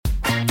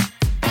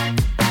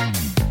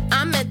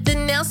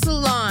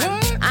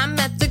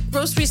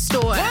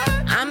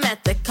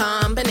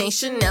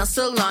combination nail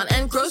salon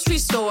and grocery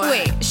store.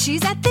 Wait,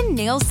 she's at the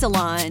nail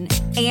salon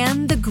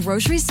and the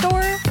grocery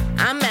store?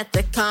 I'm at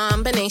the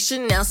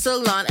combination nail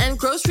salon and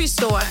grocery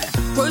store.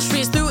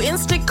 Groceries through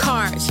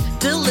Instacart,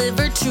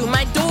 delivered to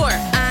my door.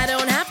 I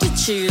don't have to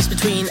choose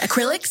between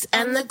acrylics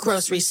and the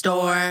grocery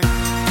store.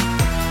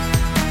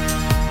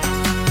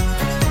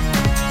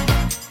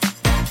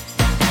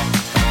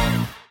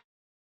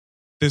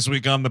 This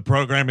week on the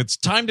program, it's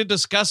time to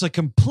discuss a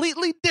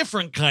completely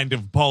different kind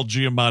of Paul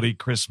Giamatti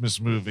Christmas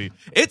movie.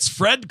 It's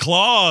Fred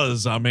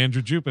Claus. I'm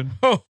Andrew Jupin.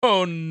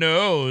 Oh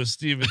no,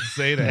 Steven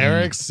Sadak.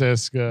 Eric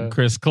Siska.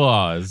 Chris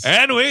Claus.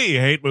 And we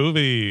hate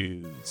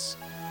movies.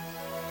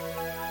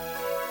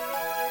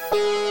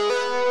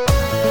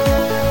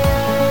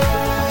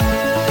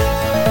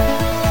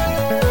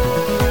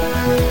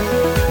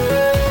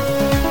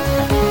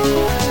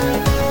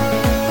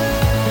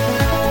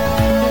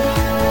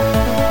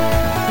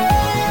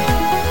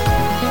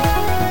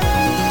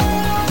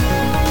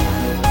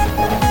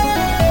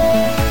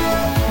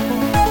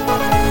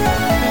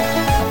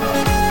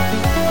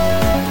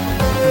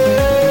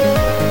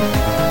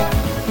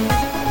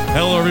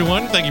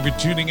 Thank you for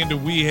tuning into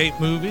We Hate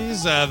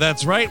Movies.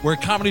 That's right. We're a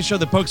comedy show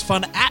that pokes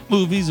fun at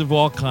movies of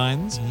all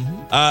kinds.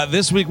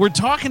 This week, we're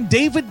talking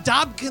David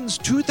Dobkin's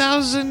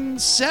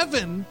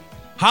 2007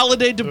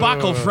 holiday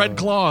debacle, Fred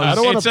Claus.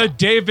 It's a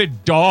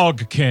David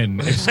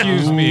Dogkin.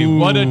 Excuse me.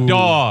 What a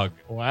dog.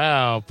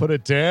 Wow, put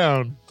it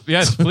down.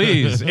 Yes,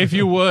 please, if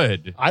you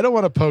would. I don't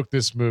want to poke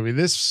this movie.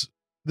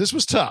 This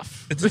was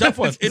tough. It's a tough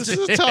one. This is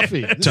a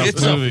toughie.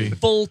 It's movie. a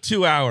full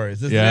 2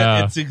 hours. Isn't Yeah.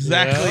 it? It's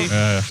exactly.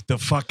 The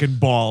fucking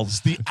balls,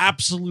 the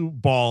absolute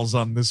balls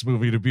on this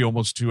movie to be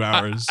almost 2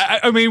 hours.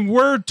 I mean,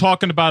 we're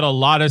talking about a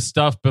lot of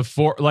stuff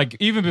before, like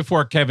even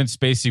before Kevin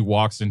Spacey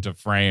walks into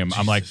frame.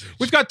 I'm like,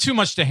 we've got too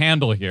much to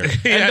handle here.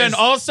 And then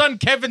all of a sudden,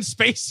 Kevin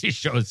Spacey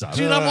shows up.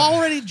 Dude, I'm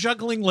already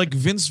juggling like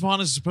Vince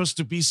Vaughn is supposed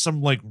to be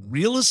some like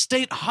real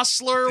estate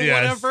hustler or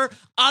whatever,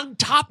 on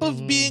top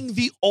of being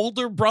the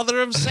older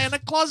brother of Santa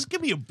Claus. Give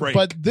me a break.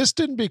 But this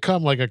didn't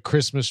become like a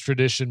Christmas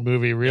tradition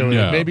movie, really.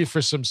 No. Maybe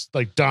for some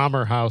like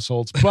Dahmer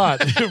households,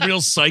 but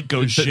real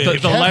psycho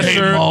shit. The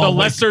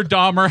lesser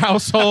Dahmer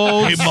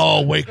household. Hey,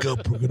 Ma, wake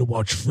up. We're going to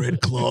watch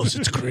Fred Claus.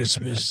 It's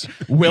Christmas.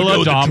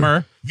 Willa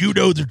Dahmer. You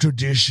know the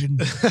tradition.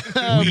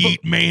 We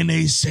eat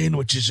mayonnaise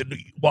sandwiches and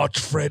watch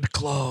Fred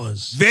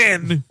Claus.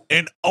 Then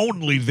and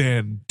only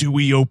then do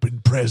we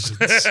open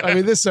presents. I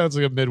mean, this sounds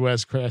like a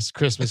Midwest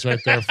Christmas right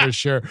there for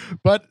sure.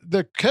 But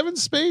the Kevin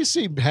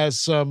Spacey has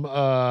some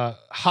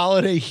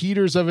holiday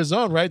heaters of his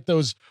own, right?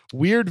 Those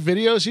weird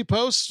videos he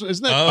posts.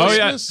 Isn't that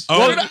Christmas? Oh,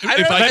 Well,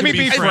 let me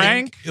be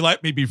frank.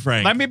 Let me be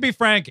frank. Let me be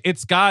frank.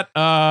 It's got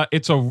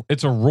it's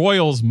a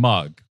Royals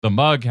mug. The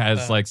mug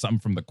has like something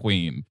from the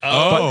Queen.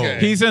 Oh. But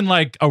he's in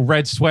like a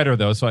red sweater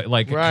though, so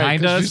like Right,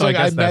 kind 'cause of. he's So like,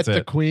 I guess I met that's the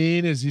it.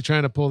 Queen. Is he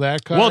trying to pull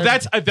that card? Well,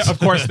 that's of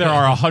course there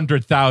are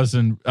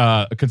 100,000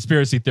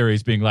 conspiracy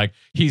theories being like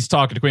he's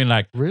talking to Queen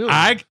like Really?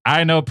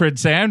 I know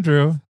Prince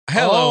Andrew.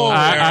 Hello,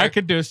 I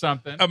could do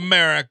something.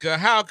 America,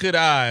 how could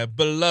I,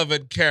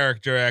 beloved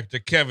character actor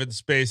Kevin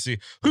Spacey,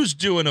 who's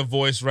doing a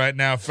voice right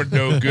now for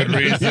no good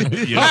reason,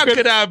 how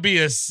could I be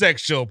a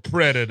sexual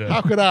predator?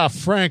 How could I,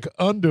 Frank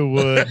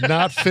Underwood,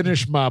 not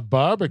finish my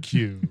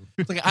barbecue?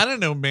 Like, I don't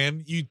know,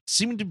 man. You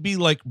seem to be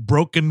like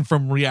broken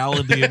from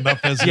reality enough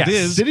as Yes. it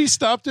is. Did he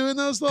stop doing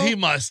those though? He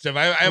must have.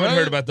 I haven't Right?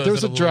 heard about those. There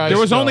was in a little dry bit. There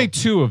was spell. only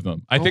 2 of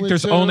them. I think Only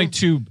there's 2? only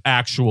 2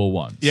 actual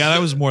ones. Yeah,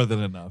 that was more than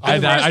enough.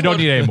 I don't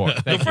need any more.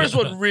 The first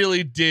one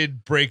really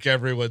did break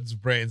everyone's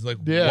brains. Like,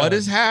 Yeah. what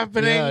is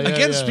happening? Yeah,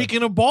 Again, yeah.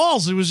 speaking of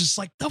balls, it was just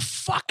like the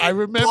fucking I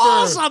remember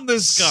balls on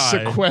this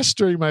guy.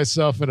 sequestering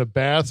myself in a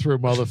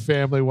bathroom while the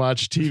family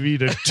watched TV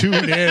to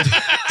tune in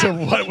to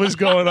what was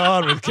going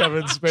on with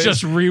Kevin Spacey.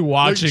 Just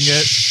rewatching it.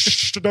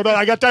 Shh, no,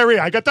 I got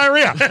diarrhea.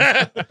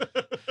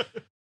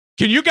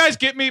 Can you guys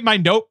get me my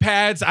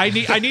notepads? I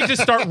need to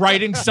start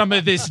writing some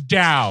of this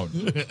down.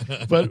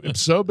 But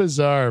it's so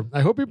bizarre.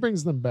 I hope he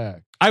brings them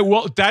back.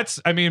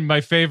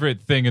 My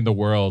favorite thing in the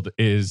world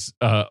is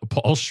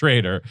Paul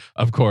Schrader,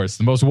 of course,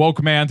 the most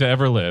woke man to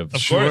ever live.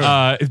 Of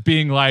course. Is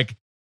being like,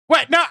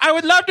 what? No, I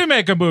would love to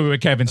make a movie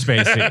with Kevin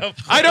Spacey.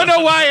 I don't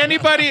know why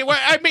anybody.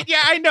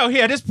 I know he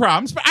had his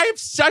problems, but I have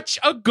such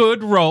a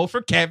good role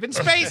for Kevin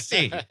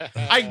Spacey.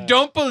 I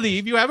don't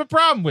believe you have a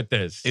problem with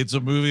this. It's a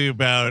movie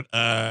about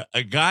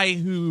a guy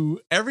who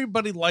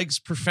everybody likes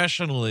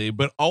professionally,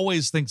 but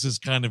always thinks is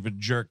kind of a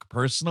jerk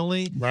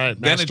personally. Right.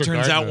 Then it Master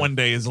turns out gardener. one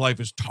day his life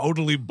is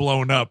totally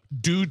blown up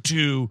due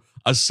to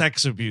a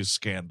sex abuse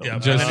scandal. Yeah,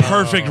 Just but-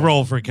 perfect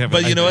role for Kevin.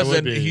 But you know That what?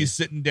 would Then be. he's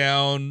sitting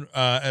down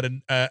at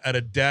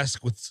a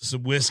desk with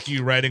some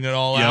whiskey, writing it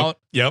all Yep. out.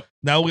 Yep.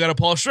 Now we got a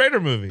Paul Schrader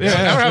movie. Yeah.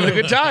 Now we're having a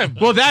good time.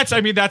 Well, that's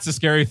the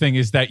scary thing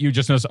is that you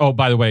just notice, oh,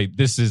 by the way,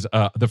 this is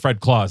the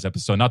Fred Claus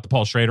episode, not the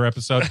Paul Schrader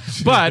episode.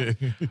 But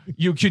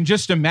you can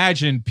just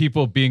imagine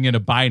people being in a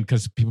bind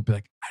because people be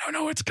like, I don't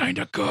know, it's kind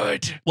of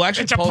good. Well,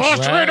 actually, It's a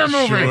Paul Schrader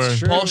movie.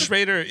 Sure. Paul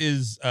Schrader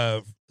is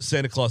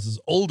Santa Claus's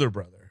older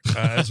brother.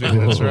 As we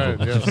That's know. right.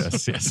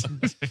 Yes. Yes.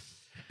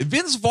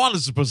 Vince Vaughn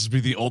is supposed to be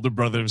the older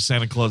brother of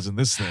Santa Claus in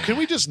this thing. Can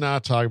we just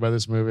not talk about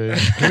this movie?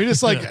 Can we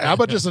just how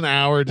about just an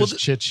hour just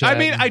chit chat? I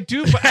mean, I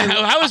do. But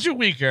How was your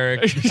week,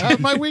 Eric?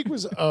 My week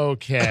was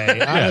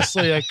okay.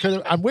 Honestly, I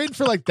could. I'm waiting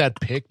for that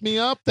pick me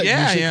up that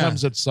usually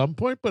comes at some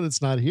point, but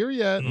it's not here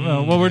yet.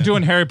 well, we're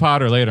doing Harry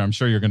Potter later. I'm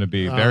sure you're going to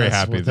be very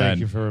happy then. Thank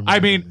you for. I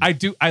mean, I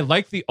do. I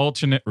like the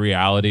alternate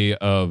reality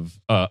of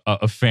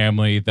a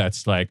family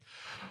that's like.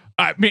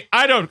 I mean,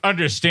 I don't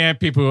understand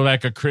people who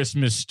like A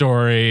Christmas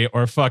Story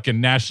or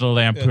fucking National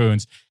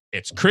Lampoons.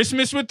 It's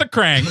Christmas with the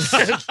Cranks.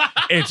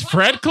 It's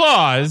Fred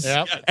Claus,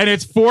 and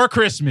it's 4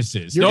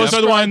 Christmases. Those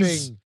are the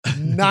ones.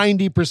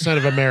 90%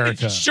 of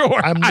America. Sure,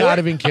 I'm not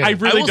even kidding. I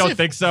really don't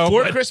think so.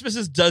 4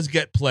 Christmases does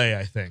get play,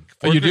 I think.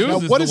 Oh, you do? Now,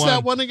 what is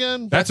that one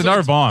again? That's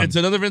another Vaughn. It's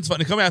another Vince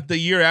Vaughn. It come out the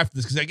year after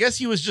this because I guess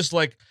he was just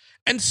like,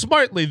 and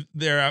smartly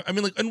there. I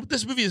mean, like, and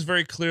this movie is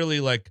very clearly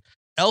like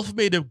Elf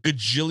made $1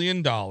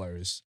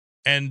 gajillion,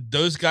 and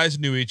those guys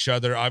knew each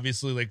other.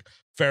 Obviously, like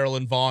Farrell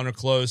and Vaughn are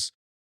close.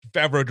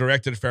 Favreau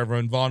directed it. Favreau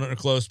and Vaughn are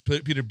close.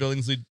 Peter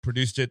Billingsley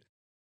produced it.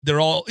 They're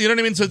all, you know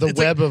what I mean? So the it's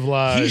web like, of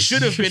lies. He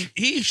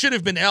should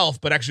have been Elf,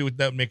 but actually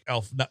that would make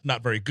Elf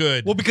not very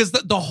good. Well, because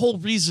the whole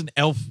reason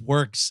Elf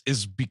works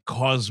is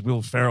because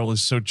Will Ferrell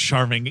is so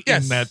charming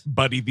in that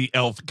Buddy the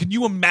Elf. Can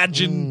you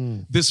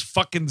imagine this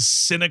fucking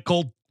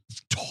cynical,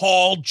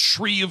 tall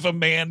tree of a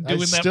man doing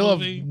that still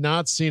movie? have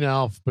not seen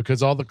Elf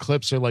because all the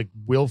clips are like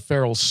Will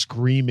Ferrell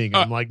screaming.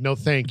 I'm like, no,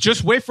 thank you.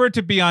 Just wait for it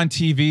to be on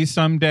TV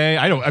someday.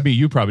 I mean,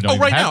 you probably don't. Oh,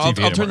 right have now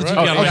TV I'll turn the TV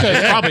anymore. on. Okay.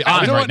 It's probably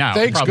on You know right what? now.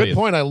 Thanks. Probably Good is.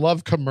 point. I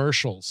love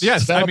commercials.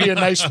 Yes, that'll I mean- be a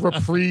nice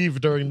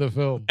reprieve during the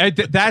film. And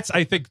that's,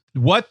 I think,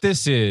 what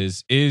this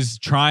is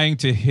trying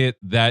to hit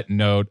that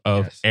note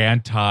of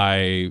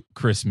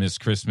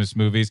anti-Christmas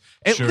movies,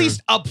 at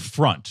least up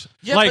front.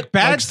 Yeah, like but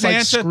Bad like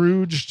Santa,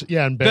 Scrooged,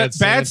 and Bad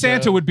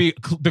Santa would be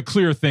the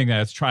clear thing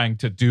that it's trying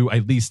to do,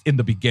 at least in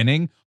the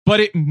beginning.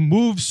 But it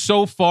moves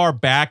so far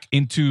back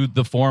into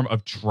the form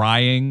of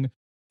trying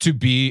to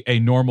be a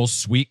normal,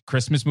 sweet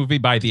Christmas movie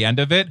by the end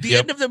of it. The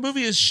end of the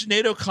movie is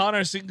Sinead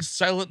O'Connor singing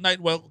Silent Night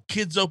while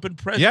kids open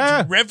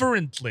presents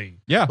reverently.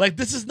 Yeah. Like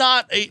this is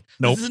not a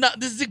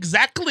this is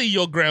exactly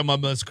your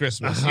grandmama's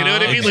Christmas. You know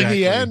what I mean?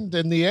 Exactly. Like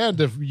In the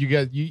end, if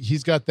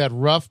he's got that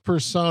rough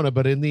persona,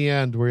 but in the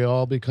end, we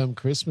all become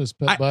Christmas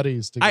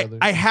buddies together.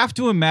 I have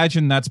to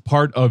imagine that's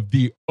part of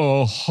the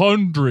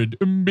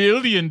 $100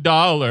 million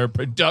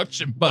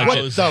production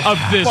budget of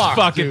this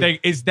fucking thing.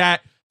 Is that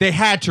they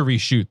had to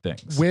reshoot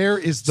things. Where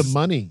is the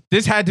money?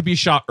 This had to be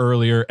shot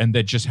earlier, and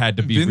that just had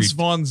to be. Vince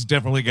Vaughn's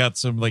definitely got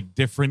some like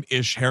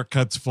different-ish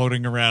haircuts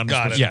floating around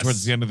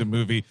towards the end of the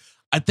movie.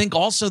 I think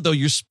also though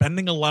you're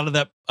spending a lot of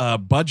that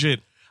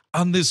budget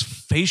on this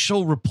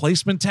facial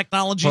replacement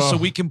technology, so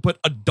we can put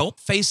adult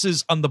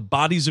faces on the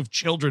bodies of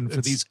children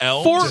for these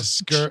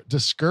elves.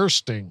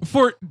 Disgusting.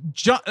 For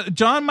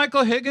John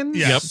Michael Higgins.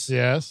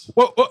 Yes.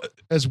 Well,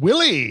 as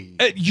Willie.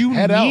 You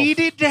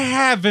needed to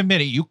have him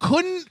in it. You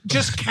couldn't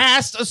just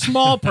cast a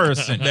small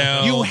person.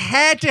 No. You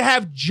had to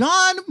have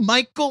John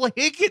Michael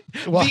Higgins,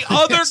 the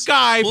other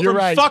guy from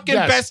fucking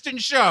Best in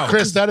Show.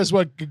 Chris, that's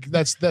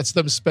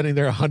them spending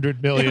their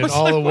 $100 million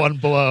all in one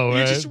blow.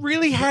 You just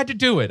really had to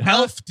do it.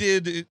 Elf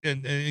did,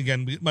 and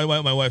again, my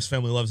wife's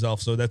family loves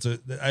Elf, so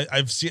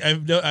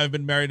I've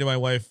been married to my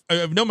wife.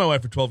 I've known my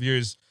wife for 12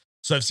 years.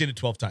 So I've seen it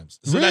 12 times.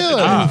 So really?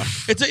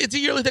 It's a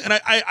yearly thing, and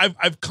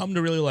I've come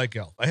to really like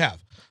Elf. I have.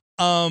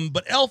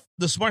 But Elf,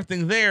 the smart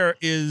thing there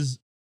is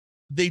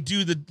they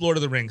do the Lord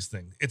of the Rings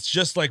thing. It's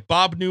just like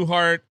Bob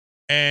Newhart,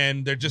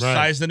 and they're just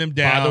sizing him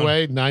down. By the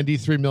way,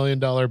 $93 million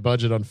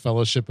budget on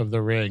Fellowship of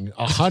the Ring.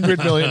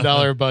 $100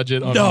 million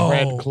budget on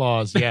Fred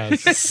Claus.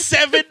 Yes.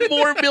 $7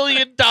 more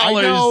million. I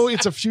know,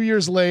 it's a few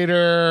years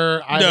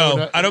later.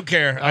 I don't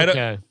care. Okay. I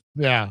don't.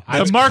 Yeah,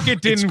 the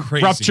market didn't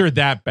rupture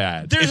that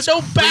bad. There's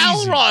no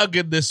Balrog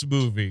in this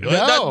movie.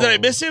 No. Did I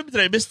miss him? Did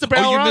I miss the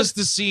Balrog? You missed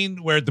the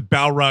scene where the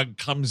Balrog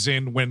comes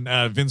in when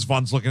Vince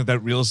Vaughn's looking at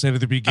that real estate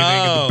at the beginning,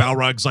 and the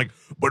Balrog's like,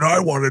 "But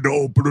I wanted to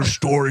open a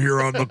store here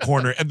on the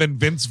corner," and then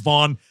Vince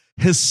Vaughn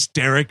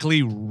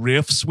hysterically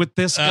riffs with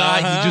this guy.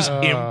 He just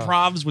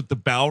improvs with the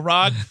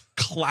Balrog.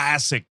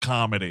 Classic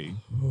comedy.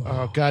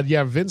 Oh God,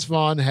 yeah. Vince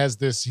Vaughn has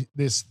this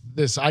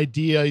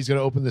idea. He's going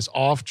to open this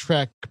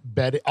off-track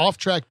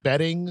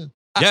betting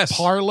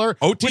parlor,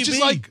 OTB. which is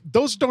like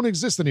those don't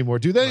exist anymore,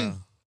 do they?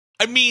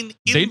 I mean,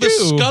 in They the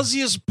do.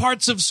 scuzziest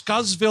parts of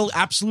Scuzzville,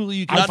 absolutely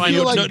you can I find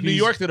feel OTB. like New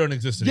York, they don't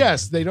exist anymore.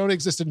 Yes, they don't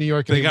exist in New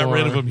York They anymore. got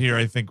rid of them here,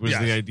 I think, was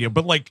the idea.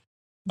 But like,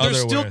 they're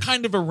still Otherwise.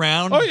 kind of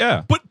around. Oh,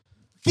 yeah. But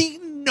the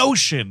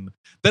notion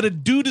that a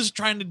dude is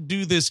trying to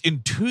do this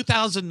in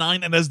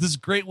 2009 and has this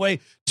great way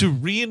to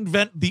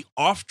reinvent the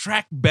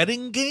off-track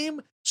betting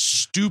game,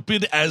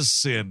 stupid as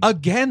sin.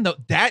 Again, though,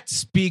 that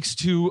speaks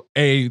to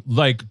a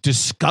like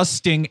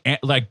disgusting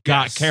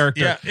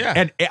character,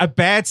 and a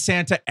bad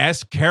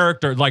Santa-esque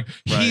character. Like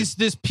he's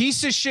this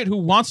piece of shit who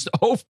wants to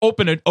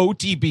open an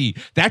OTB.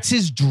 That's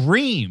his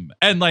dream,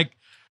 and like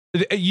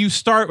You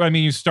start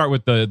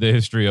with the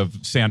history of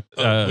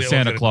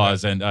Santa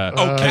Claus and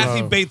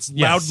Kathy Bates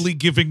yes. loudly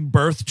giving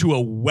birth to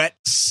a wet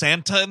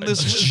Santa in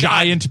this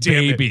giant God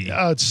damn it. baby.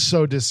 Oh, it's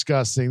so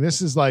disgusting.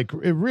 This is like,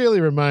 it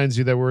really reminds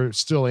you that we're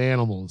still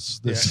animals.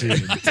 This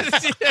scene.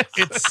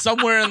 It's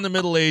somewhere in the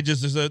Middle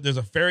Ages. There's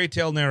a fairy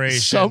tale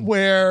narration.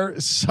 Somewhere,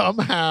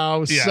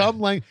 somehow, some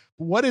like.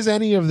 What is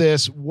any of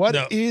this?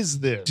 What is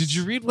this? Did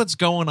you read what's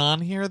going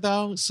on here,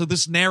 though? So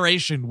this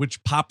narration,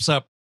 which pops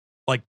up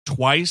like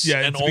twice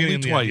and only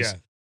twice,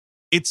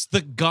 it's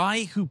the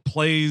guy who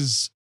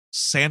plays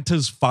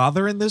Santa's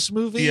father in this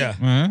movie. Yeah.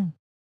 Uh-huh.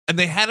 And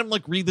they had him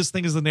like read this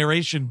thing as the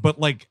narration, but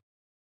like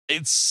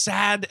it's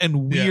sad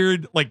and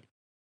weird. Like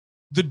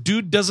the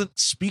dude doesn't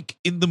speak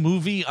in the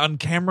movie on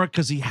camera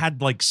because he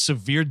had like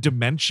severe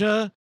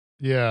dementia.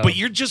 Yeah. But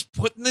you're just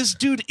putting this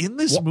dude in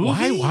this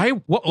movie? Why?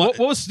 What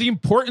was the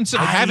importance of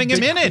having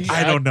him in it?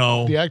 I don't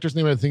know. The actor's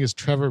name, I think, is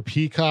Trevor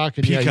Peacock.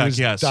 And he was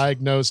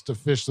diagnosed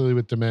officially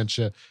with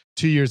dementia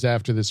 2 years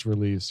after this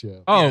release. Yeah.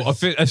 Oh,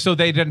 so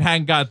they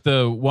hadn't got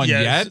the one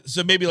yet?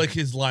 So maybe like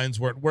his lines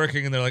weren't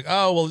working and they're like,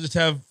 oh, we'll just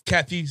have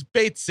Kathy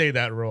Bates say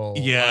that role.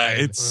 Yeah,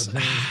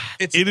 line.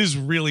 it is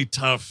really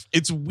tough.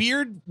 It's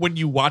weird when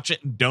you watch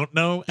it and don't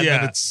know, and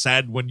then it's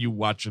sad when you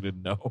watch it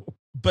and know.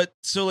 But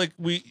so like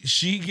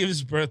she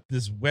gives birth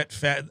this wet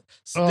fat.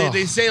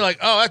 They say like,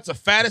 oh, that's the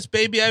fattest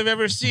baby I've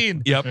ever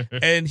seen. Yep.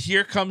 And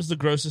here comes the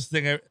grossest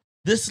thing.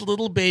 This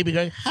little baby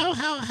going, how,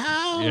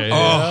 Yeah.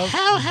 Oh.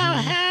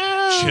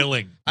 how.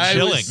 Chilling. I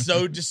was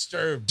so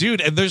disturbed. Dude,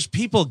 and there's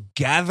people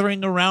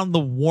gathering around the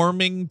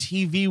warming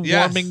TV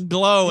warming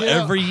glow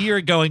every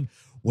year going,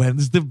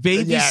 when's the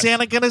baby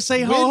Santa gonna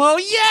say ho ho?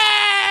 Yeah!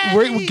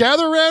 We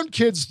gather around,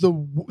 kids.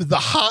 The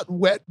hot,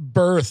 wet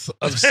birth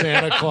of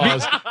Santa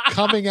Claus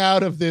coming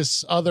out of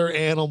this other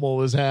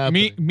animal is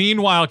happening.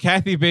 Meanwhile,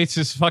 Kathy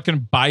Bates'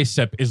 fucking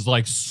bicep is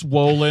like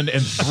swollen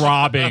and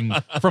throbbing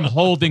from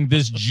holding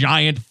this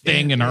giant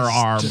thing in her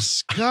arm.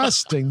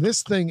 Disgusting.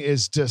 This thing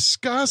is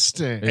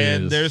disgusting.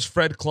 And there's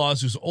Fred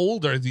Claus, who's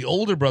older, the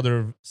older brother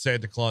of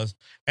Santa Claus.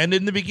 And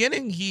in the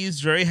beginning, he's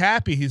very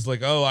happy. He's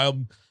like, oh,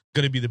 I'm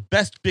going to be the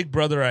best big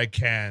brother I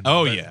can.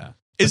 Oh, yeah.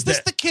 Is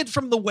this the kid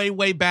from the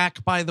way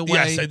back, by the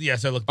way?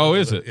 Yes, I looked. Oh,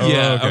 is it?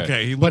 Yeah, Oh,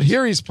 okay. But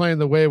here he's playing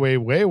the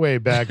way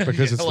back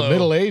because it's the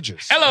Middle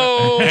Ages.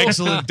 Hello.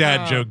 Excellent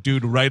dad joke,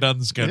 dude. Right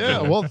on schedule.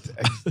 Yeah, well,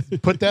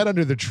 put that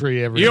under the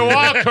tree every You year.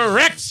 are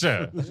correct,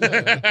 sir.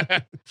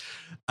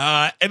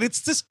 And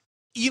it's this,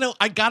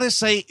 I gotta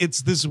say,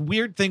 it's this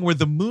weird thing where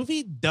the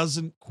movie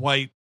doesn't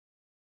quite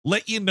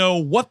let you know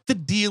what the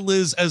deal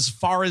is as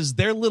far as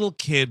their little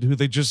kid, who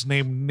they just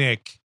named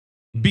Nick,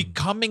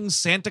 becoming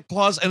Santa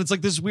Claus. And it's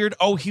like this weird,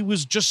 he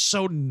was just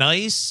so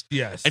nice.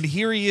 Yes. And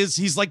here he is.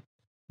 He's like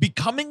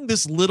becoming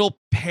this little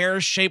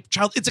pear-shaped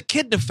child. It's a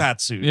kid in a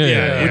fat suit,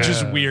 which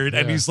is weird.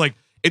 And he's like,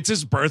 it's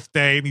his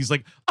birthday. And he's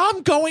like,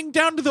 I'm going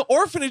down to the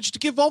orphanage to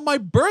give all my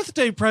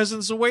birthday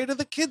presents away to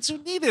the kids who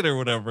need it or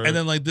whatever. And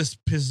then like this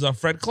pisses off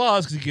Fred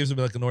Claus because he gives him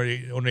like an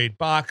ornate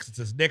box. It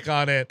says Nick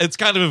on it. It's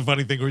kind of a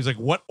funny thing where he's like,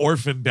 what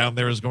orphan down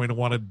there is going to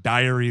want a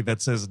diary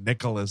that says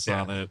Nicholas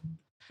on it?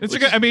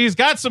 He's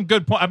got some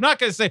good points. I'm not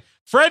going to say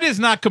Fred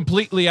is not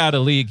completely out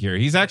of league here.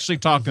 He's actually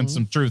talking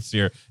some truths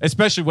here,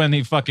 especially when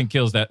he fucking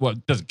kills that. Well,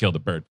 doesn't kill the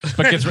bird,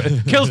 but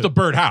kills the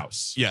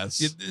birdhouse.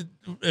 Yes.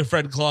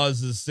 Fred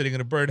Claus is sitting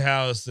in a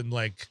birdhouse and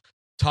like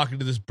talking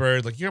to this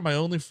bird, like, you're my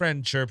only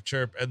friend, chirp,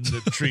 chirp. And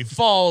the tree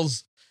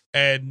falls.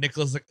 And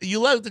Nicholas like, you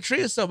love the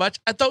tree so much.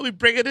 I thought we'd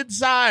bring it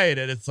inside.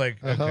 And it's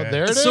like, okay.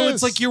 There it is. So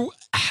it's like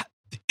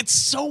it's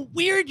so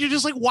weird. You're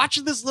just like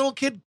watching this little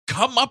kid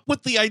come up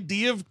with the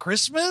idea of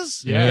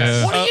Christmas.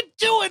 Yeah. What are you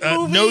doing,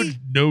 movie?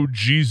 No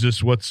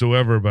Jesus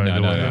whatsoever, by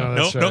the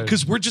way. No,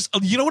 because we're just,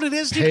 you know what it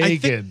is, dude?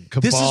 Pagan,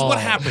 this is cabal. what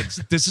happens.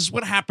 This is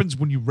what happens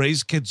when you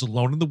raise kids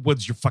alone in the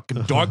woods. You're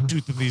fucking dog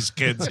toothing these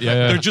kids.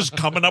 They're just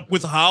coming up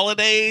with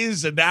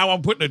holidays, and now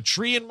I'm putting a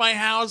tree in my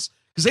house.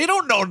 Because they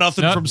don't know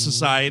nothing from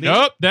society.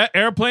 Nope, that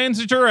airplane's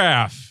a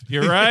giraffe.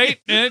 You're right.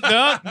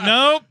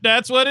 Nope,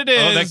 that's what it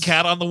is. Oh, that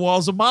cat on the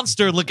wall's a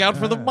monster. Look out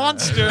for the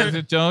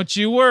monster. Don't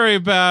you worry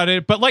about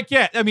it. But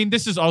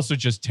this is also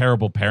just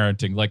terrible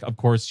parenting. Like, of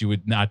course you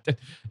would not.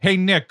 Hey,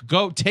 Nick,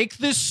 go take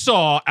this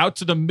saw out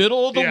to the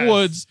middle of the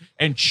woods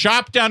and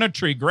chop down a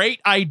tree.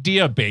 Great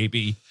idea,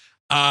 baby.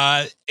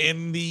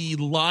 In the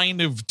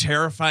line of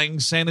terrifying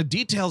Santa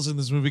details in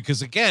this movie,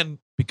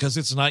 because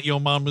it's not Yo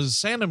Mama's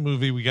Santa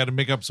movie, we got to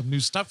make up some new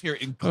stuff here,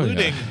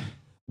 including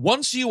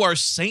once you are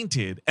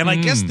sainted, and I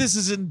guess this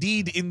is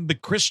indeed in the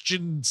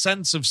Christian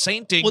sense of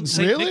sainting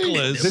Saint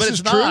Nicholas. This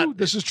is true.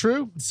 This is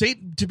true.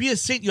 To be a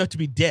saint, you have to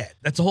be dead.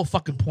 That's the whole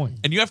fucking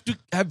point. And you have to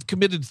have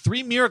committed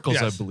 3 miracles,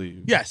 I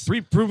believe. Yes.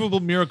 3 provable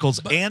miracles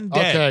and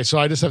dead. Okay, so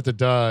I just have to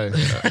die.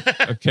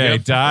 Okay,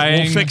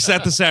 dying. We'll fix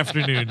that this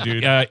afternoon,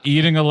 dude.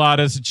 Eating a lot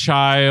as a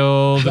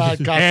child, Got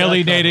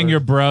alienating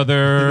your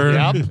brother.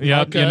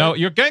 Yep. Okay.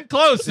 You're getting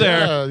close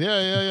there.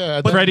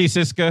 Yeah. Freddie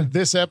Siska.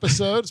 This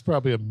episode is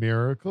probably a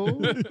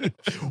miracle.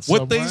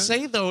 What they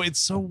say, though, it's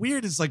so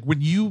weird. It's like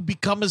when you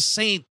become a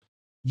saint,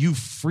 you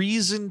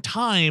freeze in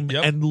time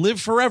Yep. and live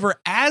forever,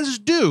 as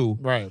do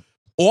Right.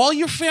 all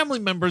your family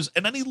members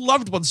and any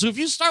loved ones. So if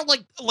you start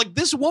like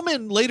this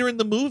woman later in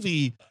the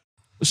movie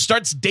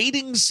starts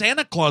dating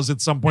Santa Claus at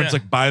some point, it's Yeah.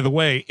 like, by the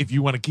way, if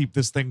you want to keep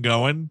this thing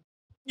going,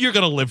 you're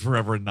gonna live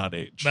forever and not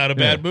age. Not a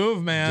bad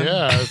move, man.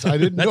 Yeah, I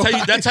didn't know.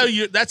 That's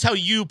how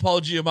you,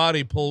 Paul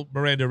Giamatti, pull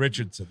Miranda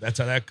Richardson. That's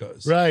how that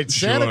goes. Right.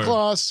 Santa Sure.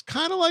 Claus,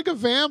 kind of like a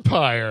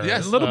vampire.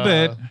 Yes. A little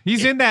bit.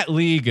 He's in that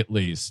league at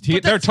least. They're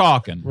that's-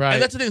 talking. Right.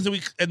 And that's the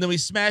thing. And then we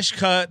smash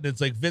cut, and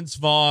it's like Vince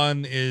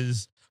Vaughn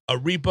is a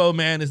repo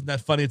man. Isn't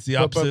that funny? It's the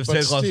opposite of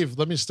Santa Claus. Steve,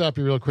 let me stop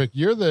you real quick.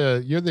 You're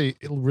the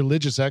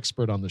religious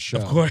expert on the show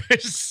Of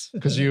course.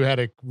 because you had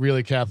a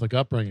really Catholic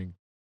upbringing.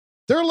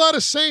 There are a lot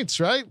of saints,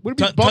 right? Would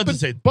it be Tons of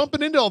saints.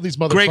 bumping into all these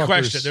motherfuckers? Great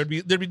question.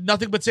 There'd be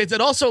nothing but saints,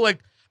 and also like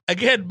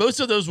again, most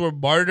of those were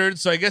martyred.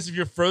 So I guess if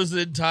you're frozen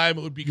in time,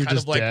 it would be You're kind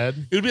just of like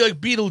dead. it would be like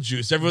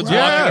Beetlejuice. Everyone's Right.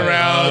 walking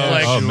around Yeah,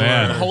 like oh,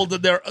 man.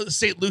 holding their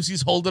Saint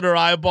Lucy's holding her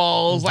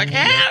eyeballs, like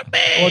help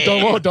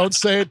me. Don't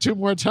say it 2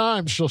 more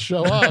times. She'll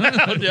show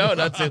up. No,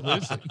 not Saint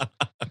Lucy.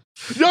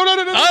 No.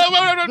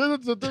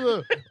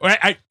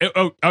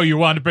 Oh, you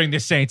want to bring the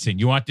Saints in?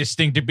 You want this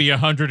thing to be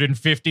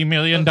 $150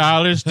 million,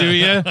 do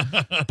you?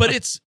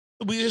 But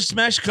we just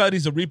smash cut.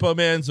 He's a repo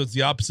man, so it's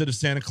the opposite of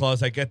Santa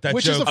Claus. I get that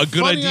Which joke. is A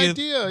good funny idea.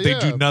 idea, They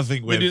yeah. do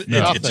nothing with. It's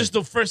Nothing. just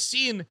the first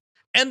scene,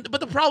 but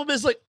the problem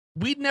is like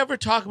we never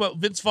talk about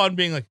Vince Vaughn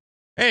being like,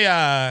 hey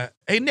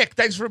Nick,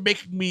 thanks for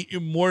making me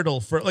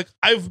immortal. For like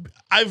I've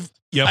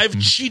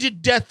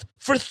cheated death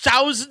for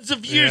thousands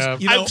of years. Yeah.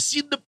 You know- I've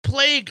seen the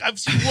plague. I've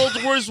seen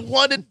World Wars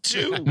 1 and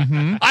 2.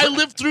 Mhm. I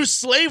lived through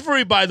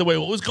slavery. By the way,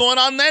 what was going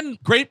on then?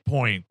 Great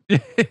point.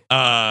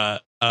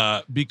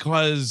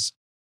 Because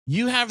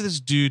you have this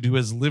dude who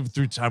has lived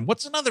through time.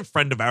 What's another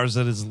friend of ours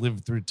that has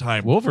lived through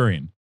time?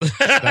 Wolverine.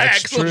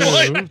 That's Excellent true.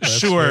 point. That's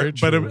Sure, very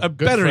but true. a Good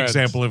better friends.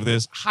 example of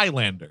this,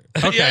 Highlander.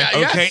 Okay. Yeah,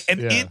 Okay, yes.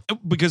 and Yeah.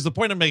 because the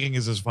point I'm making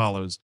is as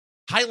follows: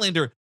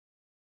 Highlander,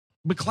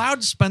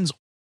 McLeod spends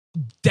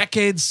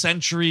decades,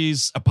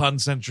 centuries upon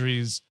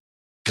centuries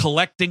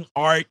collecting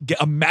art,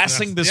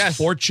 amassing Yes, this yes.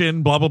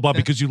 fortune, blah blah blah,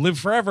 because you live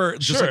forever.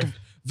 Just Sure. like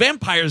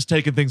vampires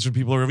taking things from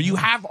people forever. You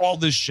have all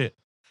this shit.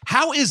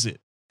 How is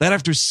it that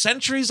after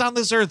centuries on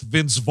this earth,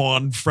 Vince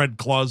Vaughn, Fred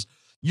Claus,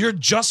 you're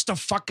just a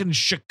fucking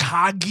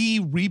Chicago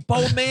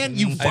repo man?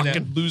 You I know.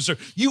 fucking loser.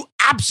 You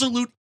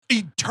absolute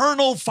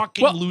eternal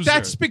fucking Well, loser.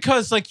 that's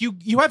because like you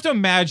have to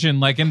imagine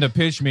like in the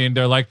pitch meeting,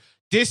 they're like,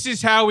 this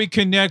is how we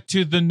connect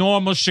to the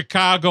normal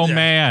Chicago Yeah.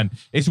 man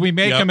is we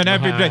make Yep. him an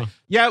everyday. Uh-huh.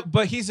 Yeah,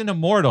 but he's an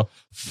immortal.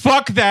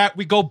 Fuck that.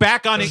 We go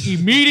back on it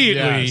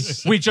immediately.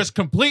 Yes. We just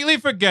completely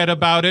forget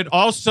about it.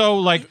 Also,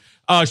 like,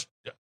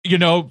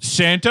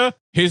 Santa,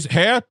 his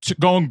hair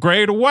going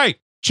gray to white,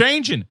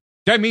 changing.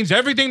 That means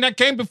everything that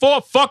came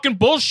before, fucking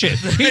bullshit.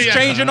 He's Yeah.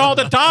 changing all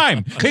the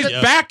time. His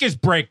Yeah. back is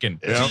breaking.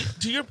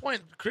 To your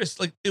point, Chris,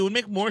 like it would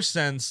make more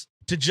sense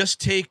to just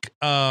take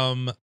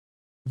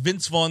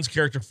Vince Vaughn's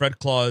character Fred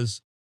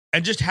Claus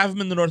and just have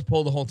him in the North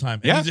Pole the whole time.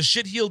 And Yeah. he's a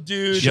shit-heeled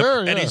dude. Sure,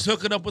 and yeah. he's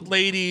hooking up with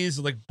ladies,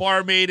 like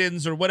bar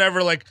maidens or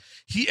whatever. Like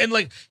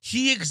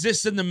he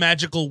exists in the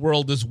magical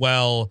world as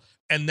well.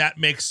 And that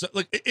makes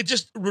like it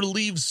just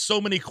relieves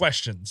so many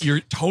questions. You're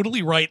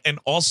totally right. And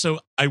also,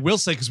 I will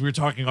say, because we were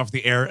talking off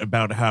the air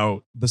about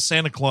how the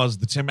Santa Claus,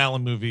 the Tim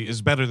Allen movie,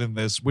 is better than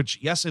this, which,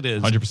 yes, it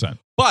is. 100%.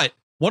 But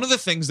one of the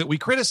things that we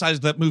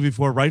criticized that movie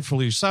for,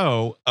 rightfully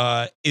so,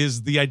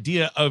 is the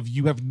idea of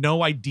you have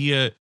no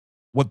idea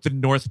what the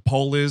North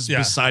Pole is Yeah.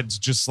 besides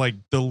just like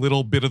the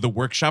little bit of the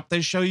workshop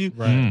they show you.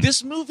 Right. Mm.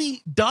 This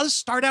movie does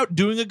start out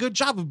doing a good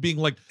job of being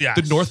like, Yes.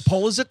 the North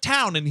Pole is a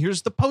town, and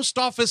here's the post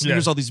office, and Yeah.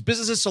 here's all these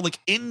businesses. So, like,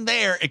 in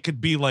there, it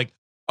could be like,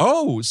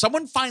 oh,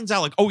 someone finds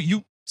out, like, oh,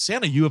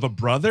 Santa, you have a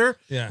brother?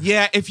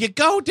 Yeah. If you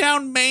go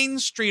down Main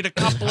Street a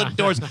couple of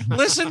doors,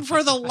 listen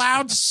for the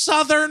loud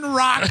Southern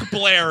rock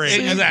blaring.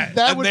 Exactly.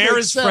 That And would there make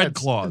is Fred sense.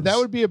 Claus. That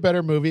would be a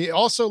better movie.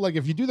 Also, like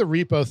if you do the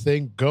repo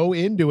thing, go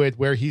into it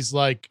where he's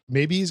like,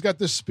 maybe he's got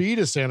the speed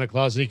of Santa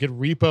Claus and he could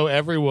repo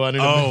everyone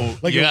in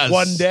yes. in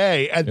one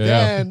day. And Yeah.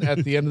 then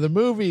at the end of the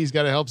movie, he's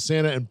got to help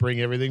Santa and bring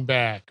everything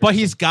back. But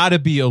he's got to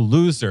be a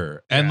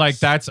loser, and Yes. like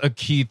that's a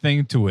key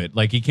thing to it.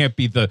 Like he can't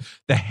be the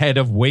head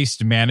of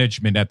waste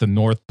management at the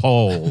North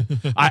Pole,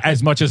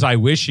 as much as I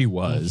wish he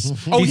was.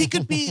 Oh, He's- he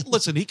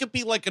could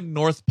be like a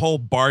North Pole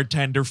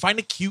bartender. Find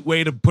a cute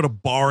way to put a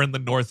bar in the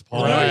North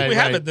Pole. Right. we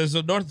have it. There's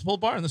a North Pole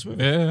bar in this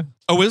movie. Yeah,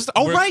 Oh, is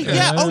oh right,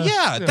 yeah. Oh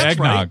yeah, the that's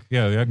eggnog. right.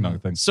 Yeah, the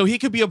eggnog thing. So he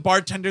could be a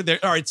bartender there.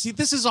 All right, see,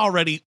 this is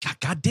already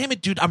God damn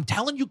it, dude. I'm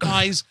telling you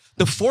guys,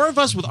 the four of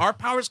us with our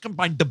powers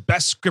combined, the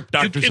best script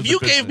doctors. If you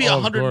gave me Oh,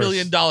 of $100 course.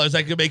 million,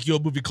 I could make you a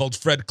movie called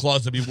Fred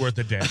Claus that'd be worth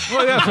a damn.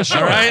 Well, yeah, for sure.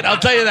 All right, I'll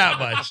tell you that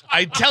much.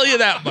 I tell you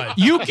that much.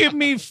 You give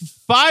me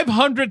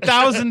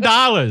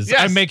 $500,000. Yes.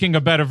 I'm making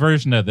a better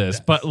version of this.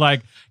 But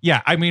like,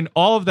 yeah, I mean,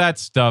 all of that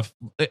stuff.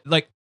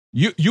 Like,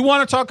 you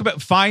want to talk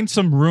about find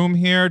some room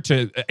here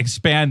to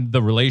expand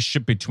the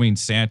relationship between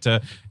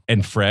Santa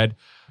and Fred.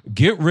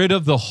 get rid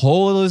of the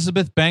whole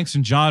Elizabeth Banks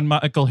and John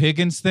Michael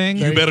Higgins thing.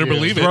 You better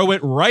believe it. Throw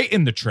it right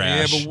in the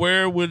trash. Yeah, but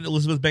where would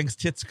Elizabeth Banks'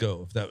 tits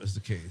go if that was the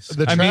case?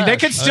 I mean, they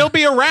could still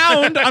be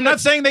around. I'm not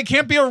saying they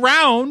can't be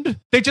around.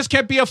 They just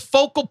can't be a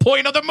focal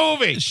point of the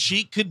movie.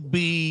 She could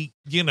be,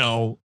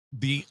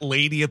 the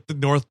lady at the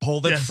North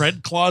Pole that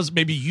Fred Claus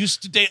maybe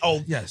used to date.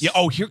 Oh, yes. Yeah.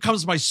 Oh, here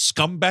comes my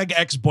scumbag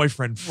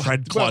ex-boyfriend,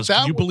 Fred Claus.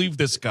 Can you believe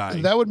this guy?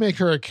 That would make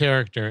her a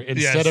character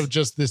instead of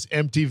just this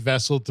empty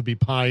vessel to be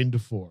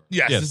pined for.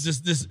 Yes.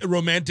 This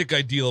romantic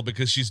ideal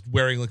because she's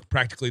wearing like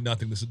practically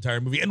nothing this entire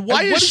movie. And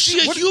why is she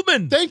a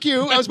human? Thank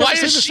you. I was about Why to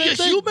say is the she same a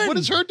thing. human? What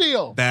is her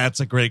deal?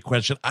 That's a great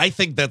question. I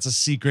think that's a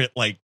secret,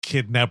 like,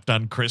 kidnapped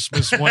on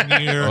Christmas one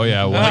year. Oh,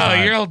 yeah.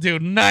 Well, you'll do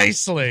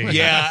nicely.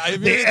 Yeah. I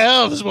mean, The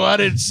elves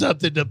wanted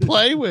something to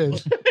play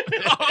with.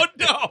 oh,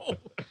 no.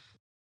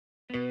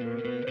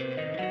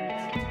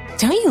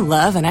 Don't you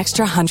love an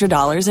extra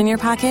 $100 in your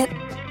pocket?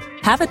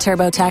 Have a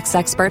TurboTax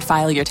expert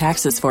file your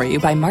taxes for you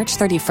by March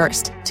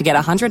 31st to get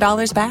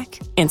 $100 back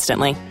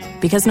instantly.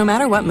 Because no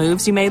matter what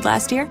moves you made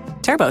last year,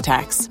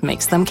 TurboTax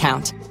makes them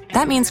count.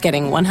 That means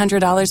getting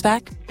 $100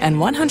 back and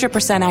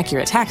 100%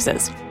 accurate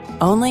taxes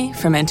only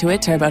from Intuit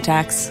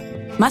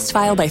TurboTax. Must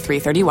file by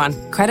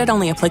 3/31. Credit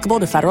only applicable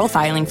to federal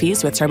filing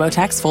fees with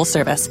TurboTax full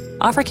service.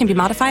 Offer can be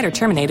modified or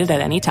terminated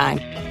at any time.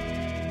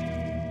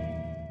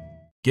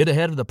 Get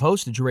ahead of the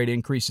postage rate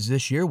increases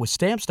this year with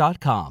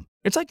Stamps.com.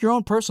 It's like your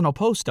own personal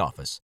post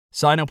office.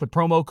 Sign up with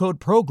promo code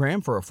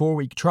PROGRAM for a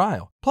 4-week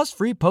trial, plus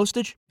free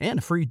postage and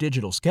a free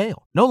digital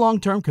scale. No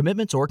long-term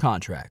commitments or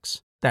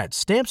contracts. That's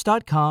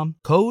Stamps.com,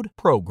 code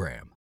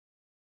PROGRAM.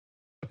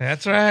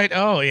 That's right.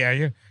 Oh, yeah.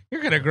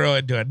 You're going to grow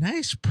into a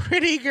nice,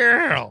 pretty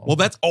girl.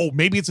 Well,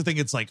 maybe it's a thing.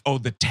 It's like,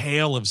 the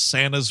tale of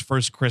Santa's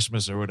first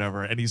Christmas or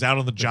whatever. And he's out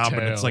on the job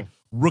and it's like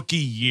rookie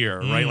year,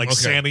 right? Like okay.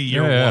 Santa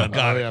year Yeah. one.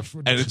 Got it.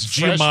 And it's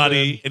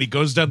Giamatti and he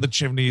goes down the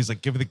chimney. He's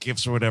like giving the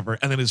gifts or whatever.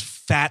 And then his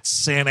fat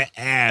Santa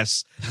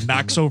ass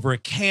knocks over a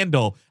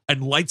candle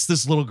and lights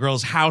this little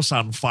girl's house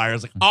on fire.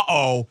 It's like,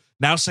 uh-oh.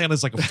 Now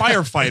Santa's like a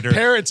firefighter.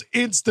 Parents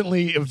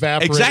instantly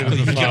evaporate. Exactly.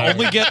 Into the He can fire.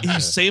 only he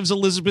saves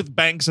Elizabeth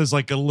Banks as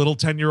like a little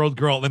 10-year-old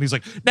girl. And then he's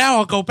like, now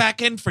I'll go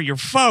back in for your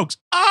folks.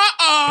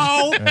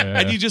 Uh-oh.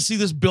 And you just see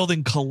this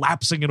building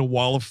collapsing in a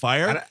wall of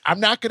fire. I'm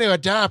not going to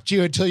adopt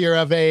you until you're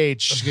of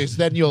age, because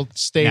then you'll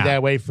stay No.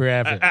 that way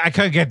forever. I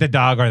couldn't get the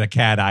dog or the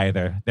cat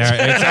either.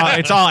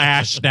 It's all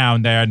ash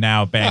down there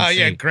now, Banksy. Oh,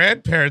 yeah.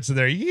 Grandparents are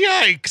there.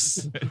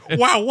 Yikes.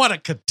 Wow, what a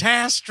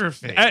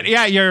catastrophe.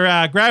 Yeah,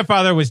 your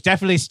grandfather was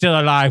definitely still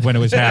alive when it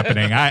was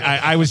happening.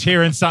 I was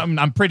hearing something.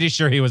 I'm pretty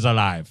sure he was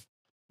alive.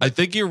 I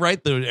think you're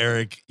right, though,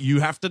 Eric. You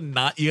have to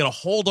you got to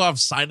hold off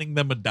signing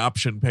them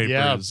adoption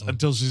papers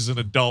until she's an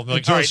adult. Like,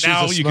 Until all right, she's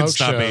now a you can smoke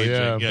stop show, aging.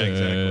 yeah. Yeah,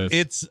 exactly.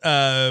 It's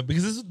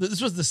because this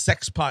was the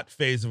sex pot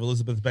phase of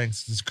Elizabeth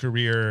Banks'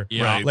 career.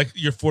 Yeah. Right. Like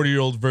your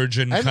 40-year-old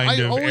virgin And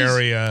kind of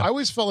area. I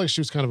always felt like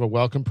she was kind of a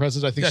welcome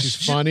present. I think Yeah, she's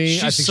she- funny.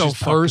 I she's think so she's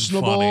fucking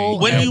personable. funny.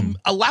 when and- you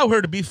allow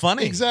her to be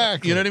funny.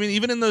 Exactly. You know what I mean?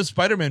 Even in those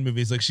Spider-Man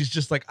movies, like she's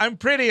just like, I'm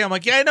pretty. I'm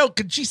like, yeah, I know.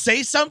 Could she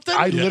say something?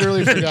 I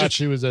literally forgot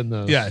she was in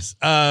those. Yes.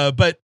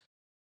 But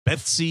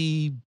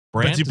Betsy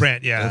Brandt? Betsy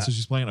Brandt, yeah. That's what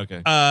she's playing?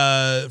 Okay.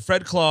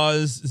 Fred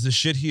Claus is a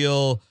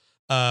shitheel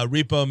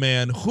repo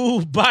man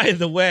who, by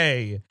the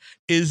way,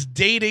 is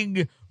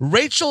dating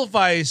Rachel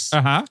Weisz,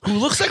 who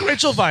looks like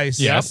Rachel Weisz.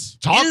 Yes.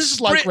 Talks Is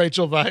like Brit-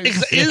 Rachel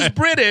Weisz. Is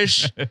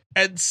British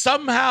and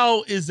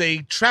somehow is a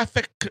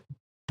traffic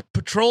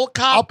patrol A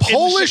cop. in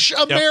Polish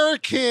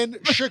American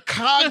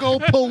Chicago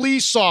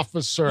police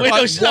officer. Wait,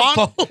 no, she's not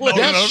Polish.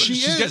 Yes, No, she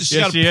She's got, is. she's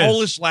got Yes, she a is.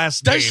 Polish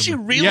last name. Does she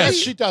really? Yes,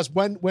 she does.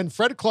 When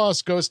Fred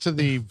Claus goes to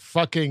the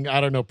fucking, I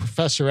don't know,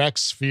 Professor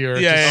X sphere.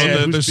 to Yeah, see yeah, Oh,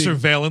 who's the being-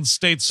 surveillance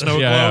state snow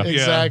Yeah. globe?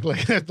 Exactly.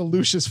 The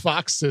Lucius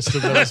Fox system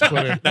that was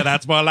put in. Now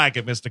that's more like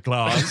it, Mr.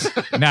 Claus.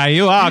 Now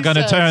you are He going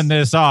to says- turn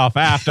this off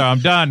after I'm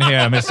done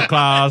here, Mr.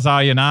 Claus,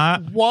 are you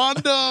not?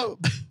 Wanda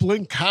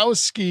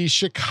Blinkowski,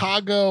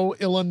 Chicago,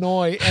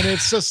 Illinois. And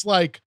it's just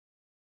like,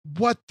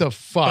 what the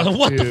fuck?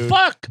 What the dude?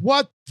 fuck?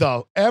 What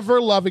the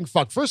ever loving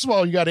fuck? First of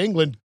all, you got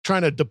England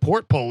trying to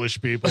deport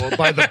Polish people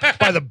by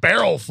the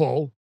barrel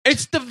full.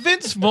 It's the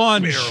Vince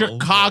Vaughn Meryl.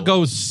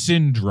 Chicago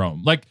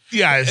syndrome. Like,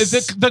 Yes.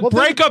 the Well, then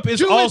breakup is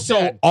do it also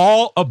then.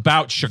 all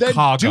about Chicago.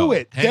 Then do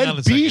it. Hang on Then a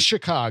be second.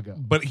 Chicago.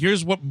 But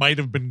here's what might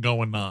have been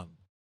going on.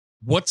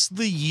 What's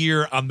the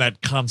year on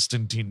that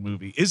Constantine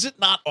movie? Is it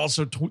not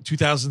also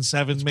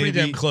 2007 It's maybe? pretty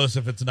damn close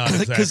if it's not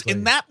Because exactly.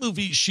 in that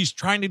movie, she's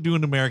trying to do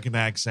an American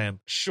accent,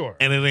 Sure.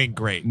 and it ain't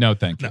great. No,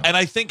 thank you. And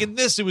I think in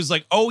this, it was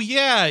like, oh,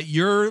 yeah,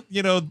 you're,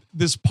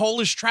 this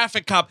Polish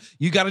traffic cop.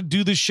 You got to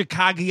do the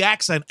Chicago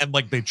accent. And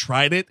like they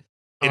tried it.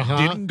 It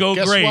didn't go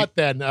Guess great. what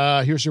then?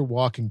 Here's your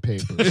walking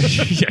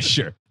papers. Yeah,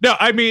 sure. No,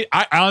 I mean,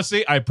 I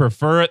honestly, I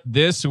prefer it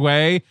this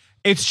way.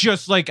 It's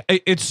just like,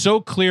 it's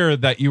so clear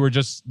that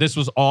this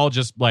was all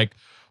just like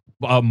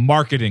a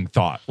marketing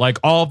thought. Like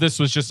all of this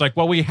was just like,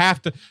 well, we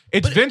have to,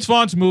 it's Vince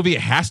Vaughn's movie.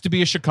 It has to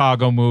be a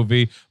Chicago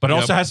movie, but it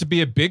also has to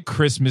be a big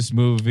Christmas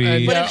movie.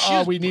 And, But if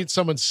she's- we need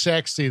someone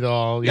sexy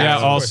though. Yeah,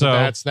 of course, also.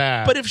 that's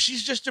that. But if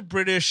she's just a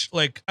British,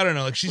 like, I don't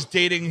know, like she's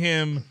dating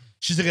him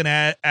she's like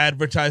an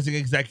advertising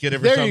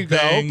executive or There something. you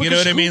go. You know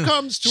what I Because mean? who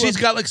comes to She's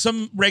a- got like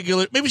some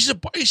regular. Maybe she's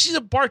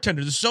a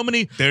bartender. There's so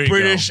many There you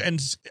British go.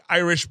 and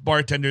Irish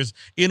bartenders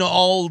in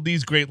all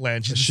these great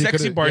lands. She's a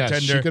sexy bartender.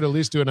 she could at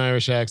least do an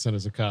Irish accent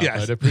as a cop.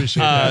 Yes. I'd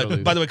appreciate that. At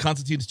least. By the way,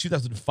 Constantine is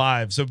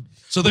 2005, so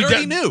So they we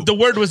already knew. The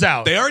word was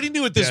out. They already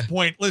knew at this Yeah.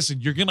 point.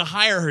 Listen, you're gonna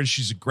hire her.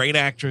 She's a great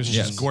actress. She's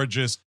Yes.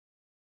 gorgeous.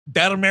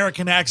 That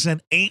American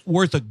accent ain't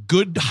worth a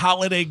good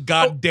holiday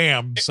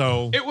goddamn.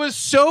 So It was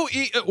so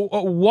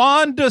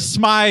Wanda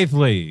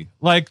Smiley,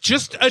 like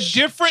just a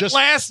different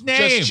last name.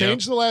 Just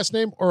change the last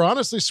name, or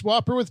honestly,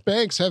 swap her with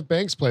Banks. Have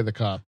Banks play the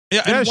cop.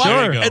 Yeah, Yeah, and why,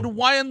 sure. And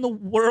why in the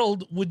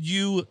world would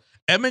you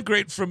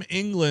emigrate from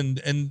England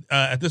and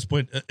at this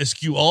point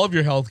eschew all of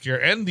your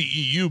healthcare and the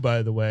EU,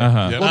 by the way?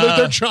 Uh-huh. Well,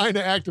 they're trying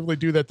to actively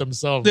do that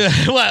themselves.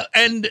 Well,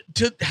 and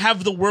to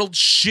have the world's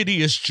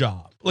shittiest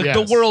job, like Yes.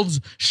 the world's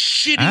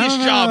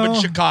shittiest job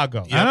in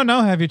Chicago. I don't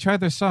know. Have you tried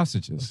their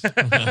sausages?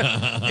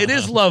 It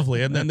is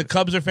lovely, and then the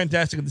Cubs are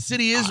fantastic, and the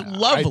city is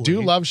lovely. I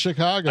do love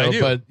Chicago, I do.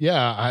 but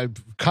yeah, I'm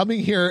coming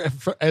here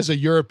as a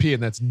European.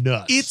 That's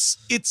nuts.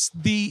 it's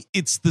the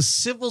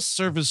civil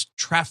service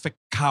traffic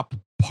cop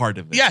part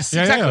of it. Yes,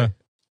 Yeah, exactly. yeah.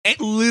 And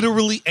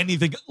literally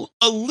anything.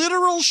 A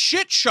literal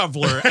shit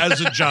shoveler as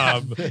a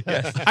job.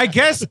 I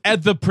guess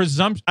at the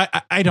presumption,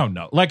 I don't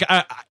know. Like,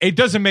 it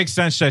doesn't make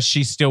sense that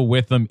she's still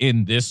with them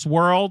in this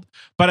world.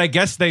 But I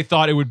guess they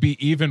thought it would be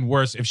even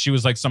worse if she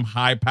was like some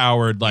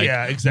high-powered, like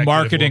Yeah, executive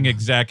marketing woman.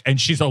 exec,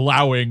 and she's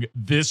allowing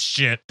this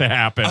shit to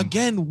happen.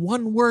 Again,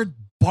 one word,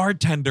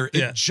 bartender.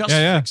 Yeah. It just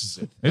Yeah. fixes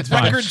it. It's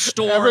fine. Record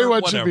store.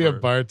 Everyone should be a whatever.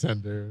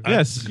 bartender.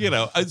 Yes. You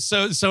know,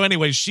 so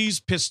anyway, she's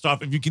pissed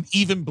off, if you can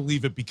even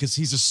believe it, because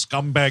he's a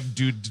scumbag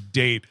dude to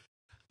date.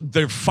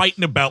 They're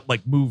fighting about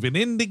like moving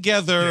in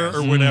together Yes.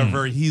 or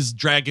whatever. He's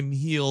dragging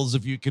heels,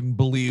 if you can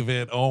believe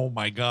it. Oh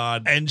my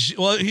God. And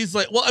he's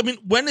like, well, I mean,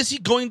 when is he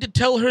going to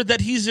tell her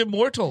that he's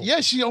immortal? Yeah,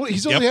 he's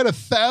only had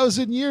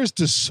 1,000 years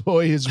to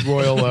soy his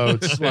royal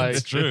oats. Like,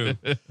 It's true.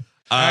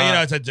 You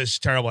know, it's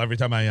just terrible. Every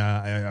time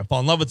I fall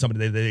in love with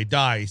somebody, they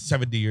die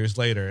 70 years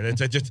later, and it's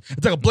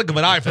like a blink of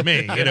an eye for me.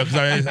 You know,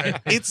 because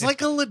It's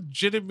like a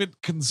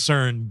legitimate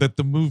concern that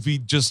the movie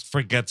just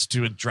forgets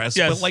to address.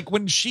 Yes. But like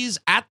when she's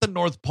at the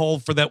North Pole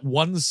for that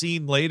one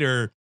scene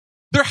later,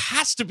 there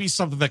has to be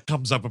something that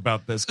comes up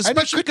about this, And it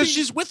especially could because be-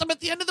 she's with him at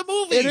the end of the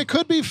movie. and it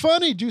could be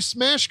funny. Do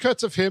smash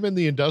cuts of him in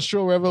the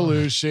Industrial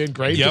Revolution,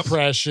 Great Yep.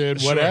 Depression,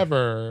 Sure.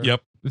 whatever.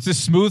 Yep. It's a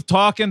smooth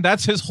talking.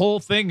 That's his whole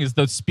thing, is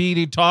the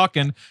speedy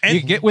talking. And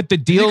You get with the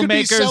You deal could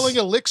makers. be selling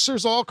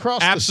elixirs all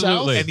across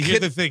Absolutely. the And South. here's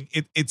the thing: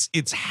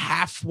 it's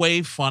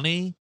halfway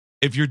funny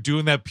if you're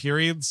doing that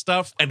period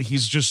stuff, and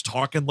he's just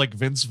talking like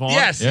Vince Vaughn.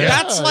 Yes, Yeah.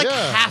 that's like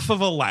yeah. half of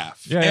a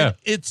laugh. Yeah.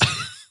 and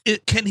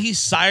can he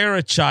sire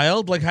a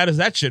child? Like, how does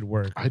that shit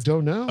work? I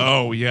don't know.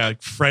 Oh yeah,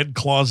 Fred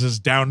Claus is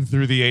down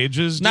through the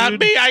ages. Not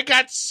dude. me. I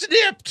got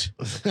snipped.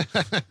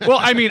 Well,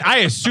 I mean, I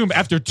assume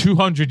after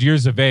 200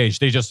 years of age,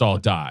 they just all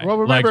die. Well,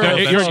 remember-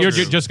 like, That's you're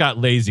true. just got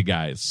lazy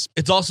guys.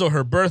 It's also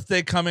her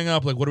birthday coming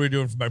up. Like, what are we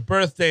doing for my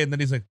birthday? And then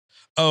he's like,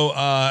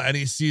 and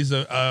he sees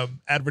a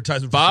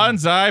advertisement. for some-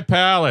 Bonsai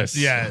Palace.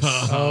 Yes.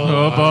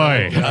 Oh,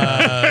 boy.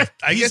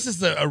 I guess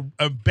it's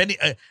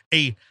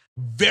a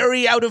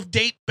very out of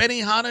date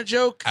Benihana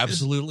joke.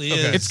 Absolutely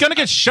Okay. is. It's going to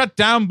get shut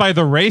down by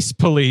the race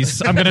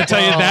police. I'm going to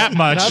tell you Oh, that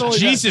much. not only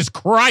that- Jesus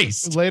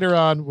Christ. Later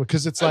on,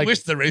 because it's I like, wish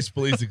the race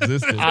police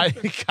existed. I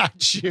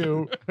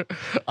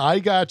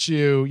got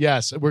you.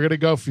 Yes, we're gonna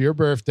go for your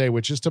birthday,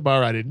 which is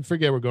tomorrow. I didn't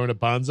forget. We're going to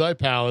Bonsai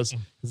Palace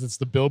because it's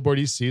the billboard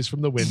he sees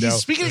from the window.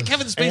 Speaking of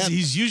Kevin Spacey, And-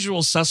 he's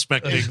usual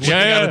suspecting looking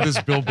Yeah. out at this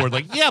billboard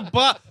like, yeah,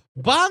 but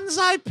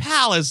Bonsai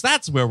Palace,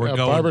 that's where we're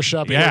going.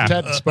 Barbershop Yeah.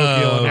 quartet in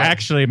Spokane, Illinois.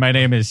 Actually, my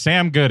name is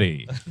Sam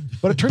Goody.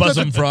 But it turns out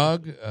Buzzum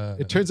Frog.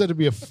 it turns out to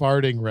be a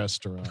farting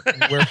restaurant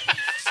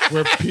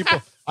where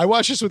people. I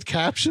watched this with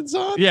captions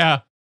on. Yeah.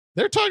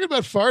 They're talking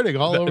about farting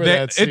all over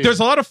that scene. There's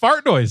a lot of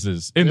fart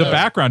noises in the Yeah.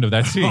 background of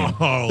that scene.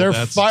 Oh, they're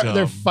that's they're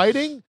dumb.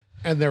 fighting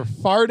and they're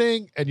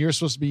farting, and you're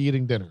supposed to be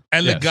eating dinner.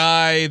 And Yes. the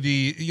guy,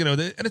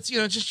 and it's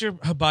just your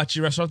hibachi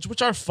restaurants,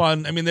 which are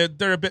fun. I mean,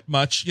 they're a bit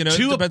much, it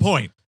to a depends-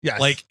 point. Yes.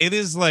 Like it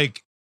is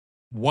like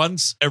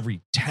once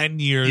every 10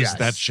 years Yes.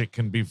 that shit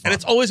can be fun. and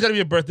it's always got to be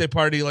a birthday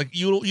party. Like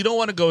you don't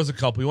want to go as a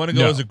couple, you want to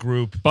go No. as a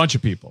group. Bunch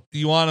of people.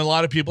 You want a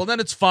lot of people, and then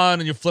it's fun,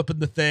 and you're flipping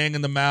the thing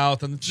in the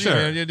mouth, and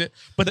Sure.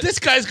 But this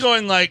guy's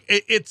going like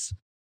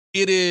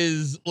it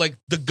is like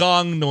the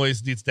gong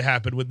noise needs to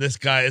happen when this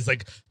guy is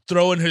like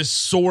throwing his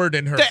sword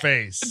in her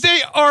face. They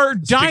are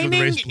of the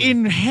dining race, please.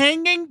 in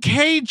hanging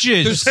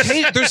cages.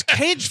 there's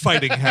cage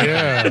fighting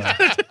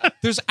happening.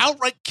 There's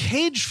outright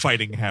cage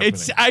fighting happening.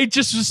 I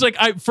just was like,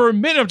 for a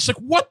minute, I'm just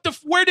like,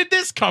 where did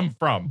this come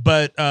from?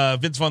 But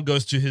Vince Vaughn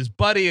goes to his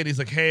buddy, and he's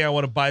like, "Hey, I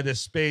want to buy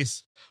this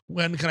space.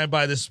 When can I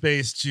buy this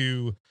space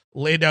to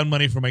lay down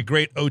money for my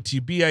great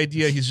OTB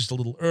idea. He's just a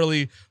little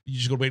early. You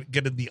just go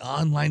get in the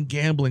online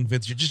gambling,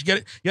 Vince. You just get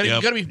it.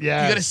 You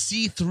gotta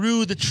see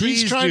through the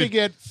trees. He's trying to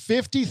get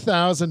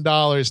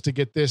 $50,000 to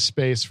get this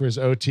space for his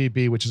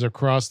OTB, which is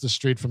across the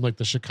street from like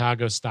the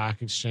Chicago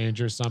Stock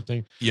Exchange or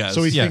something. Yes.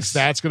 So he thinks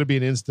that's going to be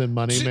an instant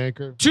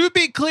moneymaker. To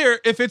be clear,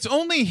 if it's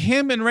only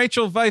him and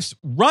Rachel Weisz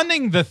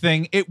running the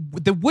thing, it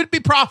would be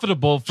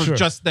profitable for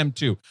just them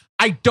two.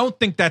 I don't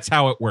think that's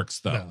how it works,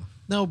 though.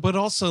 No, but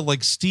also,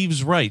 like,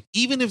 Steve's right.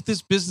 Even if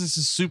this business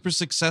is super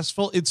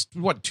successful, it's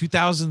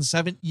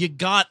 2007. You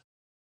got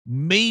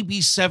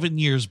maybe 7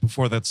 years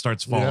before that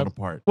starts falling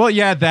apart. Well,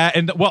 yeah, that.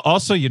 And well,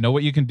 also, you know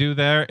what you can do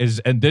there is,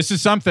 and this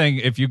is something,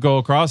 if you go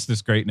across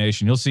this great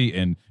nation, you'll see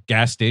in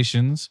gas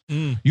stations,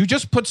 you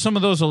just put some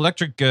of those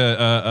electric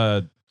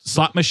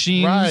slot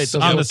machines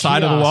on the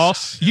side of the wall.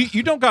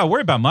 You don't got to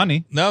worry about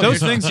money. No, those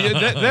things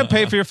they'll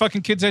pay for your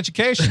fucking kid's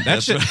education.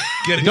 That shit.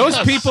 Those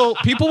people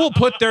will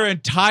put their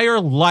entire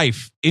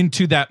life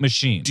into that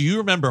machine. Do you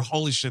remember?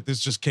 Holy shit!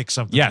 This just kicked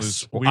something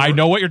Yes, loose. I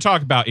know what you're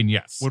talking about. And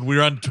yes, when we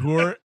were on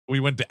tour,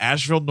 we went to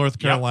Asheville, North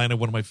Carolina,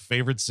 one of my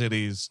favorite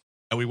cities.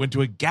 And we went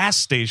to a gas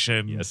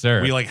station. Yes,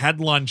 sir. We like had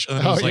lunch. And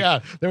then it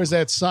was there was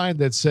that sign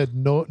that said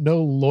no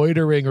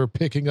loitering or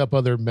picking up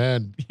other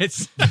men.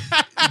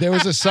 There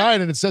was a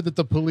sign and it said that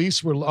the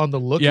police were on the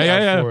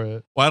lookout for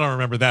it. Well, I don't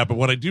remember that, but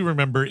what I do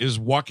remember is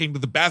walking to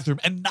the bathroom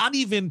and not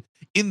even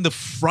in the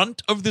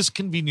front of this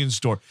convenience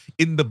store,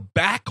 in the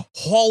back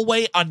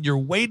hallway on your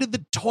way to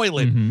the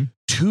toilet,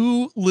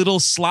 two little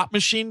slot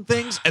machine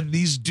things, and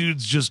these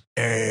dudes just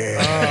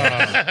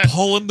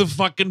pulling the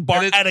fucking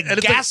bar at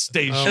a gas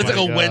station. It's like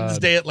a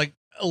Wednesday at like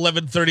 11:30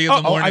 in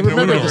the morning. I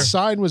remember the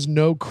sign was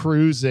no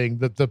cruising,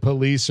 that the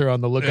police are on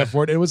the lookout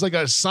for it. It was like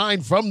a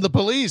sign from the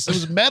police. It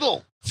was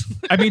metal.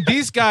 I mean,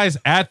 these guys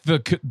at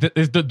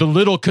the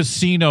little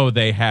casino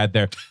they had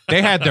there,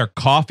 they had their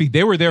coffee.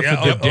 They were there for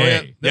the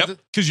day. Yep,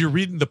 because you're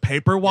reading the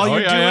paper while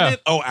you're doing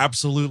it. Oh,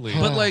 absolutely.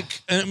 But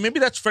like, maybe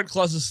that's Fred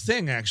Claus's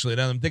thing. Actually,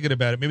 now that I'm thinking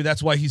about it, maybe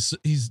that's why he's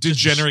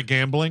degenerate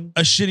gambling,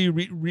 a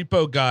shitty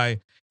repo guy.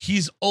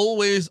 He's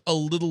always a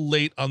little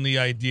late on the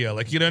idea.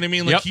 Like, you know what I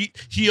mean? Like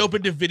he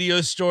opened a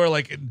video store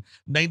like in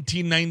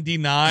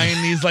 1999.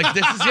 He's like,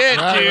 this is it,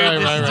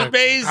 dude. This is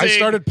amazing. I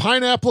started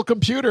Pineapple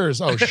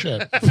Computers. Oh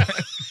shit.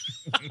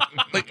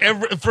 Like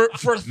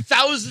for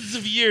thousands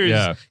of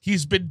years,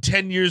 he's been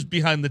 10 years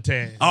behind the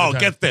time. Oh,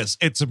 get this.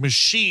 It's a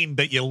machine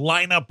that you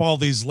line up all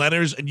these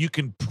letters and you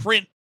can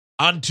print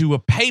onto a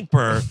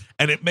paper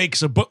and it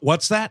makes a book.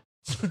 What's that?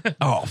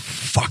 Oh,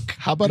 fuck.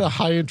 How about a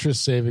high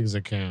interest savings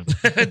account?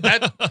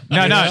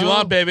 No, you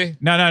want, baby.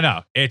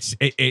 No. It's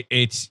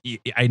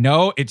I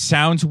know it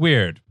sounds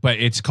weird, but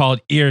it's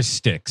called ear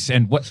sticks.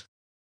 And what?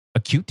 A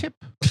Q-tip?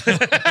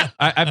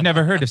 I've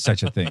never heard of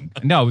such a thing.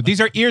 No,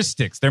 these are ear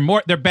sticks. They're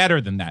better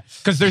than that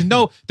because there's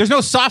no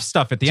soft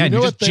stuff at the end.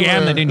 You just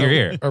jam it in your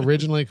ear.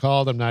 Originally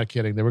called, I'm not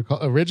kidding. They were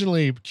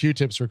originally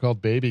Q-tips were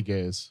called baby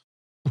gays.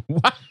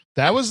 What?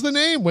 That was the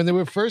name when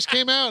they first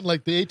came out in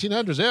like the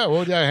 1800s.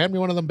 Yeah, hand me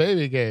one of them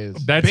baby gays.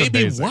 That's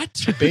baby amazing.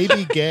 What?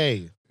 Baby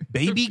gay.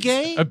 Baby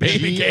gay? A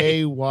baby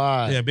gay.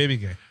 G-A-Y. Yeah, baby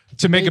gay.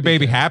 To make a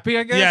baby happy,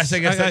 I guess? Yes, I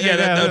guess.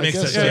 That makes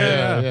sense.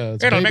 Yeah.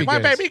 It'll make my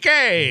baby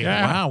gay.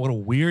 Yeah. Wow, what a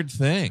weird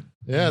thing.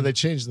 Yeah, they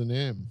changed the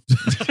name.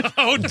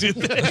 Oh, did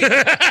they?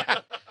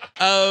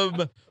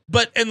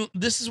 But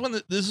this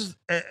is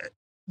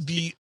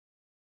the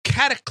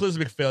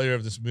cataclysmic failure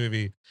of this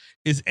movie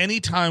is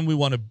anytime we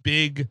want a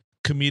big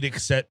comedic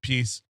set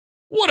piece.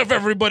 What if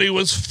everybody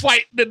was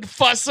fighting and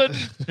fussing?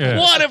 Yeah.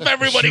 What if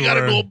everybody got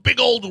into a big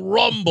old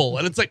rumble?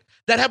 And it's like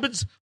that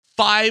happens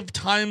 5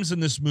 times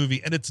in this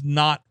movie, and it's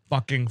not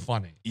fucking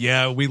funny.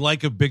 Yeah, we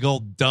like a big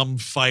old dumb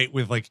fight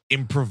with like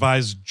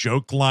improvised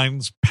joke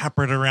lines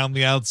peppered around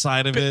the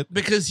outside of it.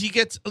 Because he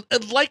gets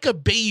like a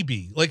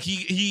baby. Like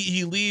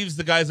he leaves.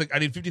 The guy's like, I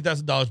need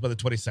 $50,000 by the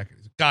 22nd.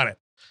 He's like, got it.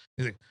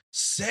 He's like,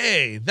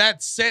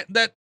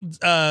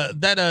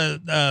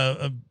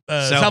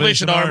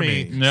 Salvation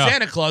Army.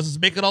 Santa Claus is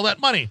making all that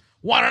money.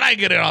 Why don't I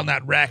get in on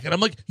that racket? I'm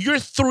like, you're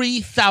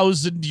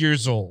 3,000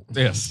 years old.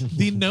 Yes.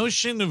 The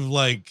notion of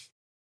like,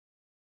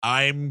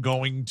 I'm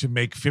going to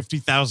make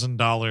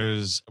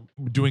 $50,000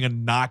 doing a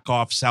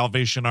knockoff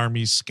Salvation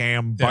Army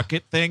scam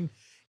bucket thing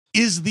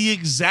is the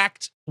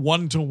exact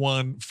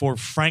 1-to-1 for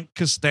Frank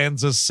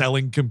Costanza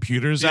selling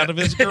computers out of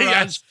his garage.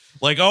 Yes.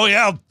 Like, oh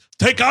yeah,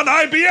 take on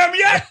IBM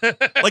yet?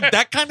 Like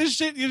that kind of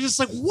shit. You're just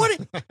like, what?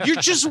 You're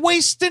just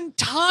wasting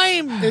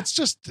time. It's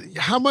just,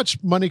 how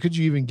much money could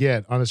you even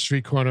get on a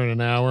street corner in an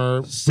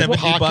hour?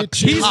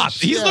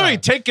 $70 He's literally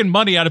taking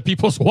money out of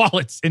people's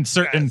wallets in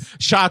certain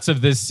shots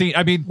of this scene.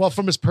 I mean, well,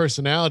 from his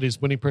personality,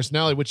 his winning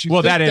personality, which you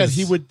think that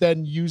he would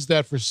then use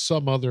that for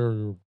some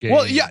other game.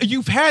 Well, yeah,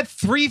 you've had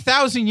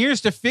 3,000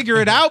 years to figure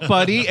it out,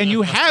 buddy, and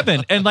you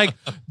haven't. And like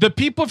the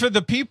people for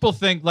the people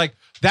think, like,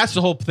 that's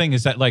the whole thing,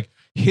 is that like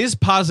his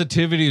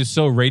positivity is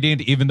so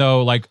radiant, even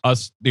though like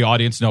us, the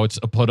audience, know it's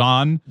a put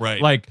on.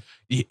 Right. Like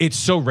it's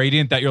so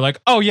radiant that you're like,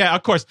 oh yeah,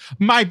 of course,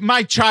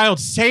 my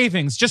child's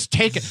savings, just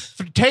take it,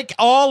 take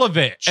all of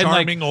it.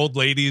 Charming and old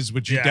ladies,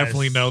 which you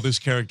definitely know this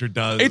character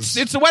does.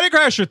 It's a Wedding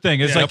Crasher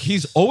thing. It's like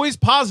he's always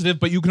positive,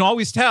 but you can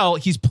always tell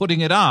he's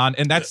putting it on,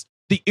 and that's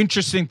the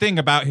interesting thing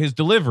about his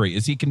delivery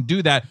is he can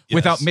do that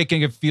without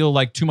making it feel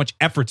like too much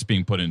effort's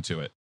being put into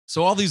it.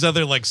 So all these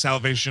other like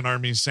Salvation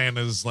Army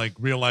Santas like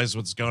realize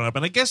what's going on.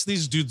 And I guess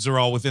these dudes are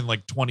all within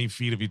like 20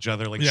 feet of each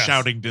other, like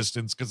shouting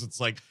distance, because it's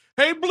like,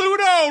 hey,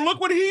 Bluto,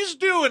 look what he's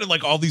doing. And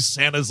like all these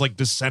Santas like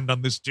descend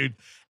on this dude.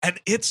 And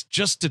it's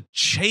just a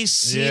chase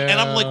scene. And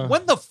I'm like,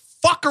 when the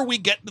fuck are we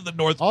getting to the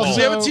North Pole? Also,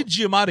 we haven't seen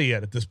Giamatti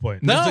yet at this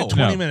point. No. It's like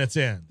 20 minutes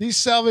in. These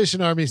Salvation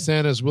Army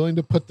Santas willing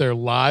to put their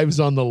lives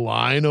on the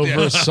line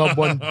over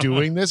someone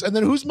doing this. And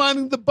then who's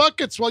minding the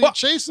buckets while you're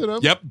chasing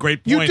them? Yep,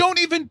 great point. You don't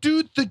even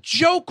do the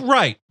joke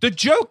right. The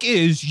joke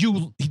is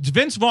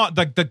Vince Vaughn,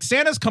 the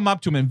Santas come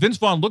up to him, and Vince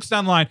Vaughn looks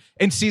down the line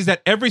and sees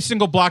that every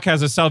single block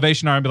has a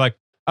Salvation Army, and be like,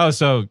 oh,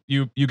 so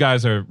you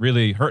guys are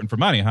really hurting for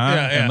money, huh?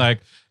 And like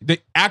they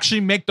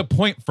actually make the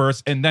point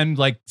first and then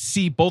like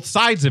see both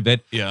sides of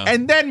it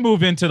and then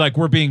move into like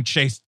we're being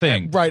chased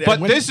thing. Right.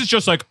 But this is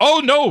just like,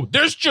 oh no,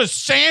 there's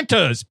just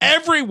Santas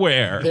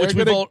everywhere. Which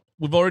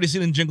we've already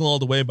seen in Jingle All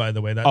the Way, by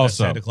the way, that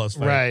Santa Claus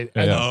fight. Right.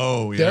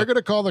 Yeah. They're going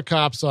to call the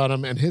cops on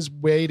him, and his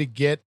way to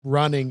get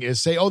running is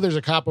say, oh, there's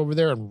a cop over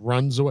there, and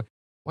runs away.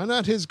 Why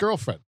not his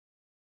girlfriend?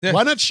 Yeah.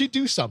 Why not she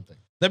do something?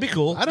 That'd be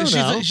cool. I don't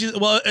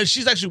know.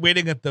 She's actually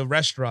waiting at the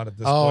restaurant at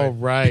this point. Oh,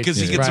 right. Because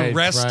he gets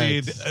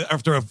arrested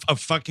after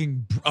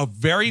a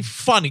very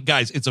funny,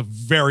 guys, it's a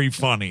very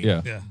funny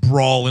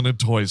brawl in a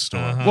toy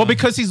store. Well,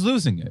 because he's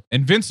losing it.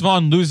 And Vince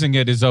Vaughn losing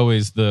it is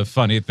always the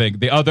funny thing.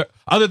 The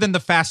other than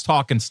the fast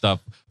talk and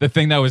stuff, the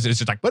thing that was, it's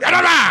just like,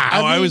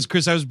 I was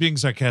being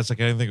sarcastic.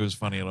 I didn't think it was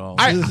funny at all.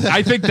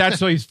 I think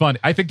that's why he's funny.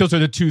 I think those are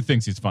the two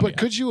things he's funny But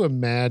could you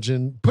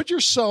imagine, put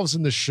yourselves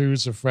in the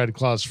shoes of Fred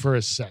Claus for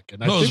a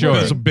second. I Those think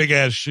are some big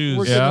ass shoes.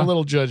 we're getting a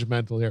little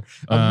judgmental here.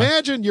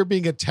 Imagine you're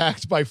being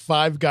attacked by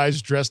 5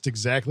 guys dressed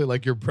exactly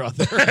like your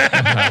brother.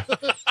 And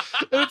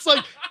it's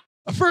like,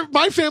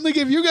 my family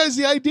gave you guys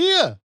the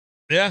idea.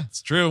 Yeah,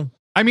 it's true.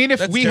 I mean, if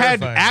That's we had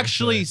terrifying,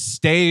 actually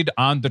stayed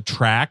on the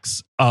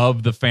tracks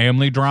of the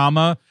family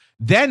drama,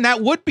 then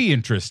that would be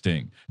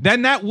interesting.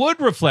 Then that would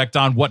reflect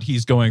on what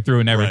he's going through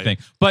and everything.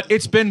 Right. But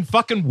it's been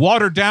fucking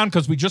watered down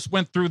because we just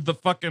went through the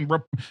fucking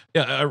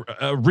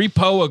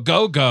repo a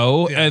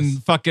go-go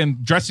and fucking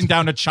dressing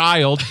down a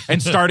child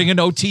and starting an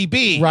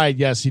OTB. Right,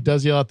 yes, he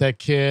does yell at that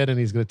kid, and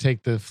he's going to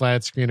take the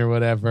flat screen or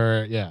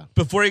whatever. Yeah.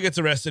 Before he gets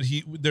arrested,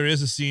 there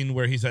is a scene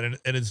where he's at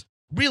his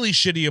really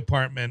shitty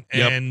apartment,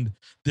 and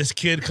this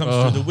kid comes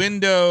through the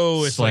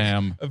window. It's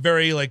Slam. like a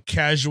very like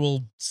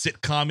casual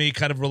sitcom-y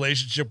kind of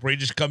relationship where he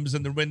just comes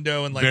in the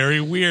window and like very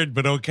weird,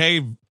 but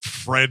okay.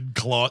 Fred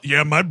Claus.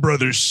 Yeah, my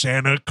brother's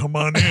Santa. Come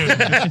on in.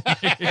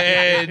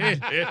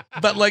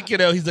 But like,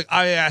 he's like,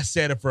 I asked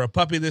Santa for a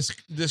puppy this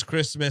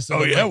Christmas. And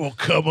well,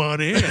 come on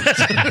in.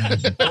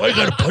 I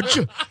got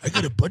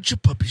a bunch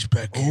of puppies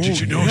back here. Did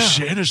you know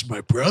Santa's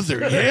my brother?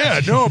 Yeah,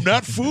 no, I'm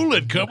not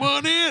fooling. Come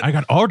on in. I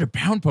got all the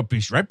pound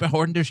puppies right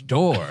behind this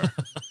door.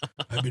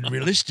 I mean,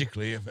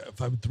 realistically, if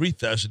I'm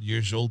 3,000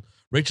 years old,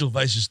 Rachel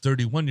Weisz is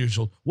 31 years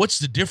old. What's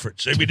the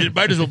difference? I mean, it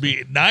might as well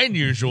be 9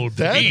 years old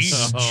to me.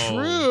 That's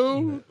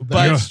true.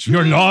 But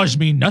your laws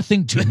mean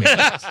nothing to me.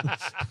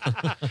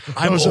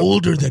 I'm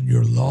older than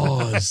your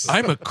laws.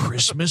 I'm a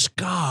Christmas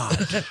god.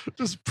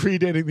 Just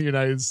predating the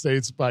United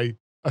States by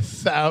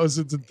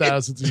thousands and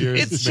thousands of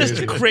years. It's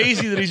just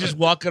crazy that he's just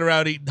walking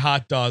around eating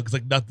hot dogs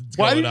like nothing's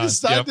going on. Why did he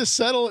decide to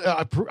settle?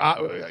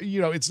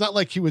 It's not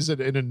like he was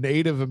in a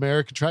Native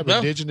American tribe,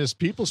 indigenous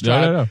people's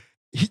tribe. No.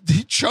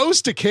 He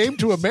chose to came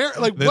to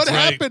America. Like, what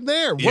happened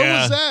there? What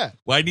was that?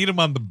 Well, I need him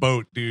on the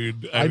boat,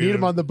 dude. I need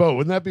him on the boat.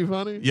 Wouldn't that be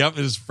funny? Yep,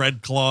 it's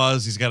Fred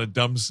Claus. He's got a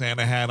dumb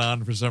Santa hat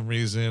on for some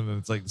reason, and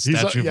it's like the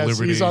Statue of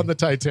Liberty. He's on the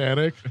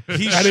Titanic.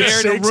 He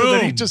shared a room. And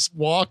then he just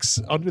walks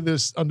under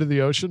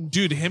the ocean.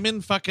 Dude, him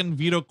and fucking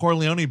Vito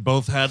Corleone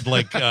both had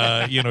like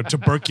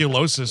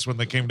tuberculosis when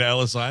they came to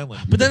Ellis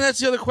Island. But then that's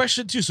the other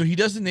question too. So he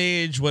doesn't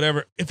age,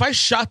 whatever. If I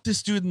shot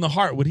this dude in the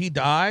heart, would he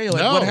die?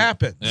 Like, what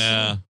happens?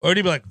 Yeah. Or would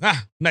he be like,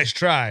 nice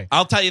try?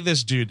 I'll tell you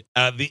this, dude.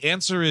 The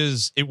answer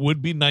is it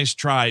would be nice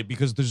try,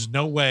 because there's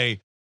no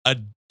way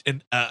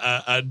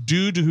a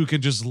dude who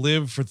can just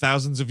live for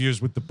thousands of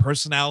years with the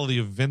personality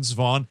of Vince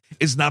Vaughn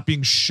is not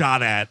being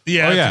shot at.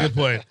 Yeah, that's a good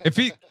point. If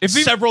he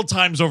several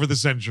times over the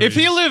centuries. If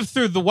he lived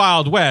through the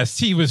Wild West,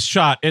 he was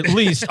shot at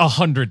least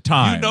 100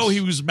 times.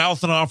 He was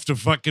mouthing off to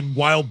fucking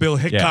Wild Bill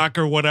Hickok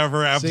or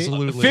whatever.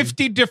 Absolutely.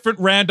 50 different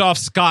Randolph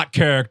Scott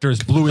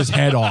characters blew his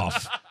head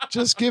off.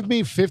 Just give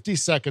me 50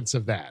 seconds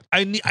of that.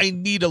 I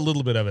need a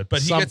little bit of it,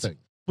 but something.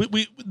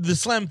 The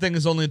slam thing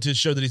is only to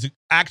show that he's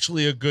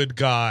actually a good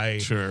guy.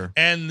 Sure.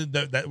 And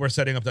that we're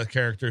setting up that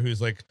character who's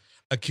like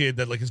a kid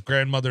that like his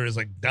grandmother is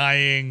like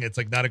dying. It's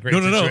like not a great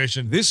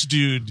situation. No. This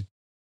dude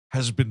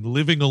has been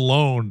living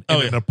alone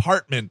in an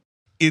apartment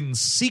in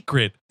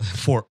secret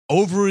for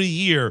over a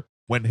year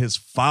when his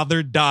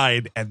father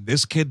died and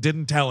this kid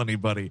didn't tell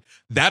anybody.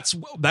 That's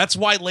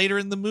why later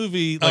in the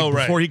movie, like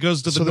before he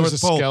goes to the North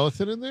there's a Pole,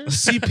 skeleton in there?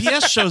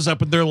 CPS shows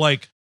up and they're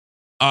like,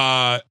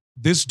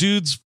 this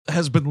dude's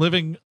has been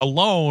living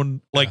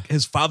alone. Like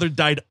his father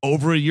died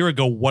over a year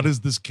ago. What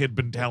has this kid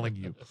been telling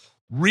you?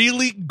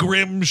 Really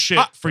grim shit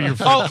for your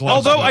Fred Claus.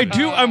 Although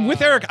I'm with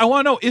Eric. I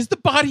want to know, is the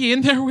body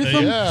in there with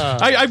him? Yeah.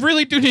 I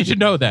really do need to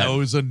know that. Oh, it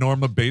was a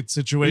Norma Bates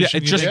situation. Yeah,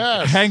 it's just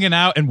hanging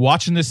out and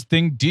watching this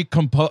thing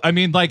decompose. I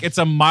mean, like, it's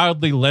a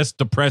mildly less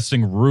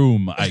depressing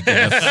room, I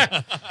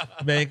guess.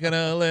 Making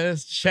a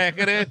list,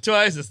 checking it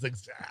twice. This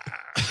thing's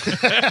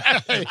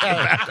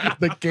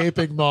The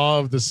gaping maw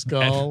of the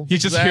skull.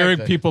 He's just hearing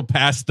people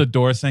pass the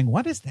door saying,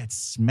 "What is that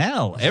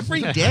smell?"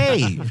 Every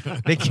day.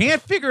 They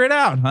can't figure it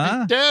out,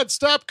 huh? Dad,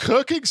 stop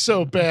cooking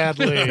so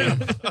badly.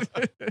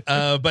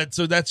 But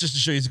so that's just to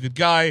show you he's a good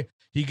guy.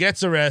 He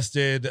gets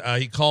arrested.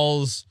 He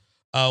calls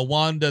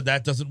Wanda.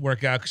 That doesn't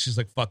work out because she's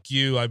like, "Fuck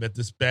you! I'm at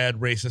this bad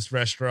racist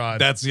restaurant."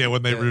 That's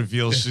when they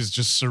reveal she's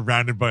just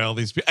surrounded by all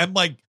these people. I'm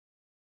like,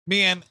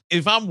 man,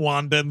 if I'm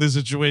Wanda in this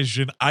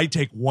situation, I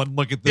take one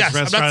look at this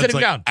restaurant. I'm not sitting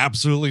down.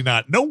 Absolutely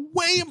not. No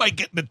way am I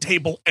getting a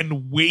table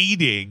and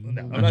waiting.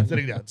 No, I'm not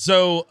sitting down.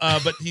 So,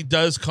 but he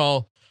does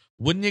call.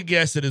 Wouldn't you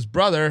guess that his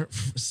brother,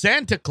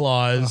 Santa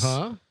Claus,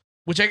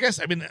 which I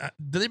guess, I mean,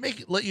 do they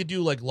let you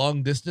do like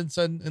long distance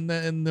in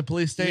the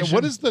police station? Yeah,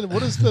 what is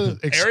the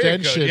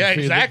extension? Yeah, for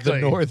exactly. the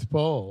North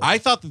Pole. I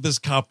thought that this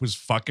cop was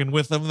fucking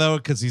with him though,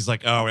 because he's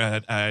like, oh,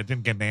 I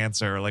didn't get an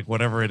answer, or like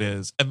whatever it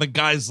is, and the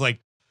guy's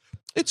like,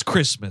 it's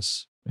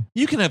Christmas.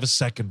 You can have a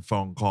second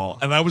phone call.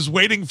 And I was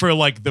waiting for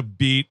like the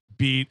beat.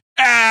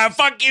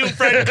 Fuck you,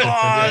 Fred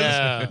Claus.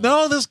 Yeah.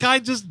 No, this guy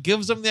just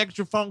gives him the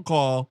extra phone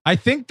call. I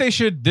think they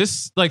should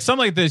something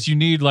like this. You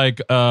need like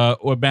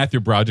what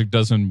Matthew Broderick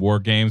does in War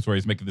Games, where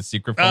he's making the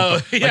secret phone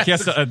call. Yes. Like he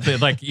has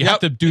to, you have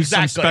to do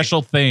some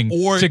special thing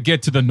Or- to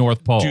get to the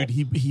North Pole. Dude,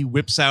 he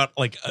whips out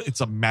like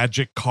it's a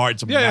magic card.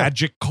 It's a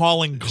magic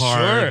calling card.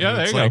 Sure. And Yeah,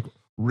 there it's you like go.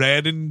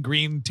 red and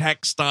green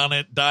text on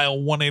it. Dial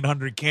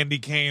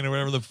 1-800-CANDY-CANE or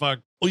whatever the fuck.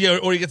 Oh, yeah,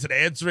 or he gets an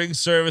answering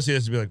service. He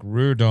has to be like,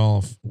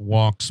 Rudolph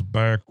walks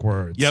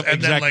backwards. Yep,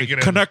 And then, exactly. like,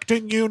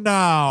 Connecting you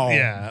now.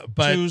 Yeah,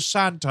 but to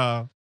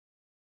Santa.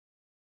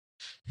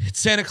 it's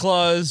Santa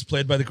Claus,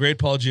 played by the great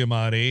Paul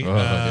Giamatti.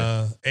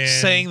 And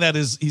Saying that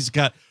he's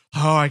got,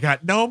 I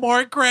got no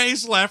more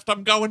grays left.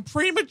 I'm going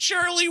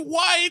prematurely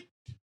white.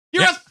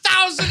 You're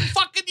 1,000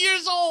 fucking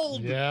years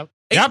old. Yeah.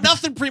 Ain't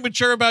nothing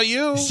premature about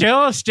you.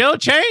 Still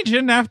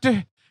changing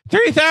after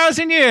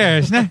 3,000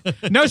 years.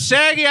 No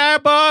saggy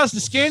eyeballs. The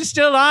skin's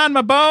still on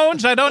my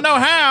bones. I don't know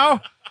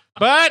how,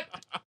 but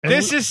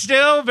this is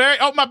still very.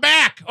 Oh, my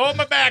back. Oh,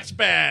 my back's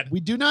bad.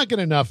 We do not get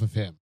enough of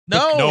him.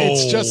 No.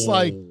 It's just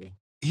like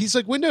he's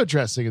like window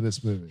dressing in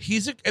this movie.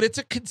 and it's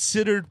a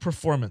considered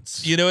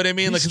performance. You know what I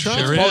mean? He's Like trying.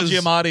 it's Sure Paul is.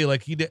 Giamatti.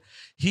 Like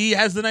he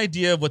has an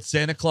idea of what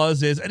Santa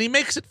Claus is, and he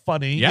makes it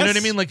funny. You know what I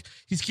Yes. mean? Like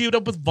he's queued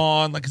up with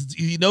Vaughn. Like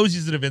he knows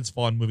he's in a Vince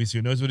Vaughn movie, so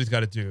he knows what he's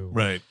got to do.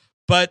 Right.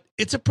 But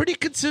it's a pretty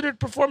considered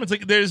performance.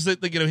 Like there's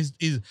like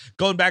he's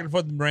going back and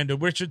forth with Miranda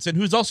Richardson,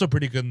 who's also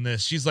pretty good in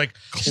this. She's like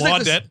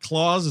Claudette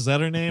Claus, is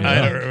that her name? I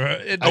don't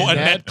remember.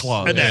 Annette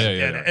Claus. Annette,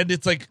 Yeah. and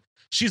it's like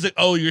she's like,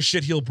 "Oh, your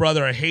shit-heeled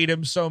brother, I hate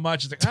him so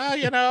much." It's like,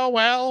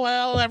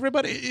 well,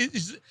 everybody.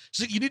 She's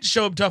like, you need to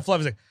show him tough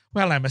love. He's like,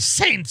 well, I'm a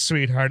saint,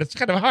 sweetheart. It's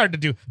kind of hard to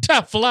do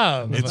tough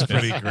love. It's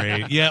pretty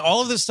great. Yeah,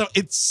 all of this stuff.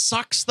 It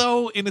sucks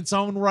though in its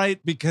own right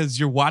because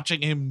you're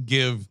watching him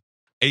give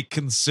a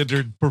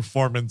considered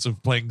performance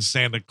of playing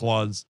Santa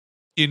Claus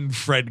in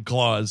Fred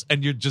Claus,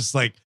 and you're just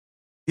like,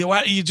 you know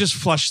what? You just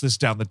flush this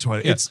down the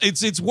toilet. Yeah.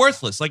 It's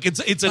worthless. Like it's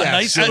a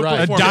nice you're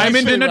right. A performance.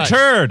 diamond in a Right.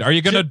 turd. Are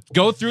you going to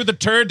go through the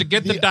turd to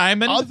get the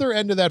diamond? Other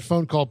end of that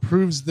phone call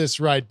proves this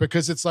right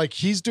because it's like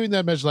he's doing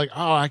that measure like,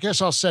 oh, I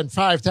guess I'll send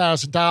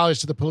 $5,000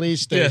 to the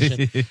police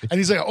station. And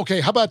he's like,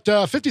 okay, how about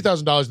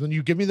 $50,000? And then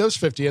you give me those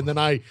 50 and then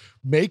I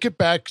make it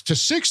back to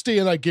 60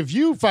 and I give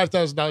you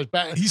 $5,000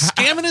 back. He's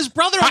scamming his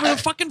brother over the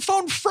fucking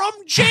phone from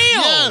jail.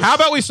 Yes. How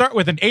about we start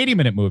with an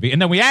 80-minute movie,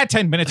 and then we add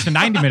 10 minutes to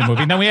 90-minute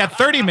movie, and then we add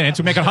 30 minutes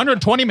to make a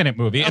 120-minute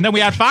movie, and then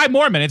we add 5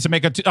 more minutes to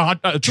make a 2-hour,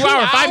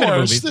 5-minute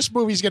movie. This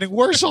movie's getting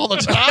worse all the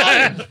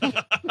time.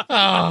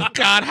 Oh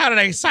God, how did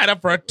I sign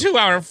up for a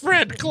 2-hour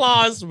Fred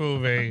Claus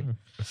movie?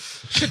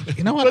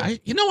 You know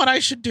what I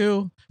should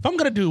do? If I'm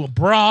gonna do a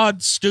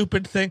broad,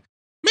 stupid thing,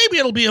 maybe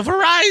it'll be a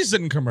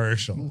Verizon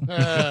commercial.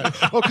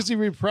 Because he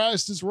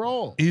reprised his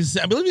role.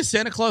 I believe he's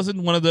Santa Claus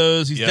in one of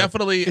those. He's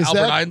definitely Is Albert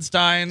that-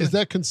 Einstein. Is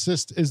that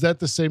Is that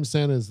the same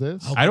Santa as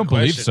this? Oh, I don't good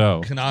believe question.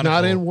 so. Canonical.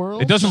 Not in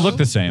World? It doesn't look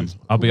the same.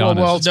 I'll be Well,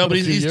 honest. well, it's No, been but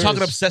a few he's talking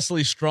years. up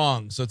Cecily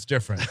Strong, so it's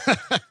different.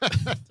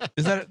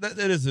 Is that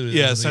is it?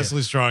 Yeah,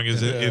 Cecily Strong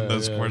is in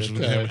those yeah, commercials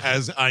with okay. him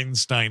as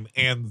Einstein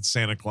and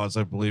Santa Claus,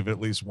 I believe, at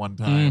least one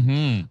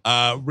time.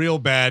 Mhm. Real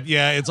bad.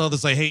 Yeah, it's all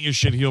this I hate your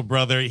shit heel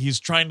brother. He's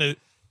trying to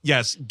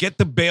Yes, get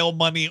the bail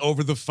money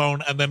over the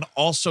phone, and then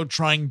also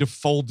trying to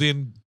fold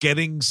in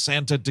getting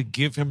Santa to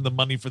give him the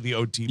money for the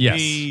OTP.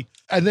 Yes.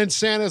 And then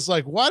Santa's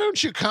like, why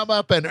don't you come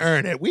up and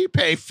earn it? We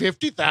pay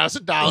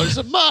 $50,000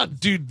 a month.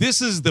 Dude,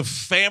 this is the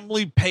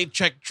family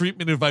paycheck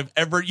treatment if I've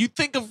ever. You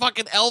think a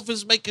fucking elf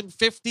is making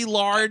 50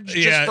 large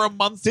just for a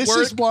month's This work?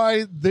 is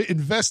why the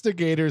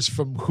investigators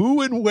from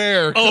who and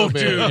where come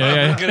dude. in.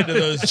 We'll get into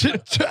those.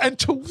 And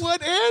to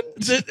what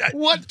end?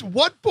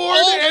 What board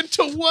and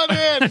to what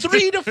end?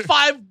 3 to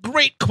 5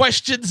 great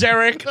questions,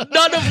 Eric,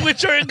 none of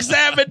which are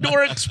examined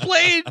or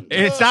explained.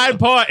 It's not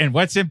important.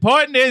 What's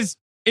important is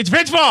it's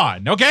Vince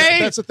Vaughn, okay?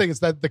 That's the thing, is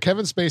that the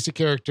Kevin Spacey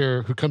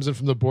character who comes in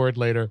from the board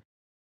later,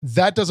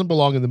 that doesn't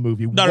belong in the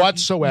movie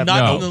whatsoever.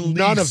 Not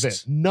None of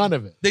it. None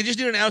of it. They just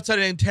need an outside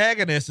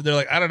antagonist, and they're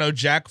like, I don't know,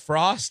 Jack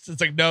Frost.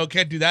 It's like, no,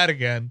 can't do that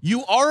again.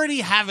 You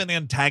already have an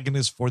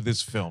antagonist for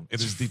this film.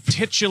 It is the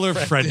titular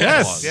Fred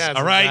Yes. Claus. Yes,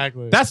 all right?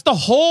 exactly. That's the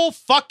whole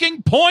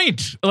fucking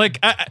point. Like,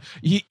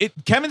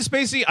 Kevin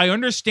Spacey, I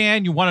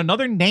understand you want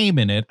another name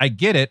in it. I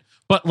get it.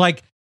 But,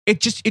 like,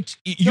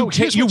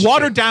 you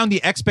water down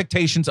the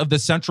expectations of the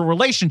central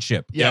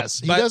relationship.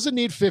 Yes, Yep. he doesn't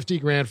need 50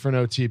 grand for an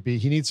OTP.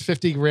 He needs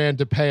 50 grand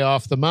to pay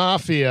off the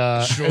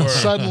mafia. Sure. And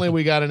suddenly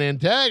we got an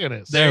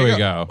antagonist. There we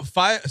go.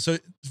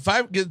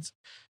 Five gets.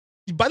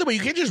 By the way,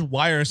 you can't just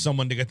wire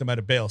someone to get them out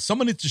of bail.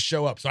 Someone needs to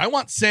show up. So I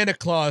want Santa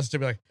Claus to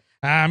be like,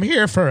 I'm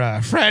here for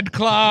Fred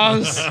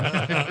Claus.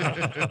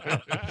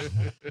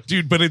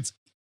 Dude, but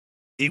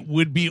it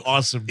would be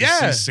awesome to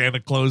see Santa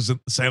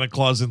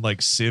Claus in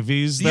like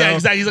civvies. Though. Yeah,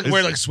 exactly. He's like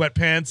wearing like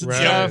sweatpants and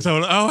Right. stuff.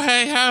 So, oh,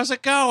 hey, how's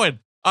it going?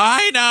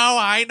 I know.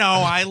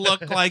 I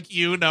look like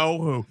you know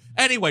who.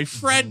 Anyway,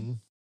 Fred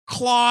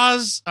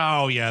Claus.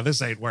 Oh, yeah,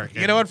 this ain't working.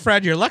 You know what,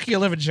 Fred? You're lucky you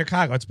live in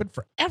Chicago. It's been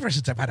forever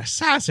since I've had a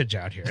sausage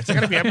out here. It's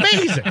going to be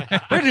amazing. We're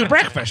going to do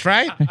breakfast,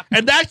 right?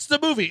 And that's the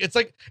movie. It's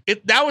like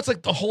now it's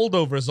like the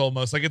holdovers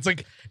almost. Like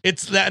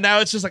it's that now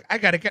it's just like I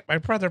got to get my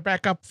brother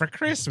back up for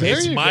Christmas. There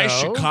It's you my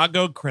go.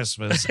 Chicago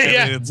Christmas. And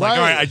Yeah, it's like, right.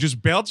 all right, I just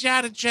bailed you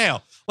out of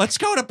jail. Let's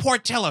go to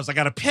Portillo's. I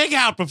got to pig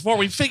out before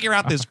we figure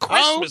out this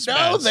Christmas Oh,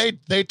 no, mess.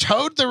 they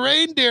towed the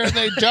reindeer and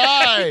they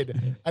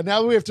died. And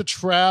now we have to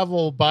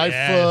travel by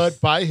Yes.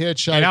 foot, by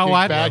hitchhiking, You know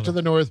what? back to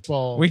the North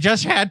Pole. We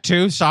just had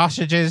 2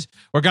 sausages.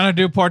 We're going to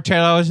do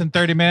Portillo's in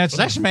 30 minutes.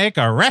 Let's make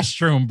a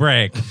restroom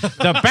break.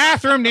 The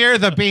bathroom near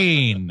the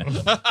bean.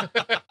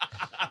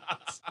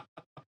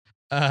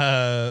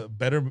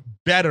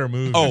 Better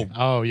movie.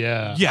 Oh,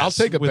 yeah. Yes, I'll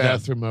take a without-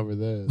 bathroom over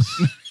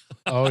this.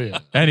 Oh, yeah.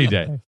 Any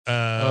day.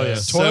 Oh, yeah.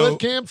 so- Toilet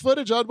cam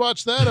footage, I'd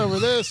watch that over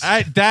this.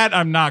 That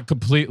I'm not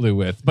completely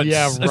with. But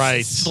Yeah,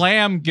 right.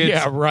 Slam gets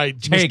yeah, right.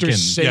 taken. Mr.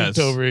 Saint Yes.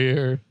 over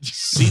here.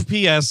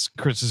 CPS,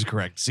 Chris is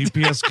correct.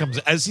 CPS comes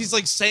as he's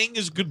like saying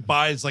his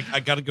goodbyes, like,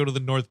 I got to go to the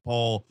North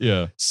Pole.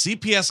 Yeah.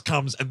 CPS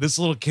comes, and this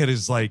little kid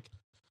is like,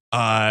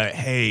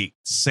 hey,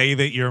 say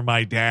that you're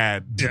my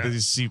dad to Yeah.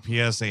 these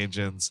CPS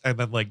agents. And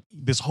then, like,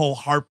 this whole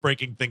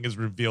heartbreaking thing is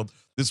revealed.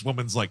 This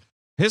woman's like,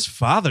 his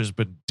father's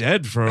been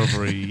dead for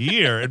over a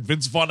year. And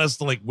Vince Vaughn has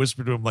to, like,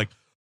 whisper to him, like,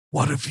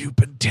 what have you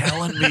been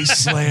telling me,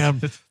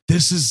 Slam?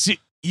 This is,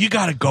 you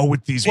got to go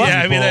with these people.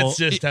 Yeah, I mean, that's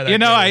just how that You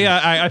know, goes.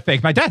 I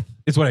faked my death.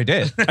 Is what I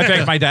did. I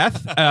faked my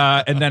death,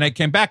 and then I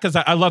came back because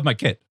I love my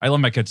kid. I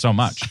love my kid so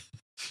much.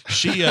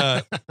 She,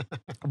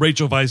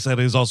 Rachel Weisz said,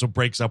 is also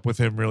breaks up with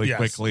him really Yes.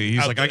 quickly. He's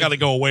Out like, the- I got to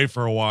go away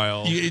for a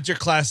while. It's your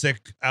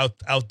classic out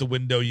the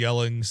window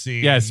yelling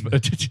scene. Yes,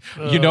 but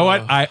you know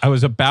what? I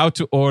was about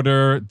to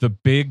order the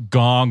big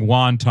gong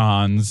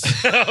wontons,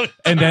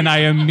 and then I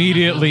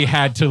immediately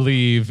had to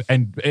leave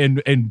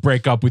and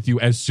break up with you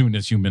as soon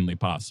as humanly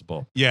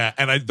possible. Yeah,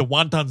 and the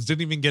wontons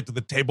didn't even get to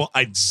the table.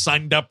 I'd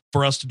signed up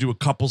for us to do a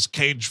couples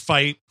cage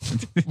fight.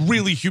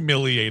 Really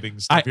humiliating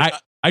stuff.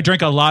 I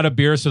drank a lot of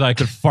beer so that I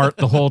could fart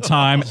the whole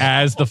time,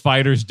 as the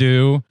fighters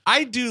do.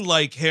 I do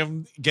like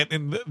him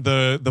getting in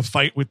the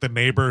fight with the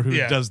neighbor who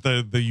Yeah. does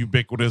the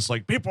ubiquitous,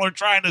 like, people are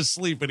trying to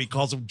sleep, and he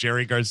calls him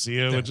Jerry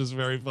Garcia, which is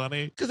very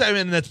funny. Because I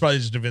mean, that's probably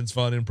just a Vince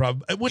Vaughn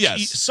improv, which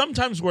Yes.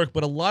 sometimes work,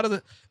 but a lot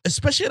of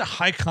especially in a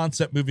high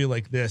concept movie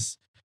like this,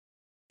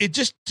 it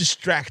just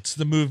distracts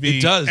the movie.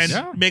 It does. And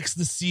Yeah. makes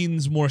the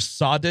scenes more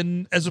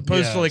sodden as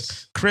opposed to like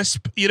Yes.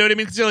 crisp. You know what I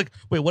mean? Because you're like,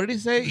 wait, what did he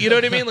say? You know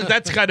what I mean? Like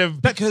that's kind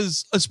of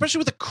Because, especially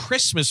with a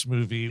Christmas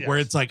movie, where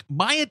Yes. it's like,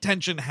 my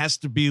attention has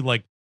to be,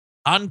 like,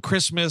 on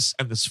Christmas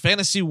and this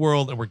fantasy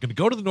world, and we're going to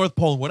go to the North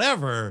Pole and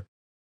whatever.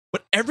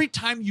 But every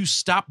time you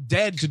stop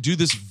dead to do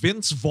this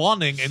Vince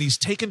Vaughning and he's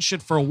taking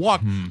shit for a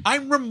walk,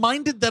 I'm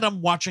reminded that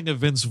I'm watching a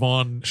Vince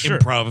Vaughn Sure.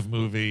 improv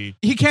movie.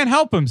 He can't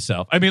help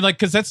himself. I mean, like,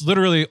 because that's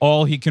literally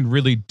all he can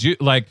really do.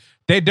 Like,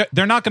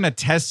 they're not going to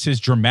test his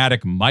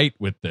dramatic might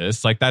with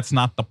this. Like, that's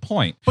not the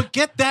point. But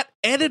get that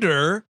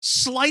editor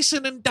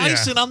slicing and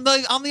dicing on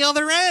the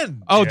other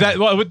end.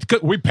 Oh,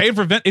 we paid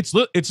for Vince. It's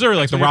literally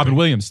like the Robin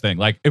Williams thing.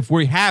 Like, if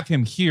we have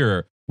him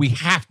here, we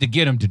have to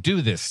get him to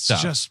do this It's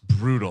stuff. just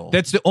brutal.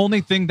 That's the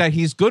only thing that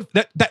he's good.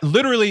 That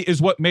literally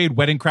is what made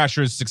Wedding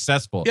Crashers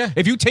successful. Yeah.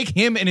 If you take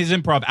him and his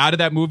improv out of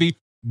that movie,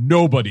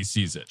 nobody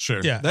sees it. Sure.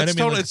 Yeah, That's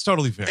and I mean, it's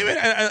totally fair. I mean,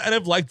 and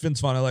I've liked Vince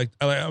Vaughn.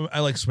 I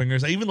like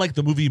Swingers. I even like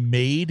the movie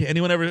Made.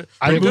 Anyone ever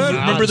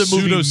remember the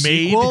movie Made?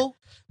 Sequel?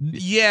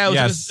 Yeah, it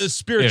was a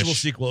spiritual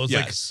Ish. sequel. It was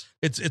Yes.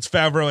 like it's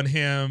Favreau and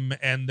him,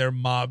 and they're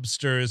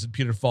mobsters, and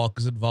Peter Falk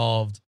is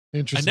involved.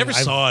 Interesting. I never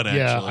saw it,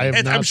 Yeah, actually. I have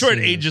And not I'm sure it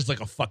seen ages like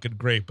a fucking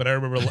grape, but I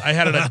remember I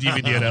had it on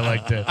DVD and I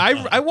liked it.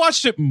 I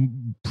watched it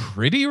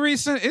pretty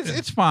recent.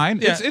 It's fine.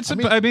 Yeah,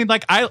 I mean,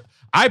 like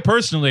I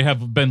personally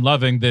have been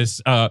loving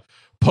this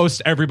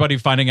post everybody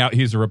finding out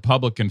he's a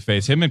Republican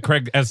face. Him and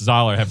Craig S.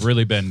 Zoller have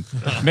really been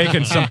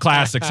making some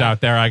classics out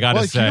there, I gotta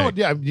Well, say. you know what?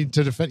 Yeah, I mean,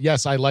 to defend.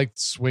 Yes, I liked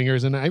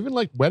Swingers, and I even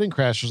liked Wedding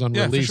Crashers on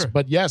Yeah, for release. sure.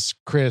 But yes,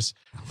 Chris,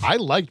 I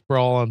liked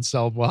Brawl on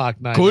Cell Block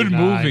 99. Good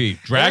movie.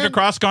 Drag And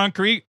Across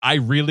Concrete. I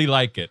really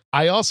like it.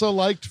 I also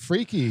liked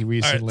Freaky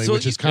recently, so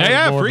which is you- kind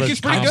Yeah, of more Freaky's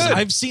of a pretty good.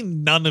 I've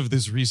seen none of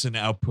this recent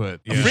output.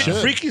 Yeah. should.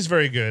 Freaky's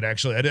very good,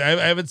 actually. I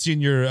haven't seen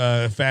your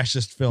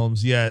fascist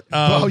films yet,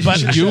 Well, you but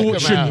should You check 'em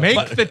should out. make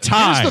But the Here's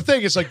time. the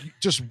thing: it's like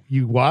just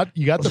you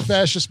got the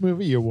fascist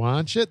movie, you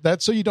watch it.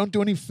 That's so you don't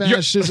do any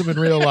fascism in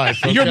real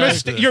life. Your,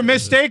 okay? your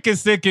mistake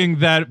is thinking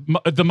that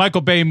the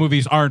Michael Bay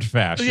movies aren't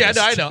fascist. yeah,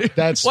 no, I know.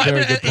 That's Well, very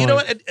I mean, good you know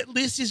point. what? At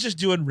least he's just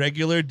doing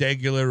regular,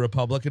 degular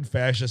Republican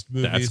fascist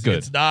movies. That's good.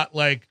 It's not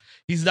like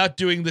he's not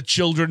doing the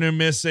children are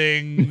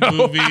missing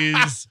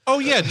movies. Oh,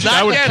 yeah.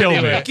 That would yet, kill me.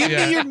 anyway. Give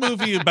Yeah. me your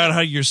movie about how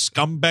your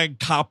scumbag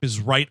cop is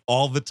right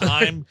all the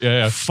time.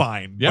 Yeah.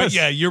 Fine. Yes. But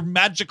yeah, you're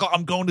magical.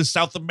 I'm going to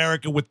South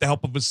America with the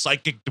help of a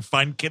psychic to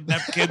find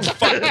kidnapped kids.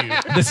 Fuck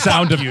you.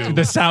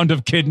 The sound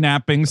of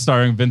kidnapping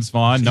starring Vince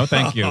Vaughn. No,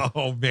 thank you.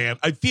 Oh, man.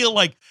 I feel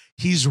like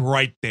he's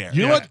right there.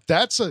 You know what?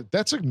 That's a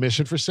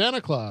mission for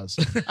Santa Claus.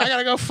 I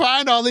gotta go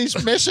find all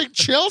these missing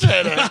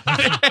children.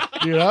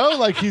 You know,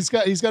 like he's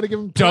got to give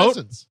them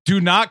presents. Do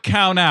not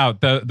count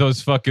out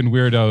those fucking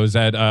weirdos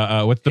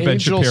at what's the Ben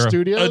Angel Shapiro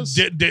Studios.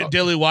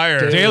 Daily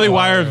Wire. Daily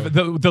Wire,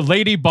 the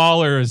Lady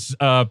Ballers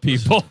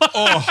people.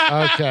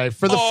 Okay,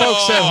 for the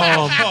folks at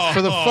home.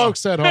 For the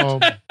folks at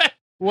home,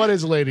 what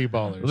is Lady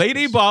Ballers?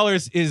 Lady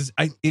Ballers is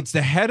it's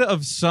the head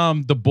of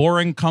the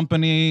boring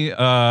company.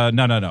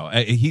 No.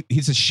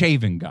 He's a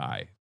shaving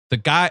guy. The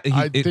guy.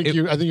 I think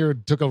you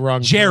took a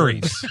wrong.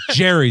 Jerry's.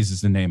 Jerry's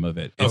is the name of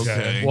it. It's-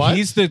 Okay. What?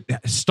 He's the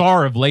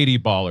star of Lady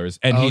Ballers,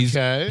 and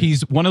Okay.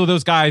 he's one of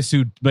those guys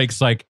who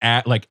makes like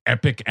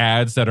epic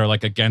ads that are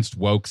like against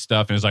woke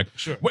stuff, and is like,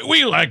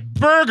 we like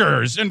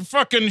burgers and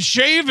fucking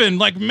shaving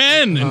like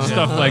men and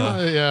stuff like.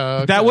 Yeah,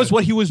 okay. That was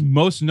what he was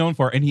most known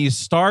for, and he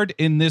starred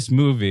in this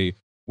movie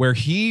where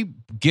he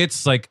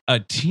gets like a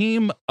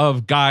team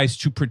of guys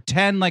to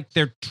pretend like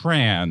they're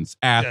trans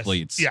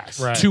athletes Yes.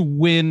 Right. to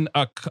win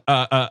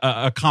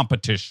a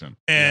competition.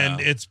 And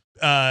it's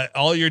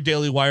all your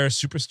Daily Wire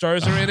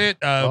superstars are in it.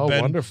 Oh,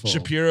 Ben wonderful.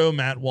 Shapiro,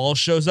 Matt Walsh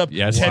shows up.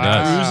 Yes, Ted he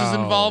does. Cruz is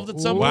involved at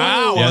some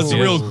Wow. point. Yes, That's a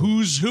yes. real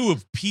who's who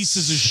of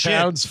pieces of shit.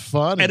 Sounds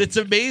fun. And it's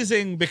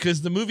amazing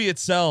because the movie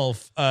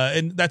itself,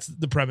 and that's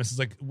the premise. Is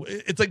like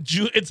it's like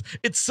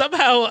it's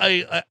somehow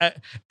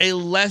a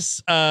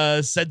less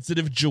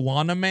sensitive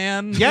Joanna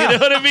Man. Yeah. You know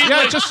what I mean? Yeah,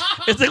 Like,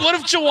 it's like what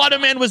if Joanna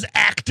Man was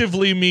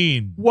actively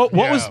mean? What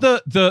was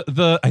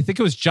the I think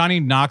it was Johnny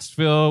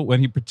Knoxville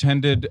when he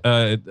pretended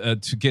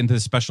to get into the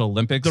Special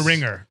Olympics. The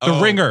Ringer. The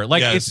Ringer.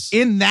 Like yes. it's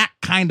in that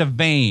kind of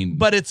vein.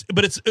 But it's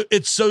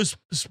so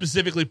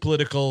specifically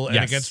political and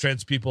Yes. against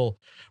trans people.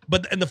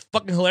 And the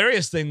fucking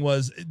hilarious thing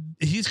was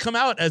he's come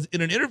out as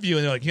in an interview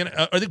and they're like,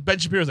 I think Ben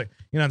Shapiro was like,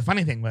 the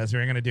funny thing was we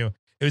were going to do.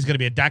 It was going to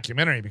be a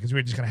documentary because we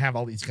were just going to have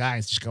all these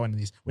guys just go into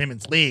these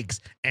women's leagues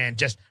and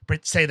just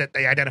say that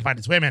they identified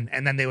as women,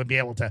 and then they would be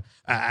able to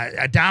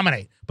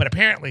dominate. But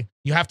apparently,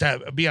 you have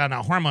to be on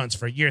hormones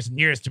for years and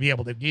years to be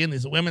able to be in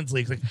these women's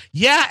leagues. Like,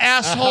 yeah,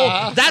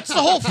 asshole, that's the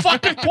whole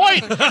fucking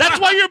point. That's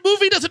why your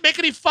movie doesn't make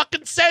any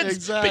fucking sense.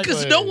 Exactly.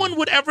 Because no one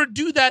would ever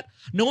do that.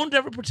 No one would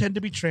ever pretend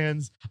to be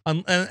trans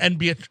and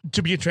be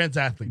a trans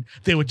athlete.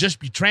 They would just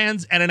be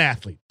trans and an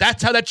athlete.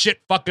 That's how that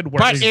shit fucking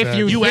works. But if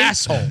you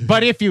asshole.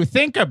 But if you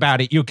think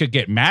about it, you could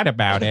get mad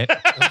about it.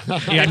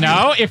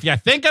 If you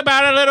think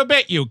about it a little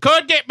bit, you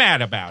could get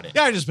mad about it.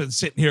 Yeah, I've just been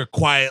sitting here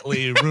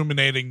quietly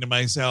ruminating to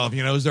myself,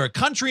 is there a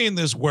country in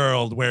this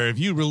world where if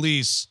you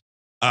release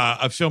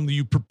a film that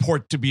you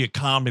purport to be a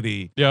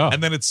comedy,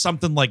 and then it's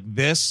something like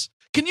this,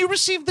 can you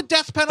receive the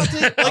death penalty?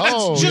 Like,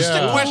 it's just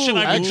a question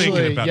I've been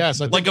thinking about.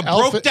 Yes, I like a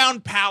think broke down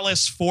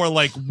palace for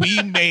like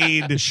we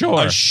made a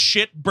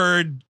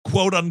shitbird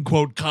quote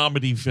unquote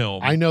comedy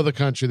film. I know the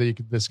country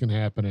that this can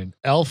happen in.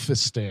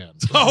 Elphistan.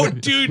 Oh,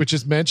 dude. Which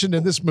is mentioned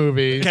in this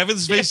movie. Kevin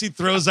Spacey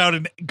throws out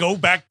and go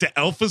back to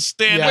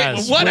Elphistan.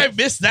 Yes. Wait, What? I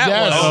missed that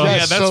Yes. one. Oh, Yes,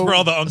 yeah, that's so- for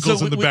all the uncles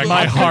so in the we- back.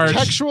 my of heart.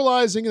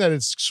 Contextualizing that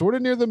it's sort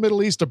of near the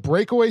Middle East, a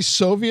breakaway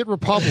Soviet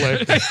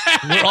republic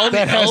Where all the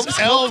that has elves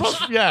come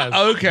elves. Yes.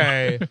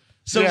 Okay.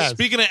 So Yes.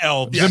 Speaking of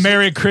elves, The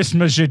Merry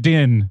Christmas, you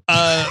din.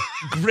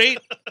 great.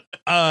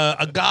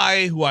 A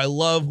guy who I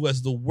love, who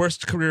has the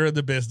worst career in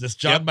the business,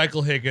 John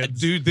Michael Higgins.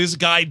 Dude, this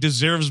guy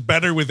deserves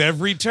better with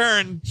every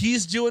turn.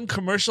 He's doing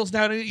commercials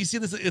now. You see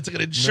this? It's like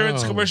an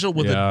insurance commercial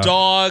with a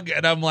dog,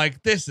 and I'm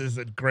like, this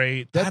isn't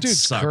great. That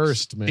dude's sucks.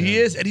 cursed, man. He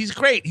is, and he's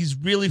great. He's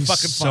really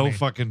fucking funny. So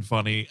fucking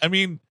funny. I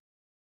mean,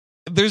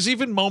 there's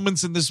even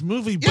moments in this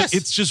movie, but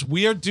it's just,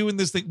 we are doing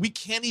this thing. We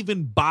can't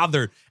even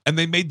bother. And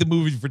they made the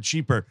movie for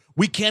cheaper.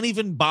 We can't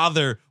even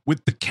bother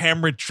with the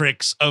camera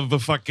tricks of a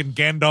fucking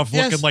Gandalf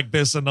looking like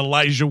this and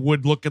Elijah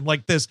Wood looking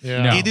like this.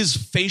 Yeah. No. It is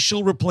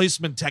facial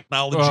replacement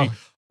technology,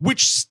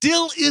 which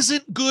still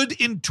isn't good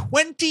in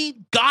 23.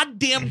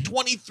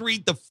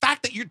 The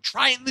fact that you're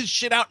trying this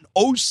shit out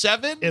in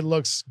 07. It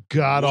looks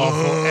god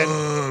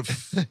awful.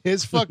 And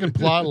his fucking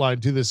plot line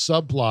to this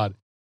subplot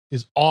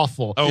is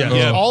awful. Oh,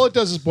 yeah. All it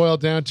does is boil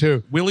down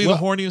to Willie the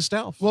horniest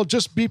elf. Well,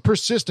 just be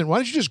persistent. Why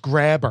don't you just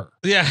grab her?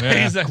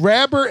 Yeah.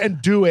 Grab her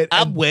and do it.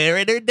 I'm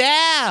wearing her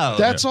down.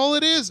 That's all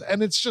it is.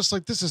 And it's just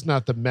like, this is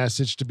not the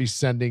message to be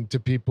sending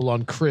to people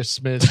on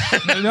Christmas.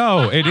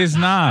 No, it is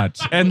not.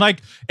 And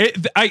like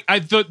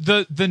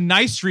the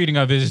nice reading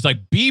of it is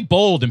like, be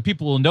bold and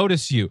people will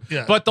notice you.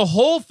 Yeah. But the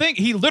whole thing,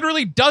 he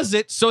literally does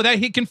it so that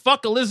he can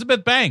fuck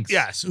Elizabeth Banks.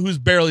 Yes, who's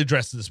barely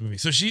dressed in this movie.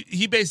 So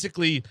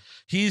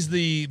he's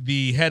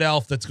the head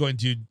elf that's going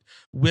to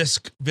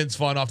whisk Vince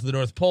Vaughn off to the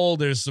North Pole.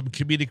 There's some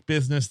comedic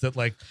business that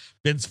like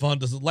Vince Vaughn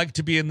doesn't like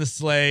to be in the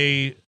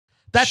sleigh.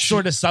 That's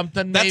sort of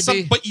something,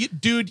 maybe. But you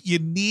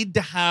need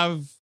to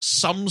have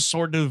some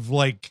sort of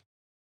like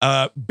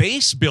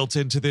base built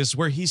into this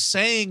where he's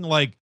saying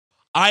like,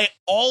 I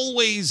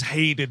always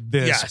hated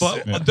this,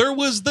 but there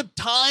was the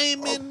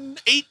time in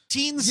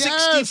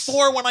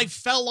 1864 when I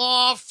fell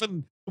off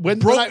and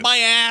broke my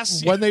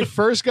ass. When they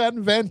first got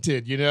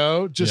invented,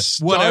 just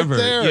start whatever.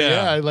 there.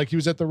 Yeah. Like he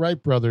was at the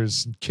Wright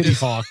Brothers, Kitty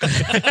Hawk.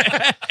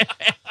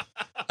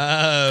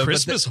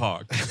 Christmas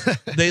Hawk.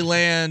 They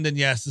land, and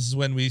yes, this is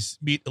when we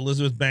meet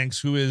Elizabeth Banks,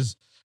 who is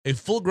a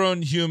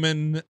full-grown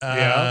human.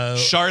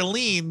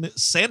 Charlene,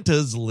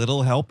 Santa's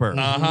little helper.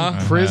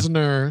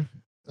 Prisoner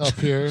up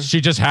here.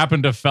 She just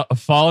happened to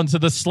fall into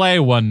the sleigh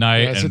one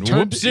night, Yes, and it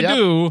turned-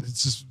 whoopsie-doo.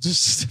 It's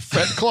just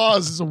Fred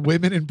Claus is a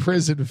women in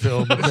prison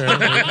film,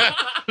 apparently.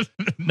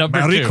 Number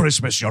Merry 2.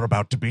 Christmas, you're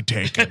about to be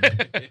taken.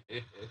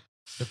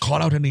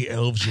 Call out any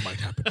elves you might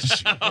happen to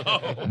see.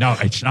 No,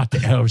 it's not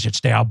the elves,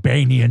 it's the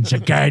Albanians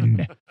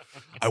again.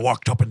 I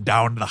walked up and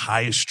down the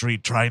high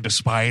street trying to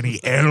spy any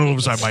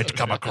elves I might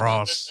come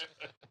across.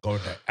 Go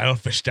to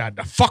Elfistan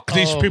to fuck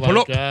these people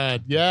my up.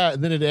 God. Yeah,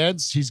 and then it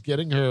ends. He's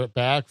getting her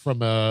back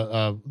from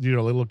a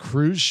little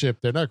cruise ship.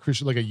 They're not a cruise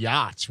ship, like a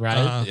yacht,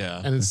 right?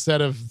 Yeah. And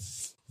instead of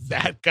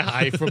that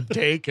guy from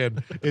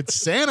Taken, it's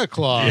Santa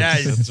Claus.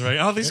 Yeah, that's right.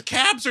 Oh, these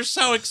cabs are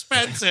so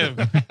expensive.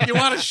 You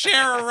want to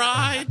share a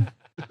ride?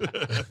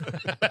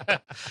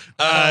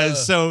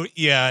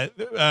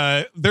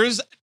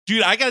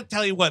 Dude, I gotta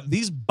tell you what,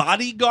 these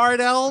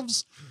bodyguard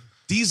elves,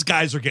 these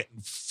guys are getting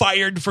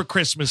fired for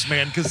Christmas,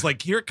 man. Because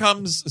like, here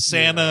comes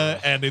Santa,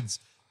 and it's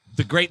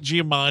the great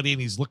Giamatti,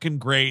 and he's looking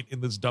great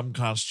in this dumb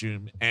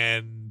costume.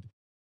 And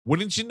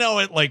wouldn't you know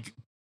it, like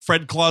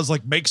Fred Claus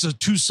like makes a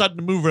too sudden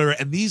a move,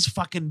 and these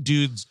fucking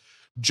dudes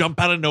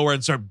jump out of nowhere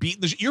and start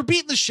beating you're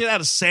beating the shit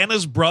out of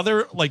Santa's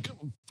brother like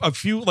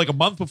a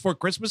month before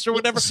Christmas or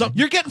whatever.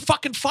 You're getting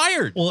fucking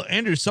fired. Well,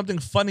 Andrew, something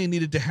funny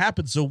needed to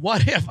happen. So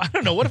what if, I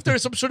don't know, what if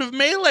there's some sort of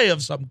melee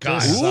of some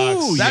kind?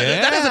 Ooh,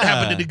 that hasn't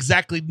happened in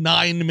exactly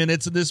 9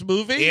 minutes in this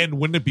movie. And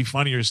wouldn't it be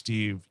funnier,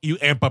 Steve? You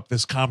amp up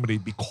this comedy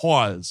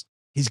because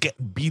he's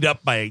getting beat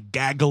up by a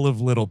gaggle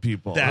of little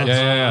people.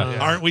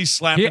 Aren't we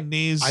slapping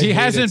knees? He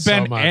hasn't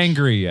been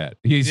angry yet.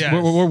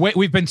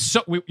 We've been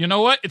you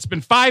know what? It's been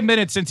 5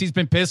 minutes since he's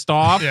been pissed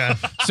off.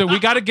 So we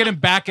got to get him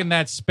back in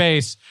that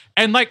space.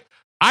 And like,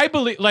 I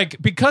believe,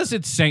 like, because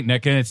it's Saint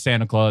Nick and it's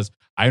Santa Claus,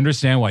 I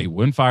understand why he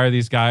wouldn't fire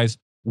these guys.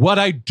 What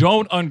I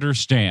don't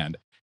understand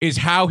is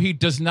how he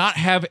does not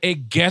have a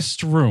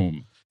guest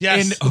room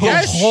in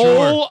the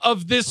whole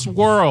of this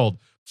world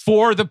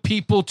for the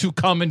people to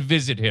come and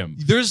visit him.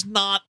 There's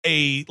not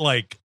a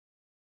like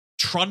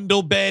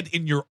trundle bed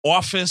in your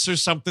office or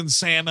something,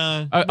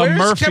 Santa. Where's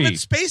Murphy. Kevin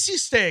Spacey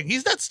staying?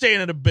 He's not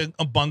staying in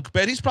a bunk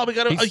bed. He's probably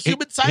got a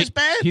human-sized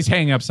bed. He's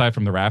hanging upside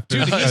from the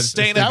rafters. Dude, he's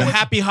staying at the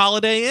Happy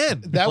Holiday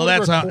Inn.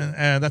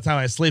 That's how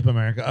I sleep,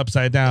 America,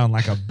 upside down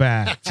like a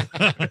bat.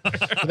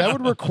 That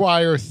would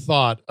require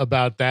thought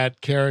about that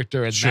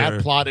character and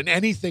that plot and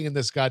anything in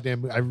this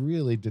goddamn movie. I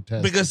really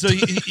detest because so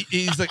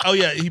he's like, oh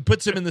yeah, he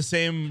puts him in the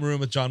same room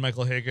with John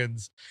Michael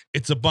Higgins.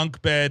 It's a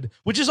bunk bed,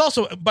 which is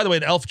also, by the way,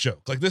 an elf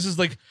joke. Like this is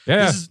like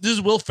this is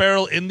Will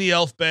Ferrell in the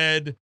elf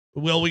bed.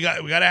 Will, we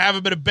got to have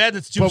him in a bed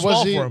that's too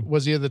small for him.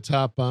 Was he in the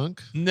top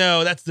bunk?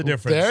 No, that's the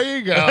difference. There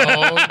you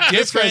go.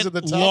 This guy's at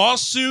the top.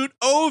 Lawsuit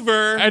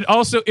over. And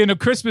also in a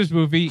Christmas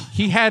movie,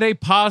 he had a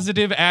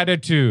positive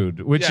attitude,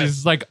 which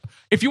is like,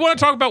 if you want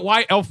to talk about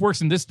why elf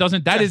works and this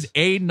doesn't, that is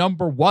a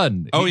number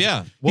one. Oh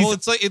yeah. Well,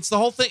 it's like, it's the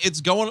whole thing.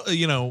 It's going,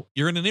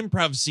 you're in an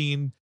improv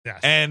scene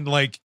and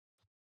like,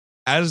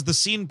 as the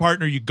scene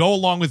partner, you go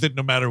along with it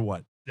no matter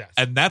what. Yes.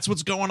 And that's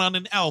what's going on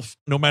in Elf,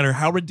 no matter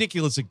how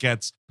ridiculous it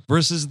gets,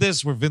 versus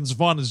this, where Vince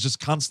Vaughn is just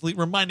constantly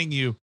reminding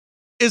you,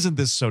 isn't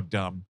this so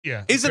dumb?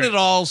 Yeah. Isn't it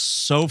all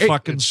so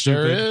fucking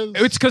stupid?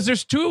 It's because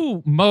there's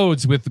two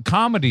modes with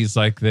comedies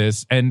like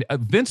this, and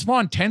Vince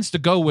Vaughn tends to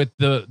go with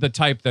the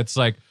type that's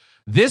like,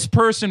 this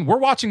person, we're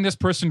watching this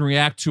person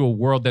react to a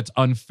world that's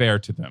unfair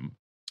to them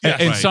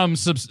in some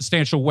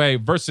substantial way,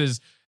 versus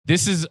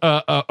this is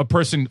a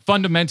person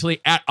fundamentally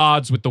at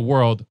odds with the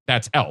world.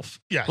 That's Elf.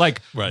 Yeah.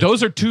 Like,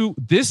 those are two.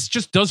 This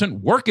just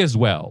doesn't work as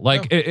well.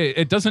 Like,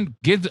 it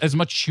doesn't give as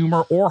much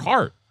humor or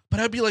heart.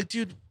 But I'd be like,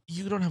 dude,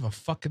 you don't have a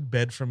fucking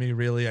bed for me,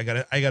 really. I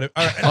gotta.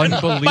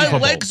 Unbelievable. My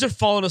legs are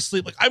falling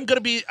asleep. Like I'm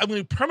gonna be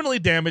permanently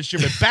damaged here.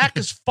 My back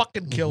is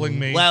fucking killing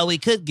me. Well, we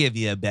could give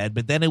you a bed,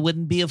 but then it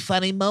wouldn't be a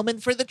funny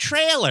moment for the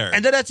trailer.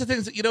 And then that's the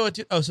thing. You know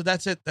what? So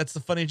that's it. That's the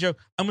funny joke.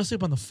 I'm gonna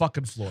sleep on the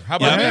fucking floor. How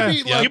about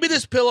maybe, like, give me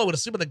this pillow? I'm gonna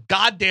sleep on the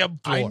goddamn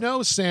floor. I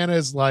know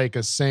Santa's like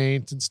a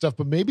saint and stuff,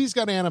 but maybe he's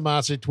got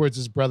animosity towards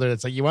his brother.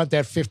 That's like, you want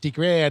that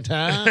 $50,000,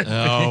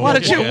 huh? Why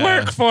don't you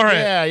work for it?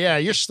 Yeah.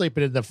 You're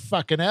sleeping in the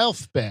fucking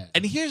elf bed.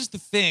 And here's the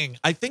thing.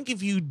 I think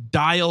if you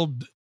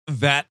dialed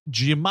that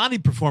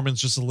Giamatti performance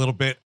just a little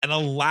bit and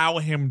allow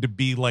him to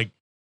be like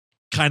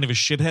kind of a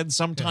shithead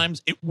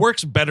sometimes, it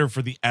works better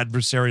for the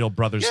adversarial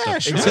brother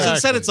stuff. Sure. Because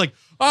instead it's like,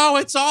 oh,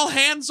 it's all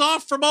hands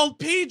off from old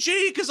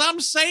PG because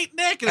I'm Saint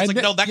Nick. And it's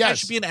like, no, that guy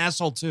should be an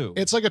asshole too.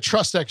 It's like a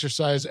trust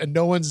exercise, and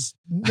there's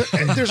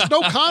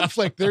no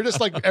conflict. They're just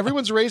like,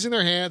 everyone's raising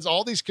their hands.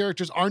 All these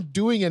characters aren't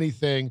doing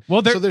anything.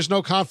 Well, so there's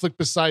no conflict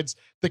besides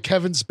the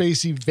Kevin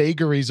Spacey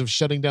vagaries of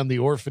shutting down the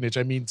orphanage.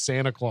 I mean,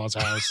 Santa Claus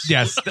house.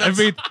 Yes. I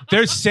mean,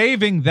 they're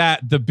saving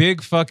the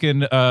big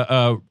fucking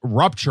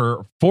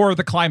rupture for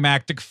the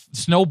climactic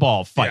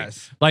snowball fight.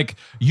 Yes. Like,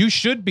 you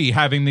should be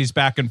having these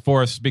back and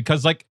forths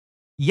because, like,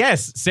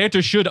 yes,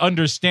 Santa should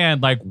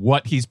understand like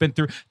what he's been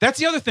through. That's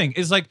the other thing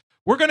is like,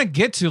 we're going to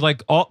get to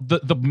like all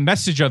the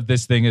message of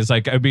this thing is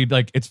like, I mean,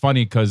 like, it's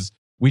funny because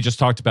we just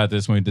talked about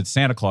this when we did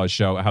Santa Claus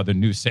show, how the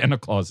new Santa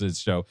Claus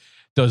show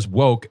does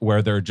woke,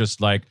 where they're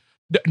just like,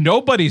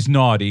 nobody's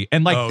naughty.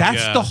 And like,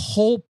 that's the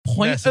whole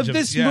point Message of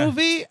this of- yeah.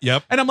 movie.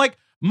 Yep. And I'm like,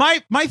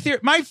 my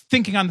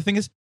thinking on the thing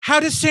is, how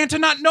does Santa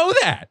not know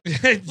that?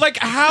 Like,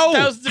 how?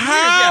 That was the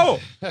How?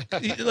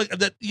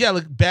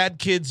 like bad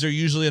kids are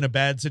usually in a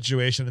bad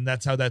situation, and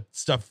that's how that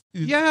stuff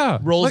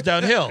rolls Like,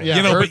 downhill. Yeah,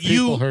 You know, hurt but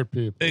people hurt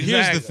people. Here's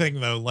Exactly. the thing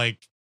though, like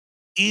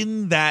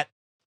in that,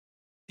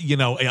 you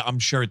know, I'm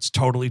sure it's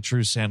totally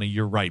true, Santa,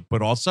 you're right.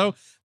 But also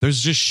there's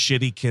just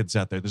shitty kids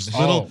out there. There's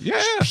little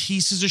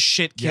pieces of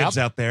shit kids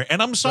out there. And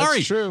I'm sorry,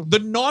 That's true. the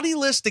naughty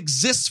list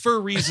exists for a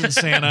reason,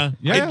 Santa.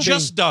 Yeah. It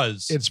just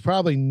does. It's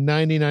probably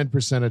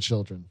 99% of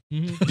children. Do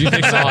you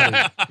think so?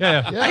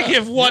 Yeah. I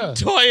give one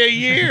toy a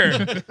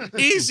year.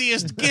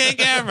 Easiest gig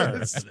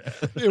ever.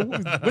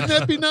 Wouldn't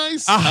that be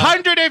nice?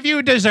 100 of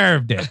you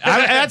deserved it.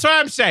 That's what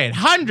I'm saying.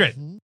 100.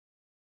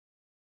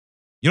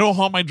 You know,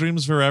 Haunt My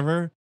Dreams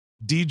Forever?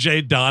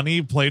 DJ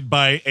Donnie, played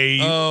by a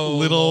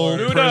little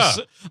Lord.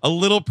 person, a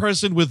little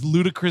person with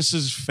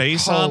Ludacris's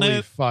face on Holy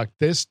it. fuck,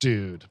 this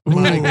dude.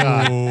 My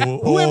God.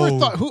 Whoever Ooh.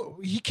 thought,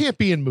 he can't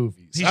be in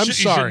movies. He I'm should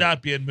sorry.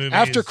 not be in movies.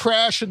 After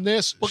Crash and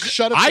this,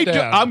 shut it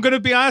down. I'm going to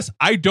be honest.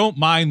 I don't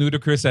mind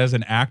Ludacris as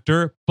an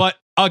actor, but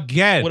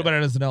again, What about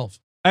it as an elf?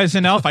 as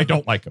an elf, I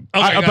don't like him.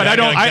 Okay, got But it. I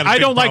don't. I got a I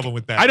big don't like. problem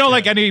with that. I don't Yeah.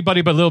 like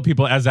anybody but little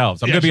people as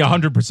elves. I'm Yeah, going to be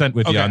sure. 100%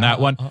 with you Okay, on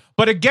that one.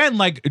 But again,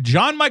 like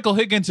John Michael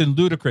Higgins and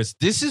Ludacris,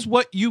 this is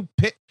what you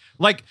pick.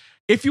 Like,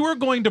 if you were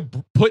going to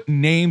put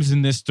names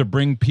in this to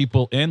bring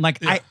people in, like,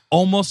 I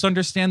almost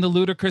understand the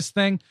Ludacris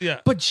thing.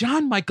 Yeah. But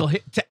John Michael,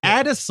 to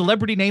add a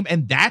celebrity name,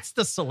 and that's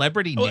the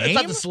celebrity Well, name. it's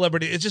not the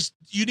celebrity. It's just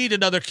you need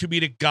another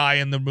comedic guy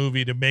in the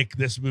movie to make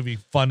this movie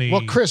funny.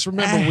 Well, Chris,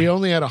 remember, we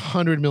only had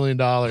 $100 million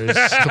to play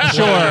with.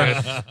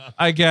 Sure,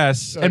 I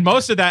guess. And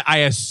most of that, I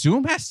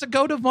assume, has to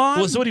go to Vaughn.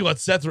 Well, so what do you want,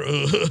 Seth?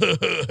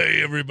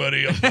 Hey,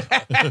 everybody.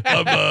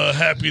 I'm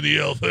Happy the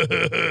Elf.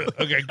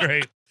 Okay,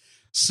 great.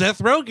 Seth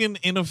Rogen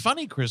in a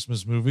funny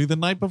Christmas movie the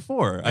night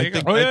before. I you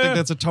think go. I think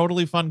that's a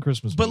totally fun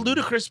Christmas But movie.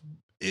 Ludacris,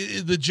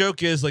 the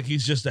joke is like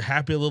he's just a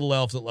happy little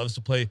elf that loves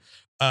to play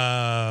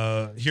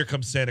Here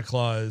Comes Santa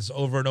Claus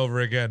over and over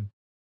again.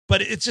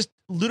 But it's just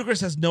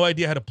Ludacris has no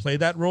idea how to play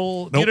that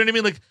role. Nope. You know what I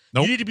mean? Like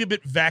Nope. you need to be a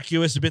bit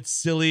vacuous, a bit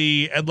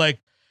silly, and like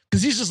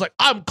because he's just like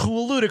I'm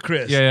cool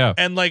Ludacris. Yeah.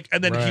 And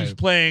then Right. he's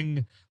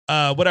playing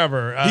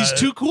whatever. He's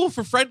too cool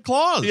for Fred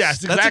Claus.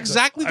 Yes, exactly. That's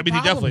exactly. I the mean, he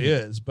problem. definitely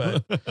is,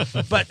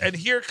 but and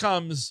here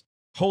comes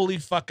holy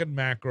fucking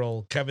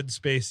mackerel, Kevin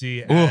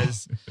Spacey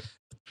as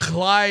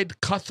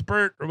Clyde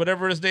Cuthbert or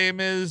whatever his name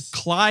is,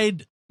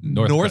 Clyde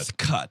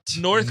Northcutt.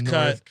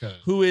 Northcutt. Northcutt,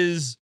 who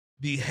is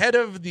the head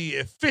of the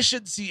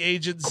efficiency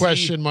agency.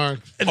 Question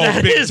mark. And Oh,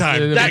 that big is-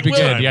 time. That, Big will-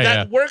 time. Yeah,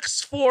 that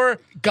works for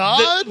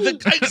God?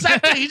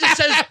 exactly.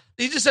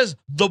 He just says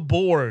the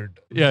board.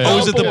 Yeah. Oh,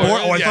 is it the board.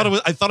 board? Oh, Yeah.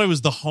 I thought it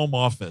was the home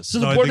office. So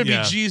No, the I board think, would be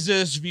yeah.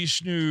 Jesus,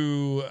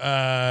 Vishnu,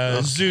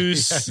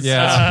 Zeus,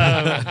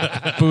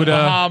 Yeah. Buddha.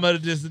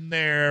 Muhammad is in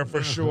there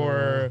for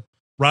sure.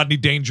 Rodney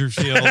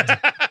Dangerfield.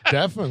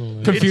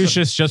 Definitely.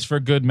 Confucius just for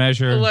good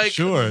measure. Like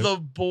Sure. the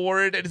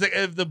board, and it's like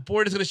if the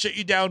board is going to shut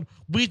you down,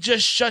 we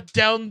just shut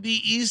down the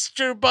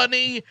Easter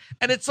Bunny,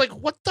 and it's like,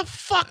 what the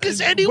fuck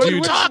is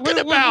anyone talking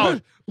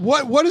about?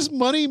 What does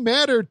money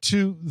matter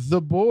to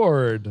the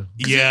board?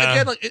 'Cause Yeah.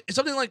 again, like it's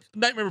something like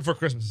Nightmare Before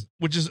Christmas,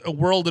 which is a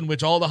world in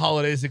which all the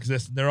holidays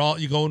exist, and they're all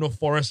you go into a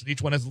forest, and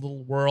each one has a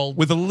little world.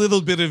 With a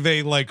little bit of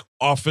a like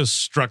office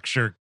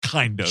structure,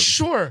 kind of.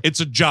 Sure, It's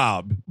a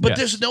job. but Yes.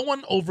 there's no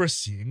one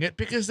overseeing it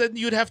because then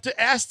you'd have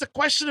to ask the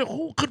question of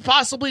who could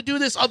possibly do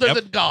this other Yep.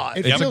 than God.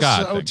 It It's a feels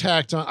God so thing.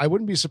 tacked on. I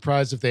wouldn't be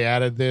surprised if they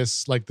added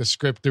this, like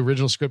the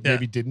original script Yeah.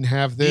 maybe didn't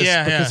have this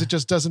Yeah, because yeah. it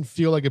just doesn't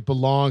feel like it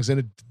belongs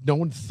and no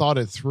one thought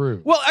it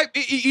through. Well,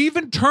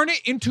 even turn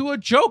it into a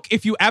joke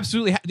if you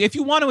absolutely if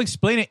you want to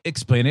explain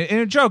it in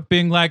a joke,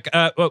 being like,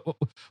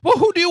 "Well,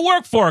 who do you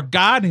work for,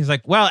 God?" And he's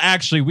like, "Well,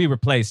 actually, we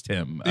replaced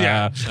him.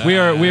 Yeah. We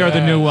are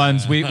the new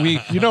ones. We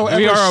You know,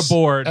 we ever are a s-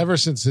 board." Ever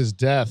since his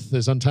death,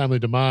 his untimely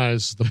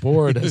demise, the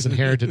board has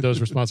inherited those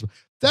responsibilities.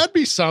 That'd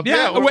be something.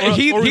 Yeah, or, well,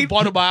 he- we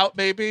bought him out,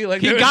 maybe.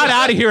 Like He got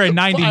out of here in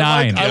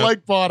 '99. I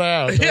like bought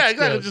out. Yeah, That's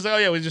exactly. good.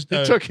 Just we just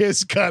He took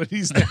his cut and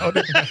he's now in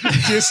a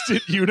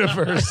distant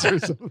universe or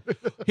something.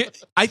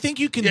 I think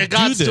you can yeah, do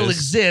God this. still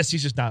exists.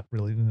 He's just not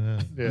really.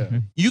 Yeah.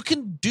 You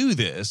can do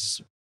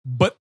this,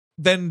 but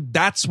then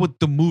that's what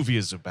the movie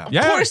is about.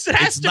 Yeah. Of course, it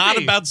has It's to not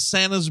be. about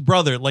Santa's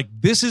brother. Like,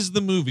 this is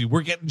the movie.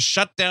 We're getting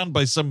shut down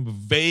by some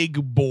vague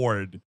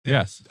board.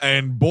 Yes.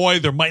 And boy,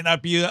 there might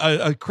not be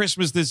a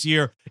Christmas this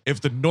year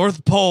if the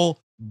North Pole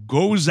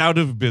goes out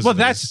of business. Well,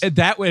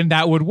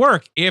 that would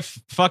work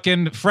if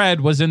fucking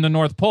Fred was in the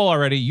North Pole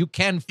already. You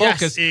can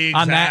focus Yes,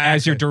 on that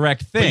as your exactly.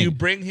 direct But thing. you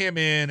bring him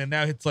in, and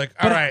now it's like,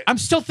 all But right. I'm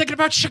still thinking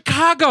about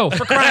Chicago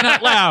for crying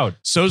out loud.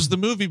 So's the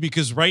movie,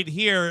 because right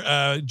here,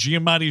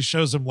 Giamatti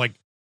shows him like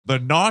the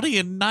naughty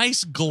and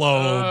nice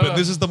globe, and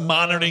this is the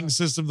monitoring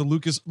system, the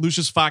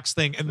Lucius Fox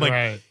thing, and like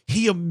Right.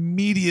 he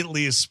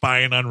immediately is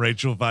spying on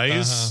Rachel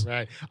Weisz.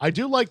 Right. I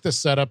do like the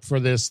setup for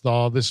this,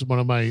 though. This is one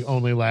of my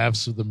only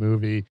laughs of the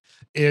movie.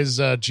 Is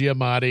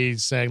Giamatti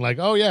saying like,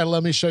 "Oh yeah,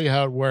 let me show you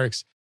how it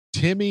works."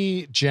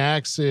 Timmy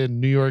Jackson,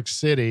 New York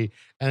City,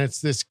 and it's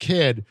this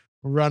kid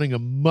running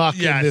amok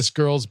in Yes. this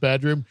girl's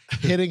bedroom,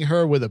 hitting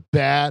her with a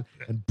bat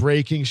and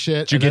breaking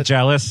shit. Did you And get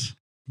jealous?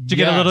 Did you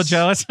get a little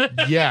jealous?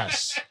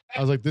 Yes. I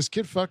was like, this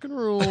kid fucking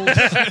rules.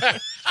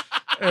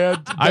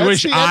 And I that's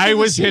wish the end I of the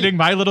was scene. hitting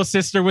my little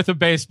sister with a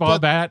baseball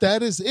But bat.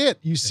 that is it.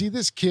 You see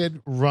this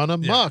kid run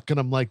amok, and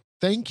I'm like,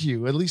 thank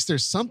you. At least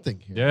there's something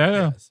here. Yeah.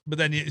 Yes. But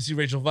then you see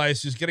Rachel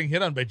Weisz who's getting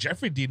hit on by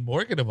Jeffrey Dean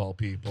Morgan of all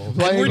people.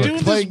 Playing, we're doing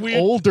this playing weird-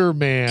 older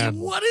man.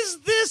 What is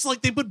this?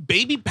 Like, they put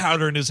baby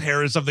powder in his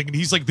hair or something, and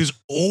he's like this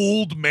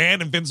old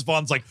man, and Vince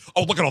Vaughn's like,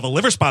 "Oh, look at all the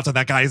liver spots on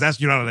that guy. He's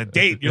asking you out on a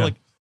date." You're Yeah. like,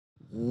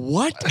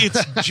 what?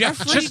 It's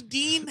Jeffrey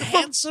Dean,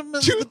 handsome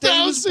as the day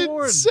he was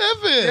born.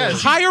 2007.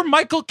 Hire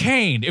Michael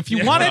Caine if you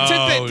Yeah. wanted to.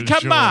 Oh,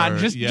 Come sure. on,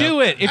 just Yep.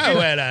 do it. If Oh, you,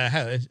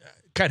 well,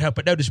 can't help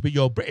but notice, but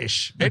you're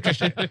British.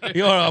 Interesting.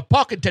 You're a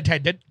pocket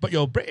attendant, but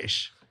you're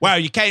British. Wow,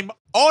 you came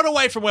all the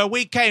way from where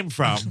we came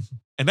from,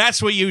 and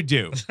that's what you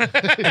do.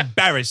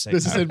 Embarrassing.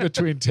 This is in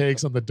between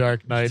takes on The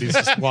Dark Knight. He's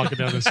just walking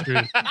down the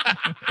street.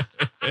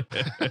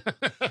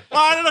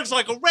 Oh, it looks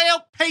like a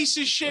real piece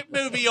of shit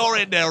movie you're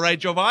in there,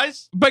 Rachel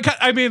Weisz. but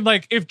I mean,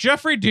 like, if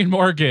Jeffrey Dean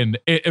Morgan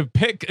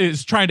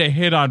is trying to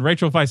hit on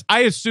Rachel Weisz,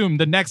 I assume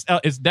the next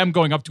is them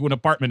going up to an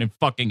apartment and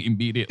fucking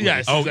immediately.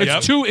 Yes. Oh, exactly.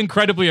 It's two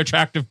incredibly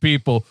attractive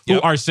people who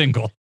Yep. are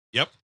single.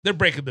 Yep. They're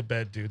breaking the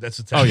bed, dude. That's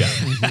what's Oh yeah,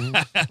 happening.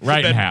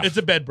 right in half. It's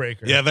a bed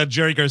breaker. Yeah, that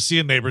Jerry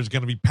Garcia neighbor is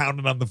going to be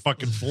pounding on the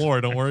fucking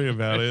floor. Don't worry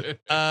about it.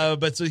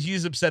 But so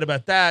he's upset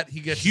about that. He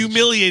gets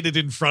Humiliated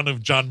in front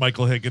of John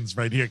Michael Higgins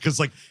right here, because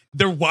like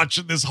they're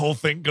watching this whole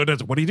thing go down.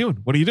 What are you doing?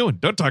 What are you doing?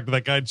 Don't talk to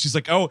that guy. And she's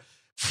like, oh,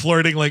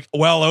 flirting like,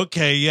 well,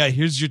 okay, yeah,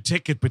 here's your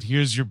ticket, but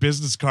here's your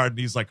business card. And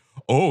he's like,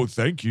 oh,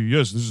 thank you.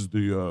 Yes, this is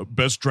the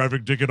best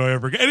traffic ticket I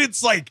ever get. And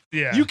it's like,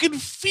 Yeah. you can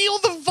feel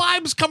the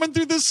vibes coming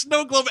through this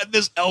snow globe, and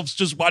this elf's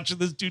just watching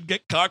this dude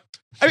get cocked.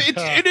 I mean,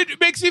 and it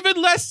makes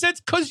even less sense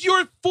because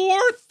you're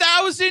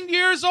 4,000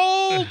 years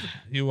old.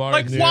 You are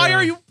Like,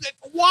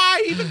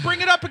 why even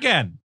bring it up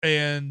again?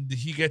 and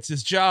he gets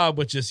his job,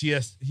 which is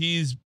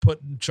he's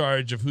put in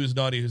charge of who's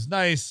naughty, who's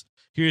nice.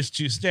 Here's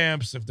 2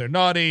 stamps. If they're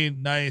naughty,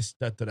 nice.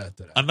 Da, da, da, da,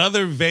 da.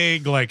 Another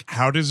vague, like,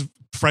 how does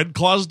Fred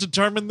Claus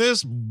determine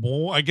this?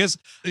 More, I guess.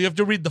 You have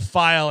to read the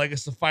file. I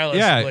guess the file is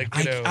Yeah, like,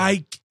 you know.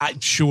 I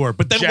sure,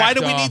 but then why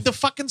do we Jacked off. need the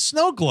fucking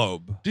snow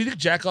globe? Do you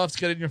think Jackoff's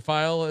get in your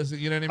file? Is it,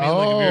 you know what I mean? Oh.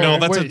 Like if you're- No,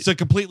 that's wait. it's a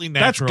completely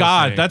That's natural.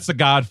 God. thing. That's the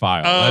God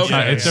file. Oh, That's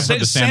not, okay. it's different from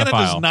the Santa,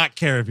 file. does not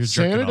care if you're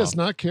jerking Santa off. does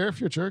not care if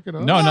you're jerking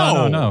off.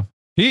 No.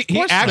 He I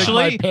think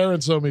actually, my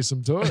parents owe me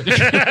some toys.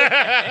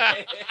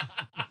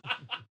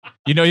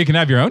 you know, you can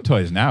have your own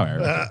toys now,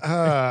 Eric.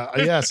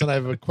 Yes, and I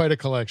have quite a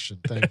collection.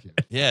 Thank you.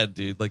 Yeah,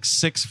 dude, like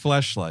 6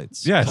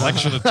 fleshlights. Yes.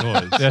 Collection of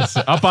toys. Yes,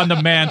 up on the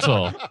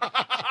mantle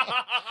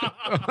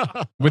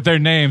with their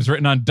names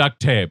written on duct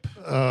tape.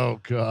 Oh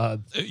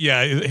God.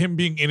 Yeah, him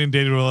being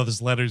inundated with all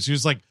his letters. He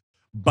was like,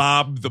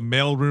 Bob, the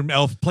mailroom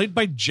elf, played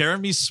by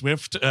Jeremy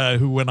Swift,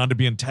 who went on to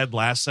be in Ted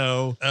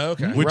Lasso.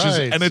 Okay. Which is,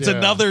 Right, and it's yeah.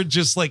 another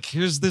just like,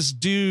 here's this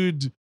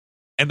dude,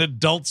 an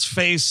adult's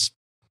face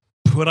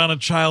put on a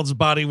child's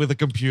body with a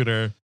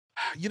computer.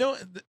 You know,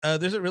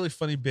 there's a really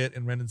funny bit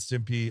in Ren and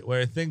Stimpy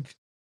where I think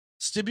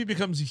Stimpy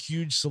becomes a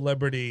huge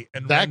celebrity,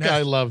 and That Ren guy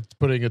has- loved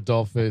putting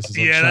adult faces.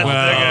 On Yeah, that's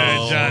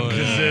child. that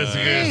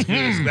guy, John.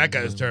 yeah. That guy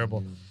is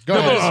terrible. Go No,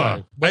 ahead. but,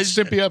 Sorry. What's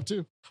I- Stimpy up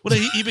to? Well,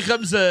 he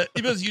becomes a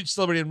huge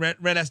celebrity, and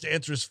Ren has to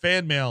answer his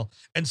fan mail,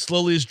 and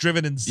slowly is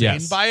driven insane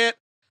Yes. by it.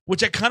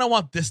 Which I kind of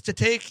want this to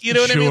take. You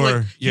know what I mean? Sure,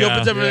 Like he yeah.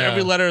 opens every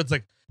Yeah. letter. It's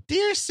like,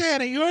 "Dear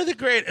Santa, you're the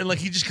great," and like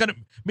he just kind of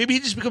maybe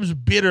he just becomes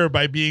bitter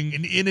by being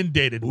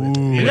inundated with. It,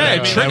 you know Yeah, what I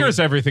it mean? triggers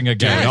everything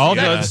again. Yes, All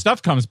yes. the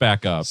stuff comes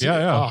back up.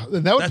 Yeah. Oh,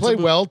 and that would That's play a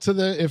mo- well to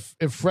the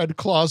if Fred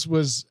Claus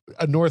was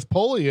a North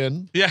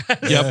Polian. Yeah.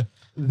 Yep.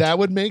 That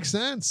would make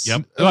sense.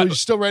 Yep. Oh, you're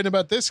still writing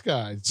about this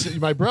guy, It's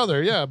my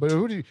brother. Yeah, but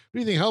who do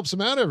you think helps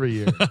him out every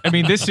year? I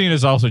mean, this scene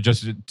is also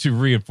just to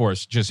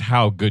reinforce just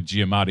how good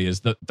Giamatti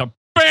is. The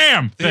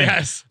bam thing.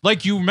 Yes.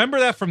 Like you remember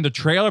that from the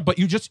trailer, but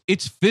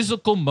it's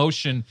physical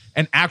motion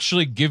and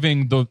actually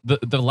giving the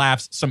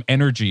laughs some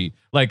energy.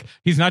 Like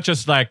he's not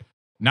just like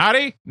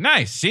naughty,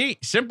 nice, see,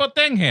 simple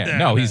thing here. Yeah,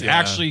 No, he's yeah.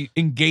 actually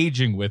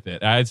engaging with it.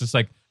 It's just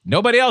like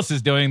nobody else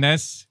is doing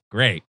this.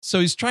 Great. So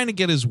he's trying to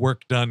get his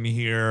work done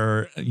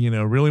here,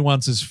 really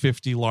wants his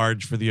 50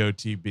 large for the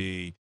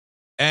OTB.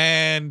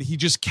 And he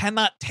just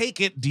cannot take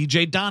it.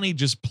 DJ Donnie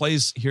just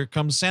plays Here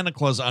Comes Santa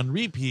Claus on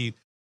repeat.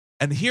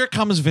 And here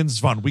comes Vince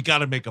Vaughn. We got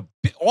to make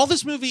all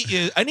this movie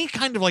is any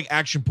kind of like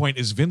action point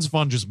is Vince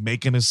Vaughn just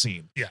making a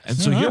scene. Yes. And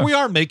so here we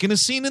are making a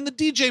scene in the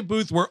DJ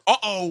booth where,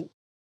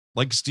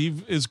 like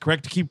Steve is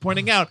correct to keep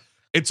pointing out,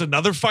 it's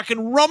another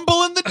fucking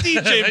rumble in the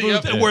DJ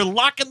booth. Yep. And we're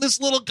locking this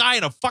little guy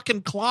in a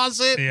fucking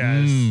closet.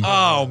 Yes.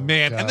 Oh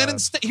man. And then God.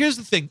 instead, here's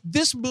the thing.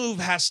 This move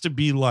has to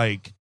be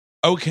like,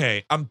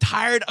 okay, I'm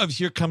tired of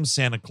Here Comes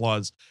Santa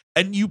Claus.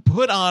 And you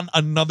put on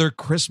another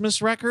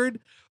Christmas record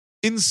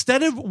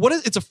instead of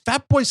it's a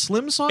Fatboy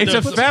Slim song? It's No,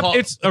 a but- fab, Paul-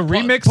 it's a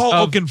remix Paul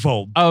of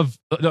Oakenfold. of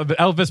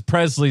Elvis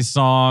Presley's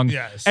song.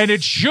 Yes. And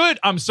it should,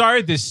 I'm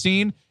sorry, this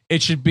scene,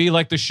 it should be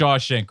like the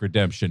Shawshank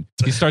Redemption.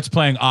 He starts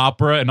playing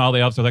opera and all the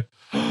elves are like,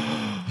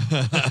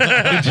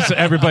 it just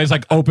everybody's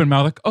like open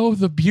mouth, like, oh,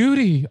 the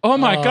beauty. Oh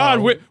my God,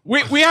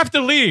 we have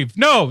to leave.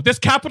 No, this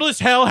capitalist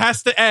hell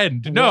has to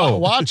end. No.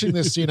 Watching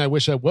this scene, I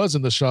wish I was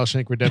in the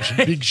Shawshank Redemption,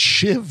 being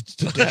shivved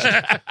to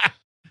death.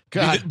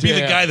 God Be the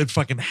damn. guy that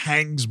fucking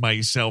hangs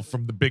myself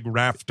from the big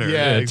rafter.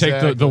 Yeah. Take the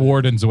exactly.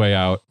 warden's way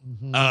out.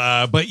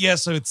 But yeah,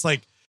 so it's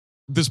like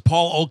this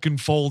Paul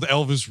Oakenfold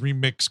Elvis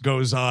remix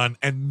goes on,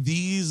 and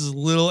these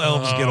little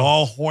elves get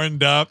all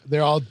horned up.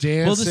 They're all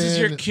dancing. Well, this is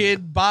your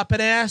kid bopping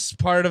ass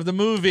part of the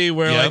movie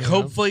where, Yeah. like,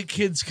 hopefully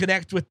kids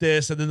connect with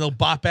this and then they'll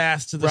bop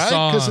ass to the right?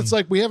 song. Because it's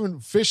like we haven't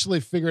officially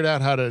figured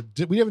out how to.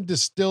 We haven't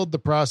distilled the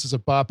process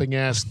of bopping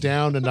ass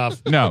down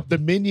enough. No. The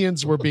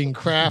minions were being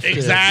crafted.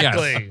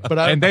 exactly. But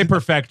And they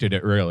perfected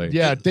it, really.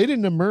 yeah, they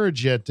didn't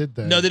emerge yet, did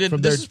they? No, they didn't.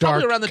 From This their is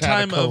probably dark around the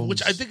time of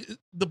which I catacombs. think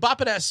the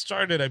bopping ass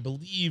started, I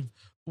believe,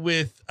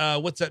 with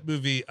what's that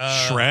movie?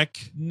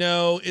 Shrek.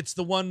 No, it's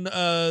the one,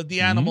 the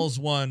animals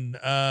one.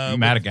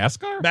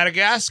 Madagascar?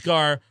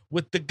 Madagascar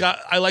with the guy.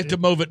 I like to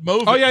move it.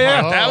 Oh,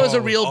 yeah. That was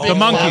a real Oh, big The that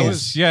monkeys.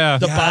 was- Yeah.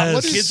 The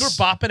Yes. kids were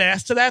bopping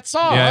ass to that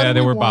song. Yeah. Why do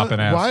they we were want- bopping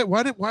ass.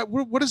 Why?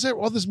 What is there?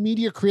 All this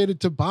media created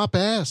to bop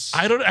ass.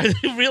 I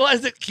didn't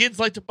realize that kids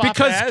like to bop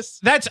because ass.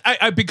 that's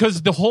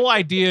because the whole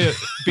idea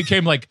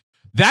became like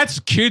that's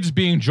kids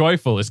being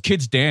joyful, is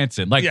kids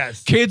dancing. Like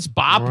Yes. Kids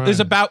Bop Right.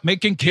 is about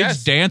making kids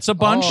Yes. dance a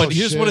bunch. Oh, But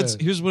here's what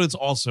shit. it's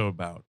also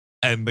about.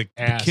 And the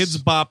Ass. Kids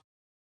Bop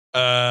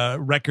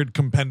record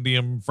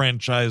compendium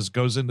franchise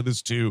goes into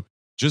this too.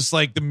 Just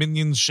like the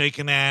Minions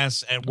shaking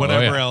ass and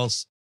whatever yeah.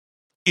 else.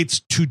 It's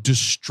to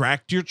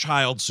distract your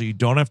child so you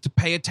don't have to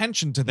pay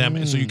attention to them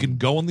and so you can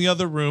go in the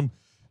other room,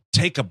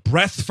 take a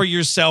breath for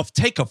yourself,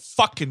 take a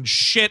fucking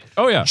shit.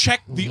 Oh, yeah.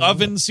 Check the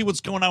oven, see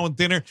what's going on with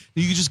dinner.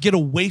 You can just get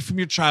away from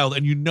your child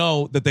and you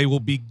know that they will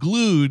be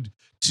glued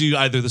to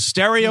either the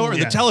stereo or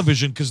the Yes.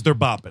 television because they're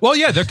bopping. Well,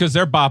 yeah, because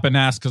they're bopping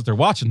ass because they're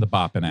watching the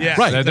bopping ass. Yeah,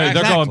 Right, They're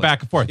exactly. going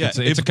back and forth. Yeah, It's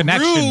if a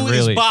connection, Gru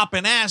really. is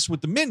bopping ass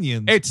with the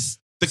Minions. It's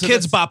the So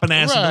kids that's- bopping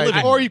ass in the Right.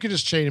 living Or room. you could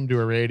just chain him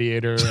to a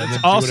radiator. And then do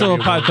also whatever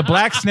you about want. the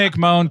black snake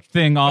moan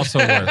thing also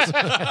works.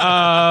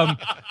 But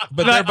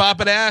they're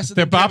bopping ass. And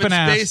They're then Kevin bopping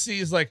ass.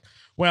 Spacey's like,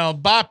 well,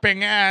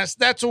 bopping ass,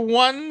 that's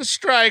one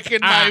strike in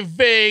my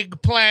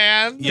vague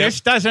plan. This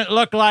doesn't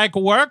look like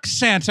work,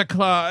 Santa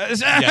Claus.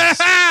 Yes.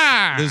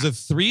 There's a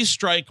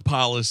 3-strike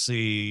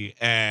policy,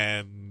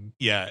 and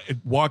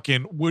walk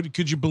in.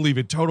 Could you believe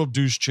it? Total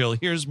douche chill.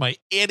 Here's my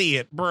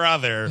idiot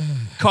brother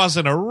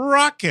causing a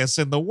ruckus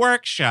in the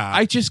workshop.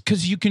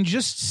 because you can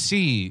just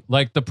see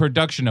like the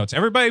production notes.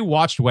 Everybody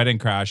watched Wedding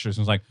Crashers and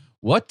was like,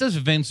 what does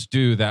Vince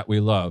do that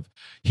we love?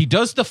 He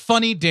does the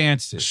funny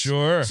dances.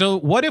 Sure. So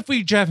what if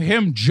we have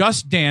him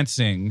just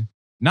dancing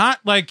Not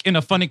like in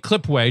a funny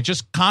clip way,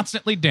 just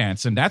constantly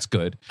dancing. That's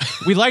good.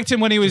 We liked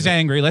him when he was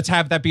angry. Let's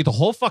have that be the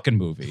whole fucking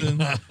movie.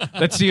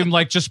 Let's see him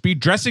like just be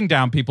dressing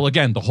down people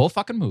again, the whole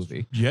fucking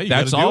movie. Yeah,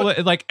 that's all.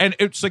 Like, and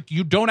it's like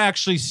you don't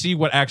actually see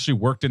what actually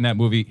worked in that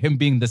movie. Him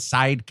being the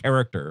side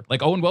character,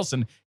 like Owen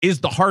Wilson is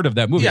the heart of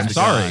that movie. Yeah, I'm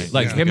sorry, guy.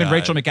 like Yeah. him and Guy.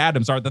 Rachel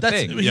McAdams are the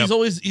thing.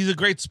 He's a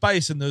great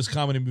spice in those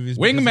comedy movies.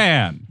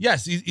 Wingman.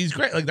 Yes, he's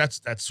great. Like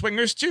that's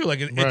Swingers too. Like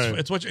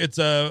it's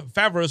a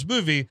Favreau's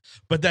movie,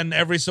 but then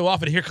every so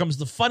often here comes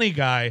the funny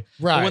guy.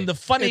 Right. But when the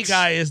funny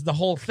guy is the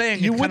whole thing,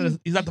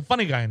 he's not the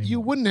funny guy anymore. You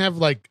wouldn't have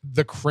like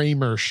the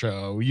Kramer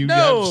show. You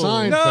No, have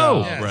Seinfeld. No,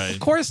 Yes. Right. of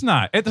course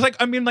not. It's like,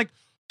 I mean, like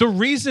the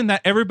reason that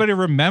everybody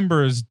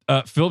remembers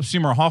Philip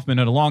Seymour Hoffman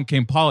in Along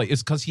Came Polly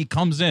is because he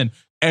comes in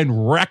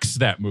and wrecks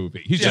that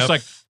movie. He's just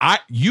like,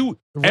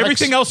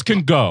 everything else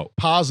can go.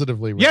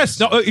 Positively. Yes,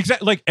 no,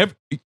 exactly. Like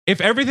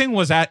if everything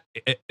was at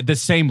the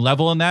same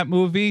level in that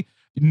movie,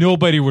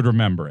 nobody would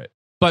remember it.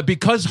 But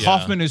because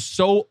Hoffman is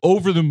so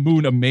over the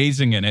moon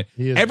amazing in it,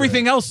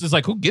 everything else is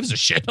like, who gives a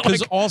shit? Like,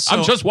 also,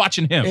 I'm just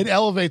watching him. It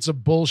elevates a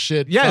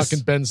bullshit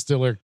fucking Ben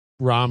Stiller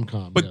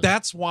rom-com. But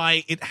that's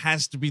why it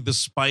has to be the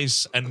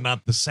spice and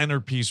not the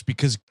centerpiece.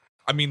 Because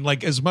I mean,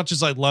 like as much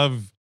as I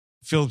love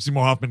Philip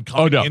Seymour Hoffman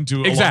coming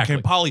into Along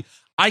Came Polly,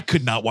 I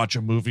could not watch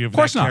a movie of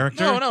that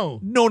character.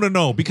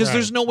 No, because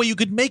there's no way you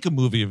could make a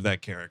movie of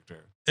that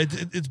character.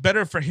 It's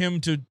better for him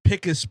to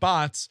pick his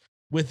spots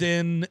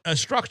within a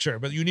structure,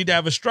 but you need to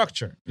have a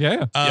structure.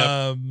 Yeah.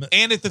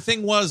 And if the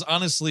thing was,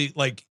 honestly,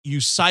 like you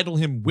sidle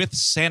him with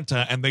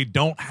Santa and they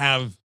don't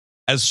have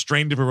as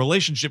strained of a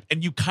relationship,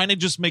 and you kind of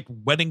just make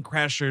Wedding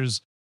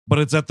Crashers, but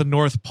it's at the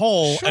North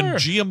Pole, and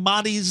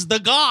Giamatti's the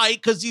guy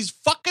because he's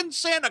fucking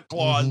Santa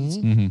Claus.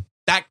 Mm-hmm.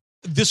 That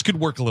this could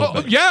work a little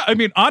bit. Yeah, I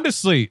mean,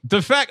 honestly,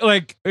 the fact,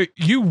 like,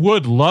 you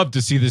would love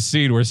to see the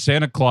scene where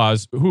Santa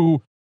Claus,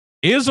 who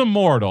is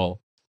immortal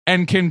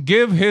and can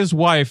give his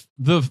wife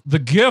the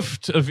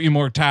gift of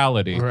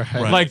immortality,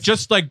 like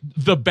just like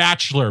The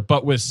Bachelor,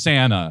 but with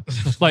Santa,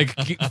 like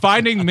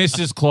finding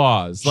Mrs.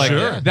 Claus, like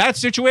that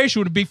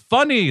situation would be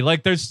funny.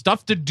 Like there's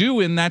stuff to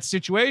do in that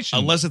situation,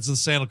 unless it's in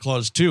Santa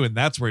Claus 2, and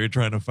that's where you're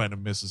trying to find a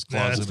Mrs.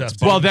 Claus.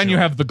 Well, then you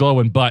have the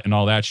glowing butt and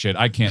all that shit.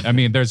 I can't. I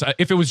mean, there's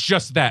if it was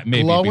just that,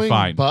 maybe it'd be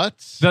fine. Butt?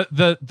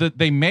 The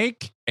they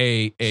make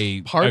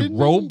a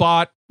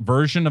robot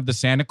version of the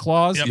Santa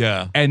Claus,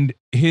 and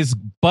his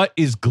butt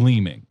is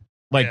gleaming.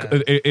 Like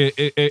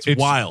it's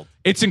wild.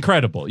 It's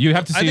incredible. You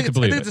have to see it to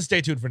believe I think it. it's a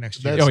stay tuned for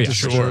next year. That's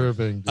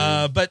disturbing.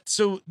 But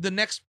so the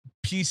next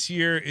piece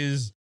here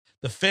is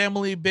the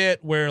family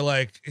bit where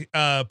like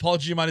Paul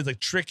Giamatti's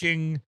like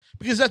tricking,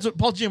 because that's what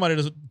Paul Giamatti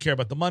doesn't care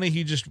about the money.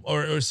 He just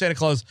or Santa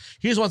Claus.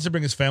 He just wants to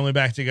bring his family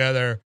back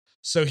together.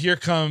 So here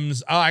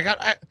comes,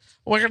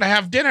 we're gonna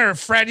have dinner,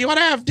 Fred. You want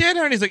to have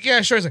dinner? And he's like, yeah,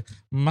 sure. He's like,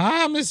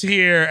 Mom is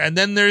here. And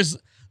then there's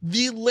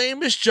the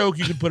lamest joke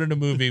you could put in a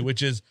movie,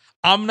 which is,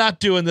 I'm not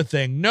doing the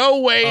thing.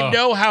 No way,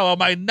 no how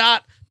am I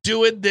not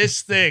doing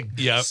this thing?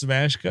 Yep.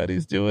 Smash Cut,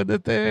 he's doing the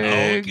thing.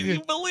 Oh, can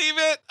you believe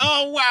it?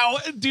 Oh, wow.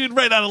 Dude,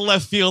 right out of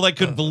left field. I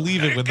couldn't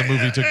believe it when the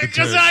movie took the turn.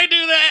 Because I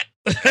do that.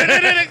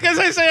 Because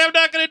I say I'm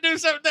not going to do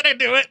something, then I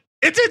do it.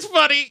 It's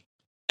funny.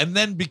 And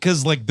then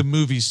because like the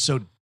movie's so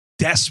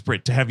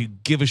desperate to have you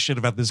give a shit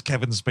about this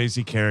Kevin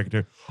Spacey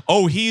character.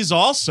 Oh, he's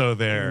also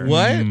there.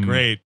 What?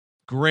 Great.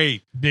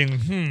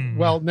 Ding.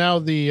 Well, now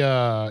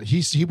the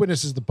he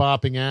witnesses the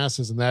bopping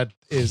asses, and that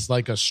is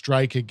like a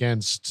strike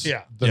against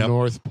the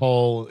North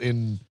Pole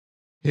in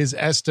his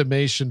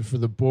estimation for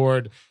the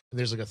board. And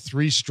there's like a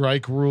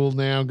 3-strike rule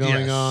now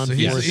going on. So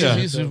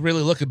he's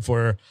really looking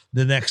for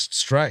the next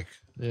strike.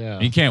 Yeah,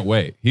 he can't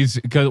wait.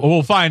 Because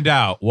we'll find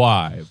out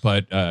why,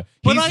 but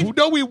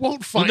we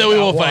won't find. No, we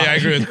won't why. find. I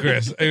agree with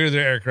Chris. I agree with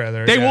Eric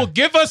rather. They will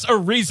give us a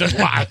reason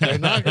why. They're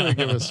not going to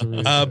give us a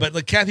reason. But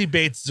like Kathy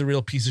Bates is a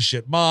real piece of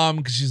shit mom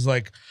because she's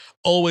like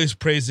always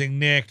praising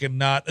Nick and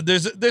not.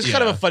 There's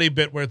kind of a funny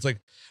bit where it's like,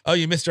 oh,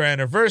 you missed our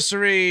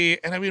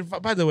anniversary, and I mean,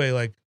 by the way,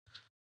 like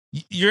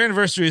your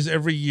anniversary is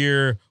every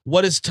year.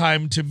 What is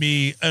time to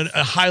me?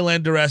 A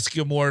Highlander-esque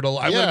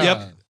immortal.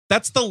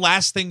 That's the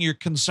last thing you're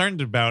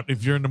concerned about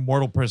if you're an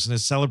immortal person,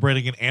 is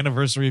celebrating an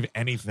anniversary of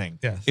anything.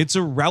 Yes. It's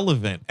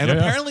irrelevant. And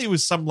apparently it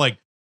was some like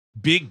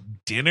big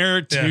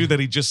dinner too that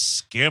he just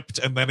skipped.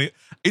 And then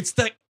it's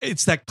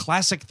that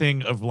classic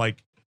thing of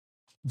like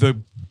the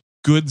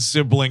good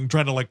sibling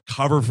trying to like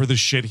cover for the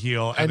shit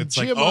heel. And it's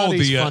like,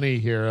 funny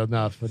here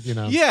enough, but he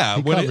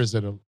covers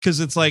it. Because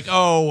it's like,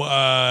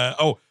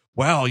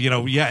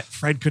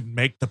 Fred couldn't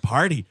make the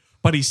party,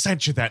 but he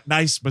sent you that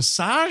nice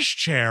massage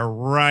chair,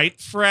 right,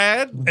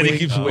 Fred? And he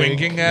keeps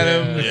winking at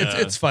him. Yeah.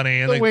 It's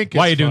funny. And wink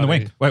why are you doing the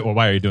wink? Wait,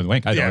 why are you doing the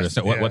wink? I don't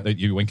understand. What are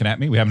you winking at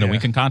me? We having a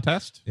winking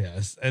contest?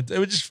 Yes. It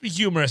would just be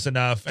humorous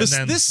enough.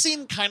 This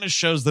scene kind of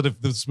shows that if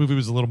this movie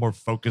was a little more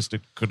focused,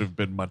 it could have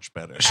been much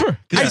better. Sure.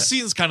 Because this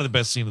scene's kind of the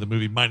best scene of the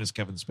movie, minus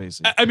Kevin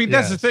Spacey. I mean,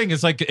 that's the thing.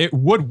 It's like it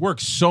would work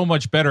so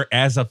much better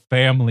as a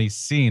family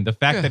scene. The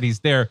fact that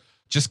he's there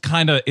just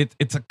kind of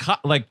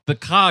like the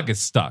cog is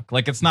stuck,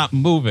 like it's not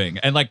moving,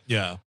 and like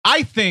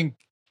I think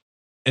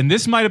and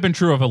this might have been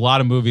true of a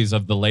lot of movies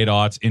of the late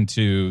aughts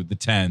into the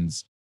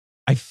 10s.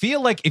 I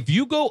feel like if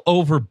you go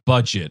over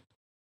budget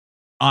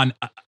on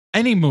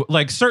any movie,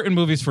 like certain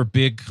movies for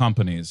big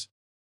companies,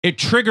 it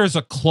triggers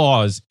a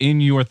clause in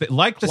your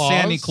like the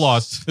Santa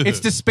Claus. It's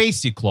the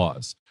Spacey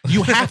clause.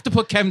 You have to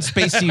put Kevin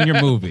Spacey in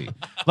your movie.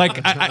 Like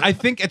I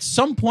think at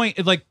some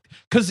point, like,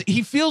 because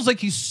he feels like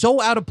he's so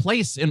out of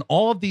place in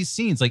all of these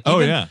scenes. Like,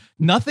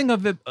 nothing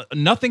of it,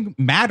 nothing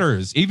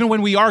matters. Even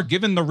when we are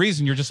given the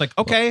reason, you're just like,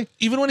 okay. Well,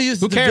 even when he's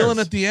the villain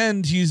at the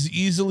end, he's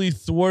easily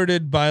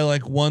thwarted by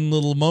like one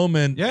little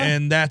moment,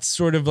 and that's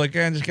sort of like, we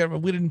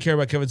didn't care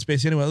about Kevin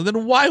Spacey anyway.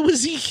 Then why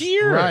was he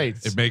here? Right.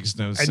 It makes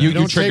no sense. And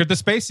you triggered the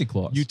Spacey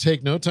clause. You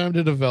take no time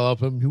to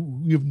develop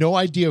him. You have no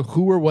idea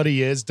who or what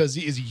he is. Is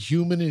he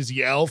human? Is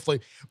he elf?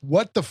 Like,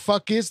 what the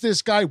fuck is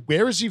this guy?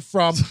 Where is he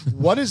from?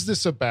 What is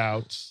this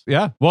about?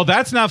 Yeah. Well,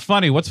 that's not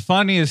funny. What's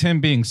funny is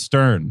him being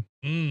stern.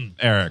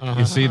 Eric,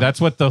 you see,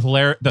 that's what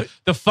the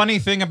funny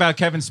thing about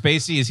Kevin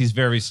Spacey is he's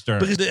very stern.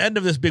 Because at the end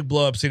of this big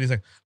blow up scene, he's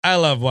like, I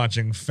love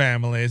watching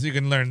families. You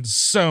can learn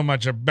so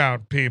much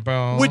about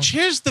people. Which,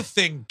 here's the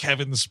thing,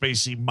 Kevin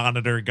Spacey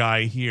monitor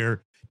guy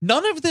here.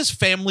 None of this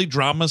family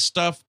drama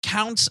stuff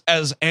counts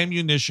as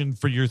ammunition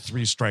for your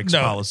 3 strikes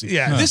policy.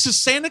 Yeah. This is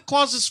Santa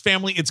Claus's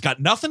family. It's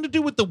got nothing to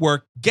do with the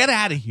work. Get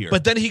out of here.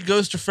 But then he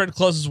goes to Fred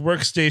Claus's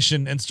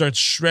workstation and starts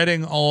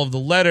shredding all of the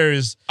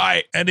letters.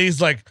 And he's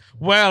like,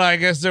 well, I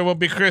guess there won't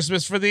be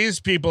Christmas for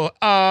these people.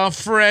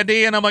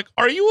 Freddie. And I'm like,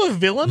 are you a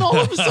villain all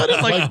of a sudden?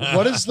 Like,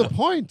 what is the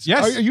point?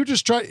 Yes. Are you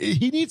just trying?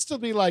 He needs to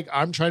be like,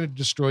 I'm trying to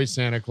destroy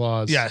Santa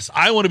Claus. Yes.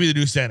 I want to be the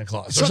new Santa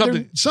Claus. Or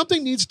something.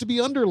 Something needs to be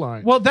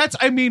underlined. Well,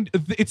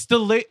 it's the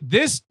late.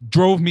 This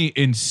drove me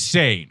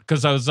insane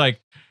because I was like,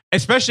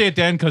 especially at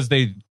the end, because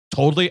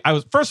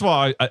first of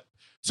all,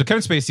 so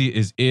Kevin Spacey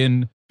is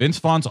in Vince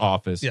Vaughn's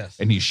office,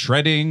 and he's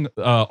shredding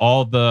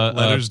all the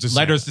letters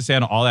to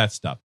Santa, all that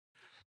stuff.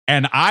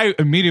 And I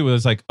immediately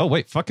was like, oh,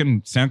 wait,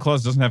 fucking Santa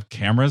Claus doesn't have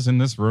cameras in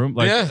this room?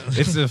 Like,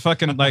 it's a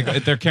fucking, like,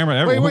 their camera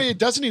everywhere. Wait,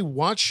 doesn't he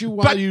watch you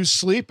while you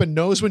sleep and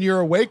knows when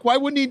you're awake? Why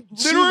wouldn't he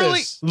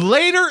literally, see this?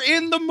 Later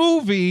in the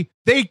movie,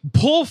 they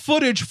pull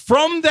footage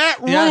from that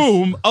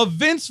room of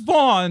Vince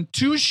Vaughn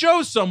to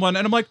show someone,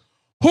 and I'm like,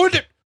 who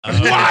did...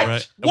 What?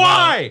 Right.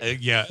 Why?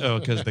 Well,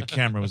 because the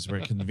camera was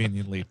very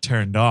conveniently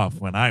turned off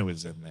when I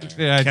was in there.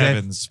 Yeah,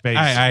 Kevin Spacey.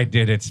 I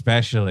did it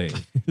specially.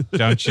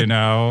 Don't you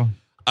know?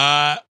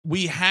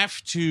 We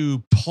have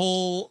to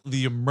pull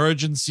the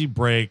emergency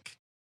brake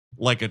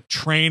like a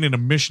train in a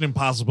Mission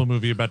Impossible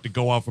movie about to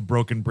go off a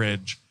broken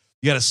bridge.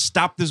 You got to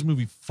stop this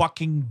movie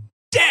fucking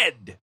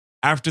dead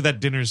after that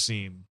dinner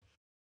scene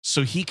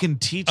so he can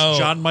teach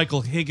John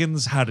Michael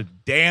Higgins how to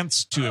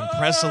dance to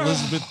impress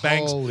Elizabeth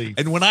Banks.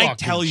 And when I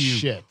tell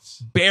you,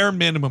 bare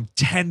minimum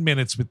 10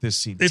 minutes with this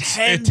scene.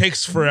 It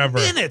takes forever.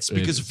 Minutes,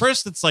 because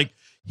first it's like,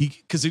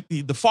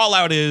 the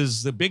fallout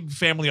is the big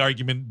family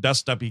argument,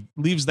 dust up. He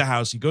leaves the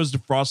house. He goes to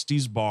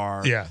Frosty's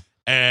bar. Yeah.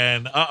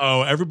 And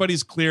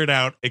everybody's cleared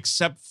out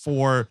except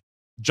for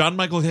John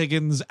Michael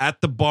Higgins at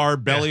the bar,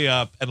 belly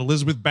up, and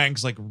Elizabeth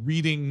Banks like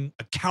reading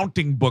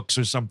accounting books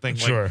or something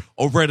like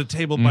over at a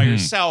table by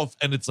herself.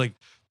 And it's like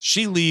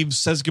she leaves,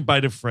 says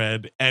goodbye to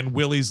Fred, and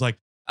Willie's like,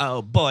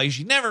 oh boy,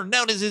 she never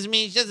notices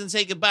me. She doesn't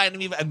say goodbye to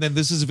me. And then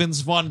this is Vince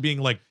Vaughn being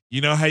like,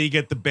 you know how you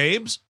get the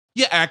babes?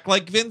 You act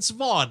like Vince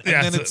Vaughn.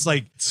 And then it's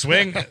like,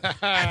 swing.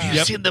 Have you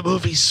seen the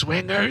movie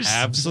Swingers?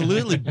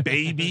 Absolutely,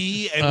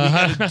 baby. And we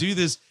got to do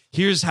this.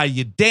 Here's how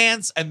you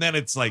dance. And then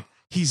it's like,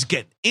 he's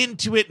getting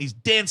into it. And he's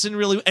dancing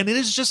really. And it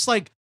is just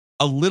like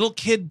a little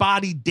kid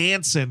body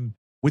dancing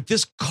with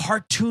this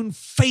cartoon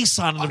face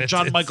on it of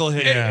John Michael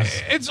Higgins.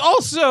 It's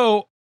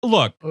also,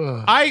 look,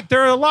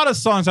 there are a lot of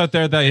songs out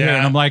there that you hear,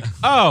 and I'm like,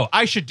 oh,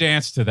 I should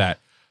dance to that.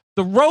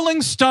 The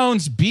Rolling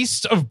Stones'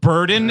 "Beast of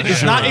Burden"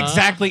 is not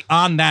exactly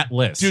on that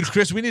list, dude.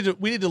 Chris, we need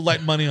to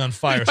light money on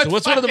fire. So,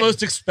 what's one of the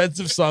most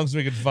expensive songs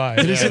we can find?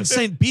 It is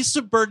insane. "Beast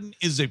of Burden"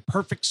 is a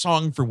perfect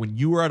song for when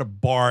you were at a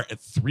bar at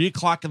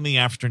 3:00 in the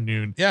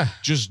afternoon. Yeah,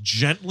 just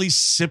gently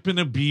sipping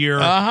a beer.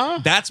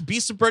 That's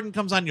 "Beast of Burden"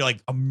 comes on. You're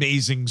like,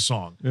 amazing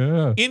song.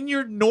 Yeah. In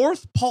your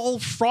North Pole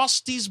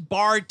Frosty's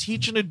bar,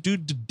 teaching a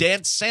dude to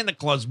dance Santa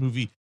Claus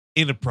movie.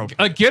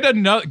 Inappropriate.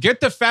 Get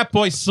the Fat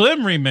Boy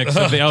Slim remix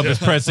of the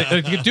Elvis Presley.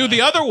 You do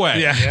the other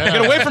way.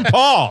 Get away from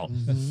Paul.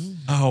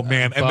 Oh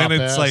man, and then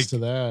it's like to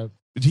that.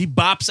 He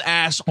bops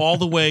ass all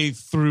the way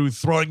through,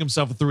 throwing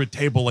himself through a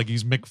table like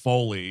he's Mick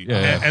Foley.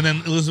 And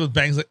then Elizabeth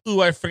Banks like,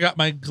 ooh, I forgot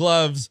my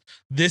gloves.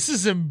 This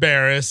is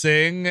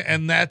embarrassing.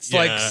 And that's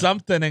like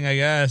something, I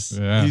guess.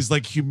 Yeah. He's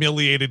like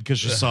humiliated because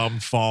she saw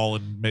him fall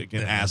and make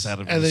an ass out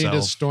of himself. And then he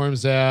just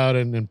storms out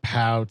and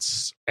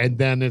pouts. And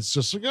then it's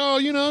just like, oh,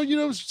 you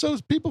know, so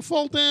people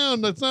fall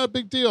down. That's not a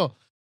big deal.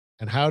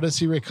 And how does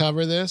he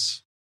recover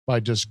this? By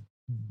just,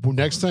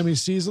 next time he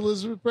sees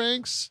Elizabeth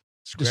Banks,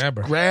 grab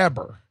her. Grab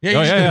her. Yeah,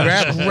 you should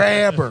grab her.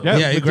 Grab her. Yeah,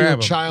 you With your grab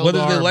them. child Whether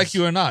they arms. like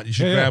you or not, you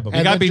should grab them.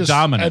 You gotta then be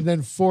dominant. And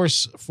then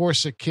force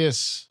a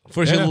kiss.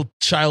 Force your little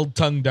child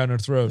tongue down her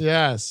throat.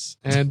 Yes.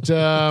 And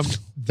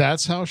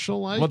that's how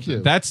she'll like you.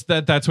 That's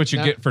what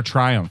you get for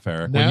triumph,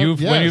 Eric. Now-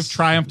 When you've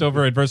triumphed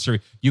over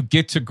adversity, you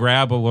get to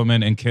grab a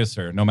woman and kiss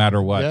her, no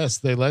matter what. Yes,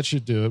 they let you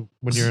do it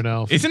when you're an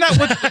elf. Isn't that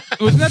what?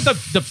 Wasn't that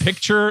the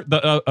picture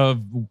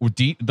of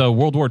the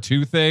World War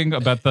II thing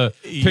about the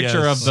picture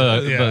Yes.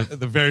 of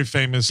the very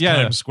famous Yeah.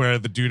 Times Square?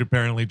 The dude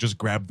apparently just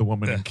grabbed the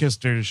woman and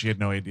kissed her. She had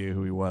no idea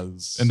who he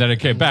was. And then it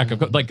came back.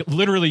 Like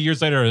literally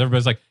years later,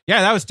 everybody's like,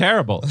 "Yeah, that was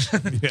terrible."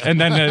 And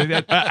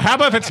then, how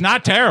about if it's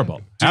not terrible?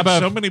 Dude, How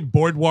about so many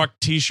boardwalk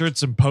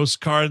T-shirts and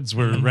postcards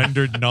were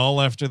rendered null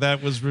after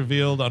that was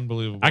revealed?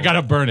 Unbelievable. I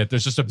gotta burn it?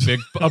 There's just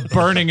a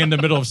burning in the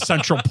middle of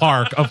Central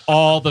Park of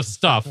all the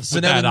stuff with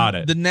that on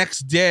it. The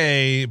next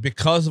day,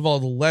 because of all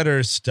the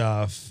letter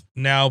stuff,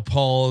 now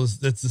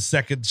that's the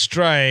second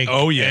strike.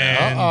 Oh,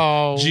 yeah. And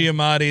Uh-oh.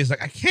 Giamatti's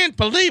like, I can't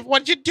believe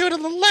what you do to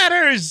the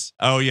letters.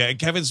 Oh yeah, and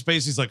Kevin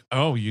Spacey's like,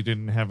 "Oh, you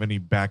didn't have any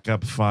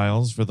backup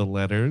files for the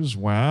letters?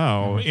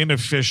 Wow,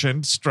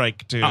 inefficient.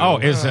 Strike two." Oh,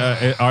 is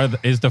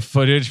the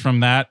footage from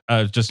that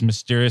just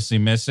mysteriously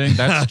missing?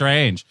 That's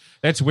strange.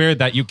 That's weird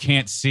that you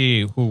can't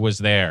see who was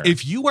there.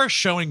 If you are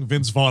showing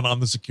Vince Vaughn on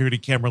the security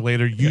camera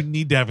later, you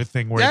need to have a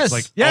thing where it's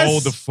like, Yes. "Oh,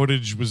 the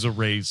footage was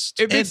erased."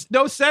 it makes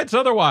no sense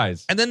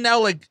otherwise. And then now,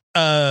 like,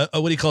 what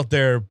do you call it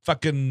there?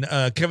 Fucking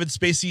Kevin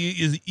Spacey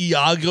is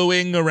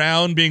Iagoing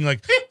around, being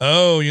like,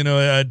 oh,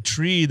 a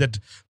tree that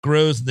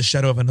grows in the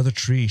shadow of another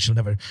tree shall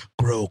never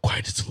grow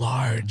quite as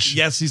large.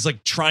 Yes, he's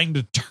like trying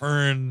to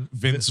turn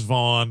Vince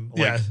Vaughn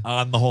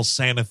on the whole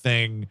Santa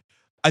thing.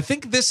 I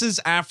think this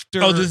is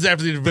after. Oh, this is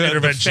after the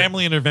intervention. The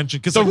family intervention,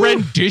 because The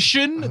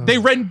rendition? They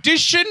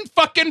rendition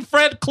fucking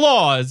Fred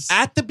Claus.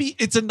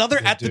 it's another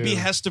the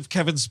behest of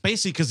Kevin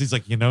Spacey, because he's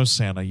like,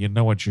 Santa, you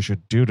know what you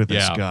should do to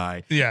this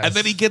guy. Yes. And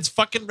then he gets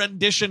fucking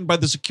renditioned by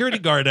the security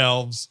guard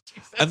elves,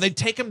 and they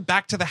take him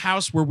back to the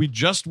house where we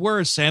just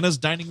were, Santa's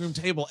dining room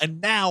table.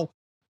 And now,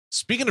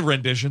 speaking of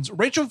renditions,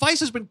 Rachel Weisz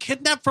has been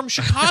kidnapped from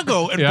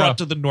Chicago and brought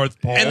to the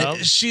North Pole. And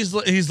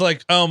he's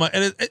like, oh my,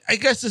 and I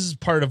guess this is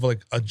part of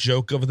like a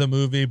joke of the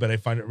movie, but I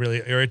find it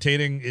really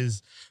irritating.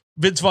 Is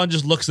Vince Vaughn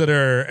just looks at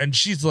her and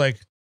she's like,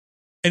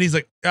 and he's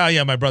like, oh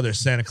yeah, my brother's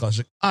Santa Claus. She's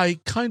like, I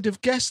kind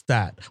of guessed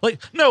that. Like,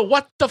 no,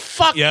 what the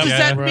fuck does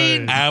that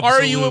mean?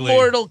 Are you Absolutely.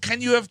 immortal?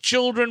 Can you have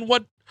children?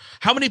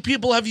 How many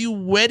people have you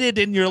wedded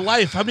in your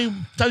life? How many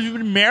times have you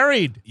been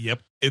married? Yep.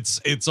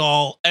 It's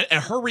all,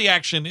 and her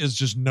reaction is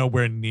just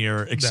nowhere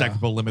near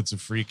acceptable limits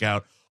of freak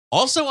out.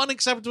 Also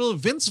unacceptable,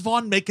 Vince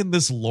Vaughn making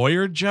this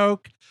lawyer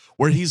joke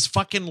where he's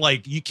fucking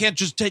like, you can't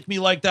just take me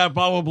like that,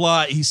 blah, blah,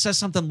 blah. He says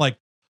something like,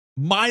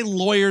 my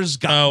lawyer's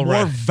got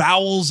more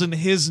vowels in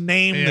his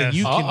name than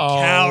you can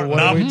count. What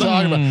are we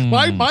talking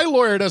about? My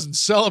lawyer doesn't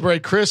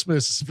celebrate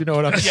Christmas, if you know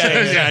what I'm saying.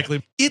 Yeah,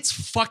 exactly. It's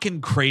fucking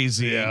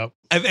crazy. Yeah.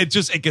 And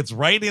it gets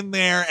right in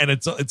there, and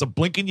it's a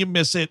blink and you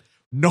miss it.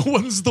 No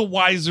one's the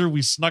wiser.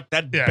 We snuck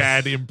that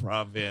bad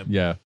improv in.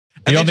 Yeah.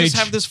 And they just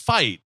have this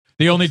fight.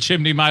 The only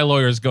chimney my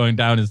lawyer's going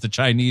down is the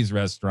Chinese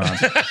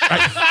restaurant.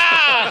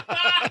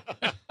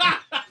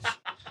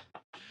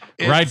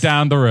 right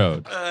down the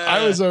road.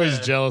 I was always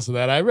jealous of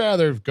that. I'd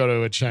rather go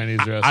to a Chinese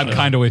restaurant. I'm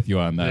kind of with you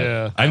on that.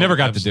 Yeah. I never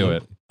got to do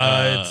it.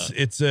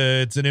 It's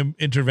an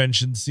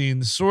intervention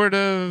scene, sort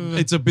of.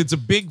 It's a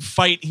big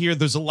fight here.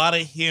 There's a lot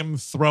of him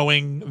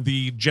throwing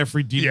the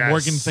Jeffrey Dean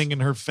Morgan thing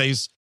in her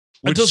face.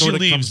 Until she sorta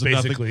leaves, comes to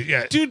nothing. basically.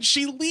 Yeah. Dude,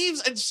 she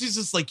leaves and she's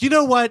just like, you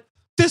know what?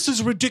 This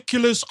is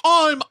ridiculous.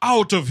 I'm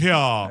out of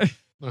here.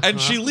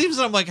 And she leaves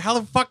and I'm like, how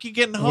the fuck are you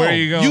getting home? Where are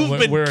you going? You've Where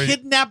been are you-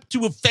 kidnapped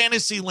to a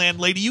fantasy land,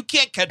 lady. You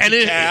can't catch And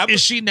a cab.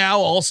 is she now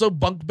also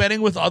bunk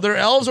bedding with other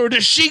elves, or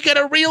does she get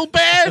a real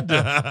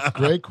bed?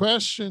 Great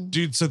question.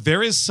 Dude, so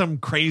there is some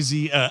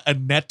crazy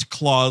Annette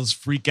Claus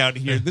freak out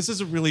here. This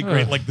is a really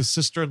great, like the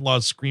sister-in-law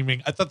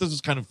screaming. I thought this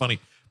was kind of funny.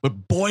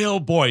 But boy,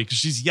 oh boy, because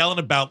she's yelling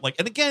about like,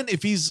 and again,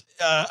 if he's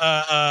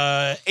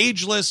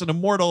ageless and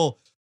immortal,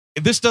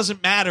 this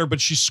doesn't matter.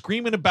 But she's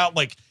screaming about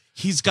like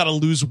he's got to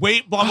lose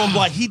weight, blah blah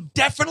blah. She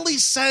definitely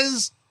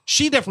says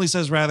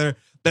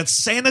that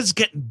Santa's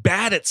getting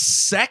bad at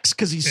sex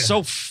because he's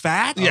so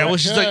fat. Yeah, well,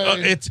 she's like, oh,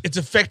 it's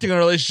affecting our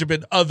relationship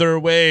in other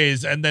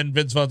ways. And then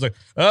Vince Vaughn's like,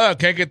 oh,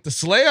 can't get the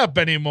sleigh up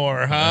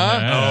anymore, huh?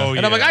 Oh,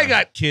 and I'm like, I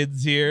got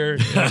kids here.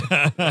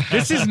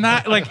 This is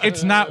not like,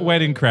 it's not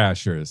Wedding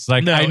Crashers.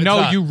 Like, No, I it's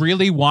know not. you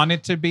really want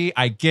it to be.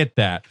 I get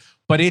that.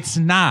 But it's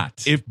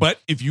not.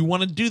 If you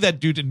want to do that,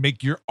 dude, and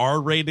make your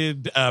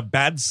R-rated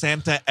Bad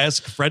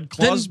Santa-esque Fred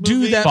Claus Then do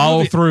movie, that. Follow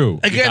movie. through.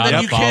 Again, gotta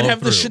then you can't follow have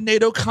the through.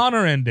 Sinead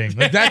O'Connor ending.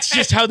 Like, that's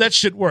just how that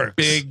shit works.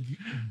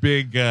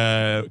 big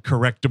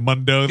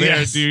correctamundo there,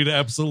 Yes. dude.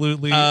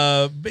 Absolutely.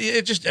 But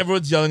it just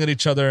everyone's yelling at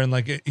each other, and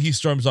like he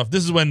storms off.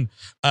 This is when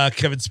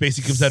Kevin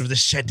Spacey comes out of the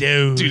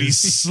shadows. Dude, he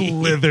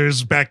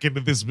slithers back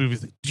into this movie.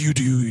 He's like,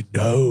 do you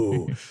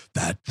know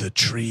that the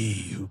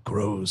tree who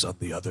grows on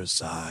the other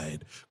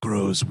side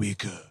grows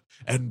weaker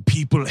and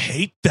people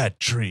hate that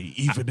tree.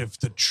 Even if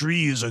the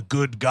tree is a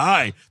good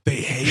guy, they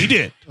hate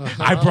it.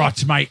 I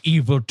brought my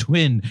evil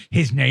twin.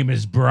 His name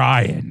is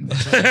Brian.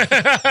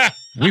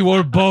 We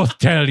will both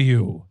tell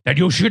you that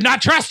you should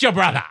not trust your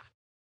brother.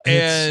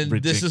 And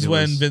this is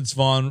when Vince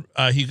Vaughn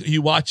he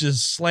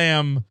watches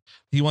Slam.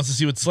 He wants to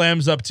see what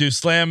Slam's up to.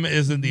 Slam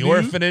is in the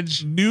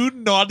orphanage. New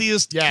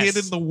naughtiest kid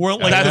in the world.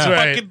 Like That's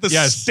right. Fucking the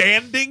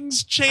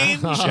standings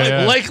change.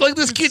 Like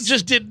this kid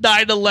just did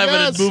 9/11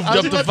 and moved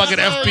up the fucking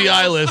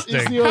FBI listing.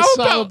 He's the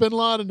Osama bin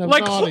Laden of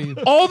Like naughty.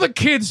 all the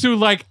kids who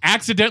like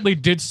accidentally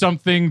did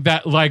something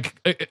that like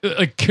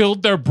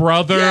killed their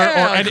brother,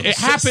 and it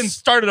happens.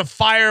 Started a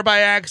fire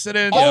by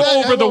accident. All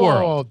over the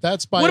world.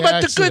 That's by What about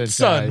the accident, good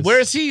son?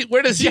 guys.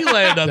 Where does he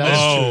land on That's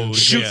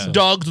this? true. Shooting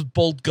dogs with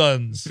bolt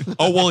guns.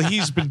 Oh, well,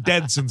 he's been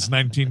dead since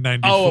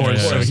 1994, Oh, of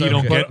so course, he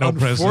don't okay. get no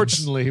presents.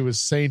 Unfortunately, he was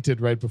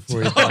sainted right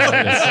before he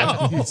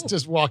died. So he's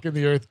just walking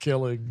the earth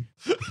killing.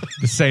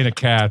 The saint of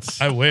cats.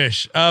 I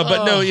wish.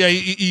 But no, yeah,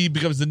 he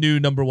becomes the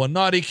new number one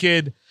naughty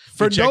kid.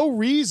 For no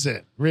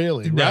reason,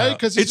 really, No.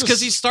 right? It's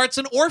because he starts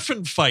an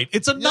orphan fight.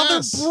 It's another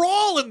Yes.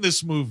 brawl in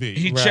this movie.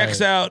 He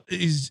checks out.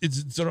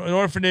 It's an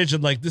orphanage,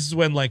 and like this is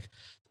when like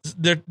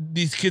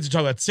these kids are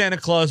talking about Santa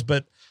Claus,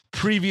 but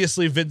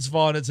previously Vince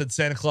Vaughn had said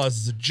Santa Claus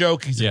is a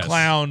joke. He's a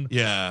clown.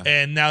 Yeah.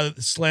 And now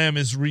Slam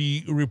is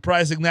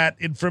reprising that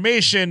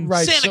information.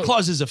 Right. Santa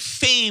Claus is a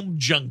fame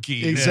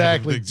junkie.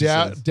 Exactly.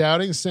 Yeah,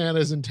 Doubting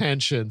Santa's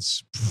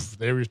intentions. Pff,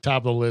 they were top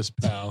of the list,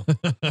 pal.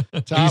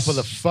 Top of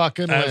the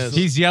fucking list.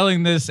 He's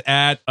yelling this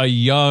at a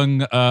young,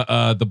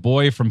 the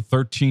boy from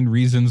 13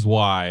 Reasons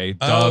Why.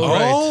 Doug,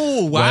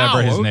 Oh, wow.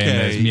 whatever his name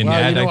Okay. is. Mignette,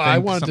 Well, you know, I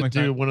think, wanted to something like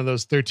do that. one of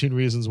those 13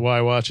 reasons why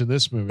watching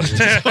this movie.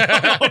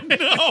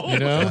 Oh,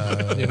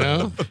 no. You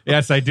know?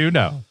 Yes, I do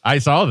know. I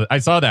saw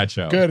that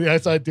show. Good.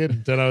 Yes, I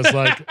didn't. And I was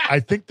like, I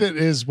think that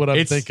is what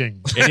I'm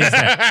thinking. It is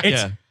that.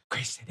 It's, Yeah.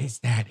 Chris, it is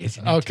that,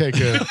 isn't it? Okay,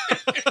 good.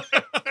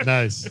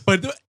 Nice.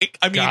 But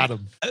I mean, Got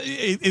him.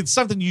 It's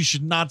something you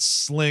should not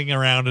sling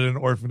around in an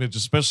orphanage,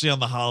 especially on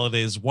the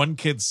holidays. One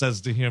kid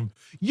says to him,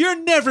 "You're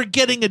never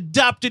getting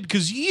adopted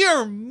because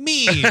you're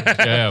mean."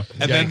 Yeah.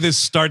 And then this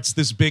starts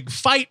this big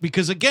fight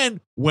because,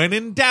 again, when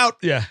in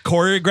doubt,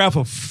 choreograph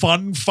a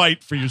fun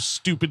fight for your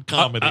stupid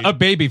comedy. A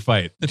baby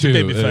fight, It's too. a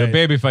baby fight. A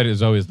baby fight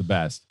is always the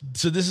best.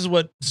 So this is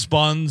what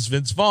spawns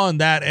Vince Vaughn,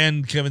 that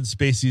and Kevin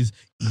Spacey's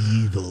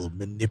evil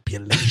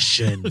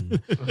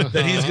manipulation.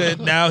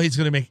 That he's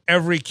gonna make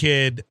every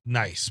kid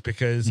nice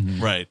because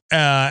Right.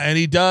 and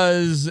he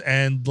does,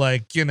 and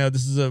like, you know,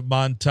 this is a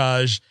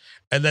montage.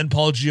 And then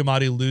Paul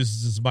Giamatti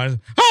loses his mind.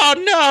 Oh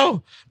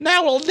no!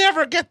 Now we'll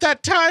never get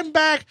that time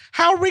back.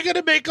 How are we going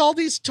to make all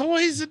these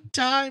toys in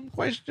time?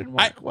 Question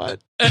mark. What?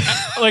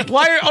 Like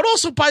why? And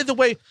also, by the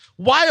way,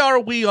 why are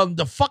we on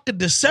the fucking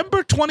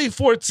December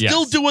 24th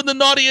still doing the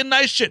naughty and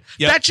nice shit?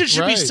 Yep. That shit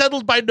should be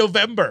settled by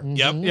November.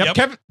 Yep.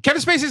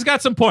 Kevin Spacey's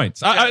got some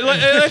points.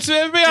 Let's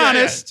be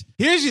honest.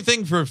 Here's your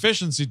thing for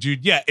efficiency,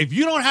 dude. Yeah, if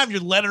you don't have your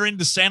letter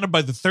into Santa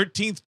by the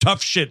 13th,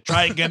 tough shit.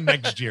 Try again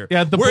next year.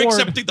 Yeah, the We're board-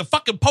 accepting the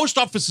fucking post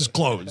office is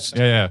closed.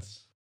 Yeah,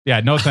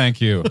 no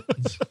thank you.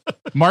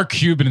 Mark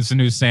Cuban is the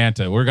new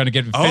Santa. We're going to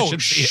get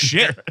efficiency. Oh,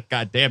 shit.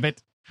 God damn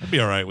it. I'd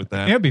be all right with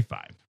that. It'll be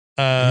fine.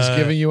 He's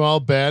giving you all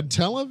bad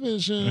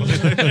television.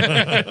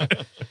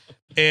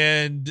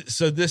 And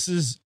so this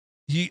is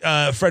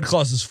Fred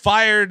Claus is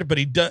fired, but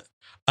he does.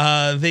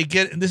 They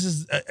get, and this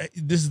is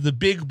the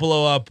big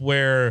blow up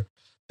where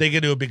they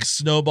get into a big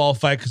snowball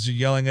fight because they're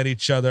yelling at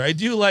each other. I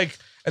do like,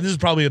 and this is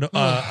probably a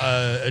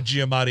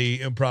Giamatti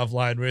improv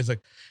line where he's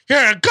like, "You're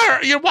a girl.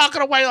 You're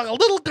walking away like a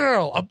little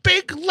girl, a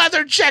big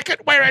leather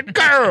jacket wearing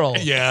girl."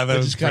 Yeah, that Which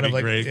was is kind of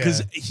like great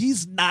because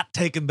he's not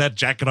taking that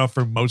jacket off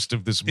for most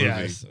of this movie.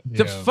 Yes.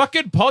 The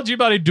fucking Paul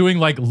Giamatti doing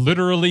like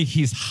literally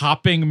he's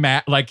hopping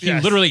like he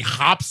literally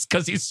hops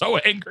because he's so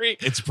angry.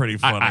 It's pretty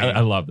funny. I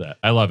love that.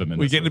 I love him in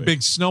We this get in a movie.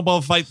 big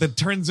snowball fight that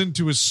turns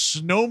into a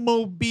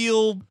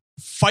snowmobile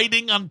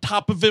fighting on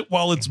top of it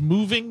while it's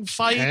moving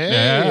fight.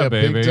 Hey, a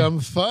baby. big dumb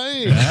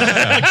fight.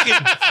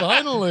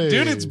 Finally.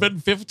 Dude, it's been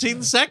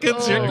 15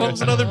 seconds. Here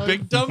comes another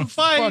big dumb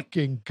fight.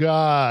 Fucking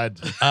God.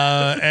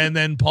 And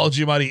then Paul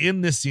Giamatti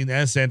in this scene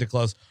as Santa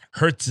Claus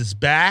hurts his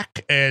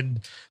back, and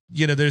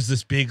you know there's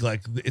this big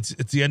like it's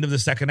the end of the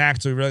second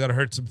act, so we really got to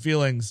hurt some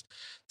feelings.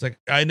 It's like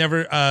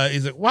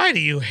he's like, "Why do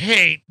you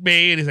hate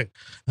me?" And he's like,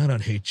 "I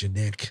don't hate you,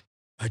 Nick.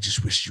 I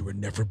just wish you were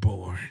never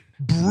born."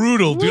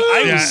 Brutal, dude.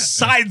 I Yeah. was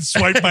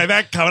sideswiped by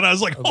that comment. I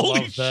was like,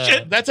 holy love that.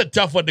 shit. That's a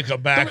tough one to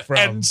come back from.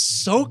 And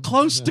so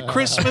close to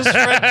Christmas,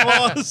 Fred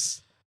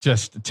Claus.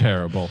 Just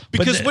terrible.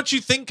 Because what you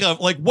think of,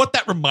 like what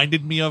that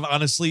reminded me of,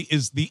 honestly,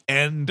 is the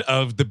end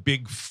of the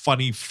big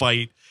funny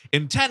fight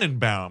in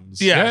Tenenbaums.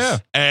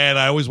 Yes. And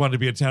I always wanted to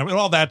be a Tenenbaum and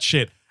all that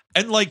shit.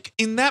 And like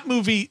in that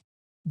movie,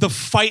 the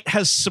fight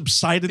has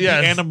subsided,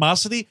 Yes. the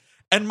animosity.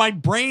 And my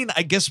brain,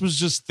 I guess, was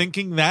just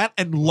thinking that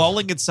and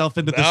lulling itself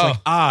into this,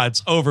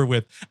 it's over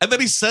with. And then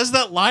he says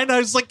that line. I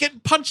was like getting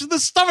punched in the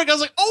stomach. I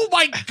was like, oh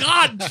my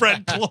God,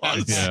 Fred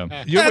Claus.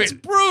 That's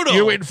brutal.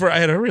 You're waiting for, I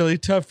had a really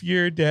tough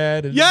year,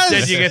 Dad. And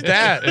then you get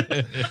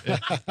that.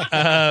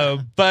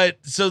 But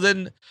so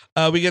then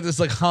we get this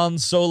like Han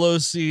Solo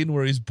scene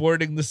where he's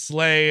boarding the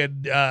sleigh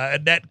and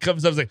Annette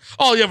comes up and is like,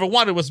 all you ever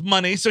wanted was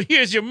money. So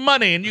here's your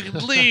money and you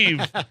can leave.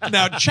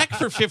 Now, check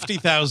for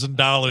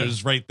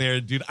 $50,000 right there,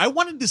 dude. I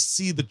wanted to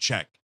see the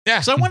check.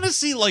 Yeah. So I wanted to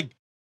see like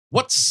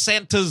what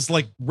Santa's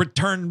like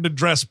return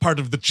address part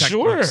of the check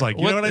looks like.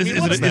 You know what I mean?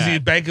 Is he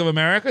Bank of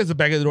America? Is it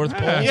Bank of the North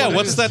Pole? Yeah.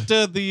 What's that?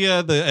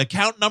 The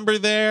account number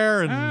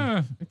there?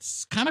 And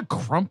it's kind of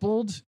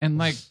crumpled and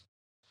like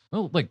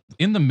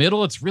in the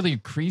middle, it's really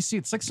creasy.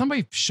 It's like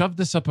somebody shoved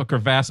this up a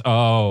crevasse.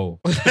 Oh,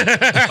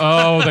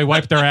 they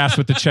wiped their ass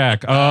with the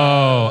check.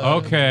 Oh,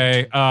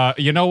 okay.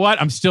 You know what?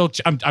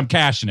 I'm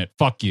cashing it.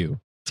 Fuck you.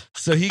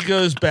 So he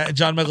goes back.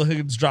 John Michael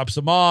Higgins drops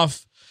him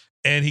off,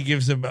 and he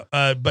gives him.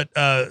 But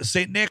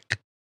Saint Nick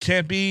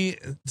can't be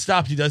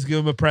stopped. He does give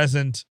him a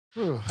present.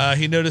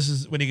 He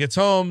notices when he gets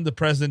home, the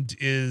present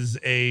is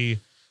the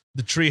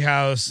tree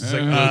house. It's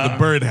like, the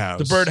birdhouse.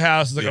 The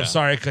birdhouse is like, I'm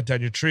sorry, I cut down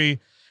your tree.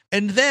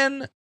 And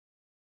then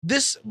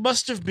this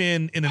must have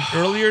been in an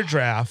earlier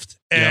draft,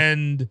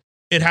 and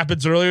it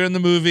happens earlier in the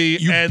movie.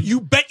 You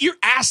bet your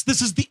ass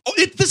this is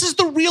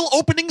the real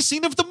opening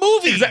scene of the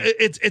movie. Exactly.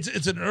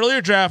 It's an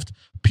earlier draft.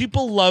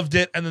 People loved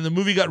it, and then the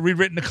movie got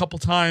rewritten a couple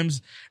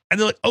times, and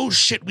they're like, "Oh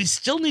shit, we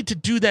still need to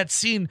do that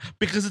scene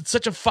because it's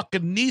such a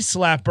fucking knee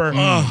slapper."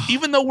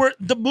 Even though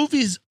the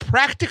movie's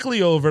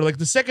practically over, like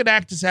the second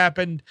act has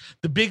happened,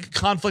 the big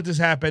conflict has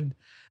happened.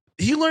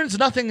 He learns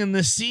nothing in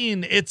this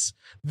scene. It's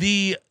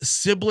the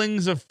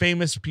siblings of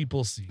famous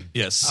people scene.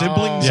 Yes,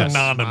 siblings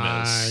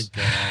anonymous.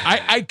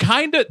 I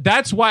kind of,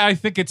 that's why I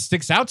think it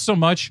sticks out so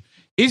much,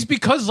 is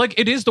because like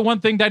it is the one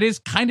thing that is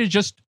kind of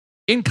just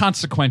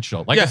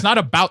inconsequential. Like it's not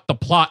about the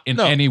plot in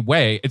any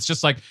way. It's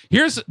just like,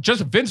 here's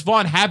just Vince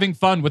Vaughn having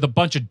fun with a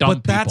bunch of dumb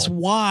people. But that's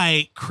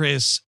why,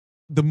 Chris,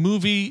 the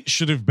movie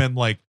should have been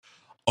like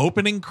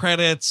opening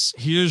credits.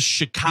 Here's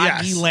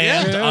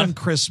Chicagoland on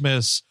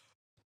Christmas.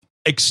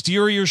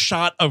 Exterior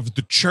shot of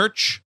the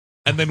church,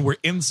 and then we're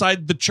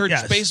inside the church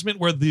basement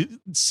where the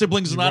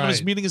siblings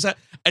anonymous meeting is at,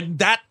 and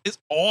that is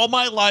all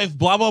my life,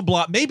 blah blah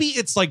blah. Maybe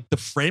it's like the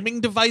framing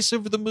device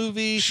of the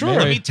movie.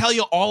 Let me tell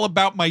you all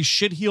about my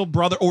shit-heel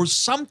brother or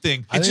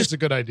something. It's just a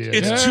good idea.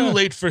 It's too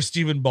late for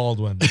Stephen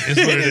Baldwin is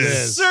what it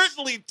is.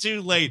 Certainly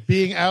too late.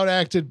 Being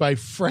outacted by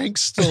Frank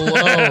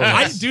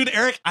Stallone. Dude,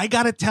 Eric, I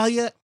gotta tell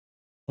you,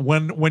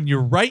 when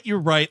you're right, you're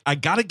right. I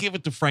gotta give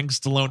it to Frank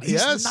Stallone.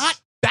 He's not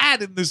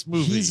bad in this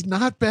movie. He's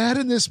not bad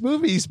in this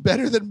movie. He's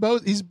better than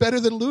both. He's better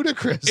than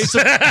Ludacris.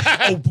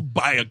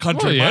 By a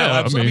country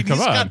mile. I mean, come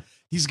on.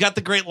 He's got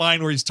the great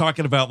line where he's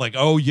talking about like,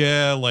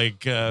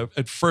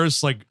 at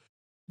first, like,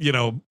 you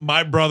know,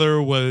 my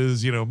brother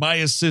was, you know, my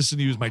assistant.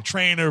 He was my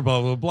trainer,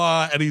 blah, blah,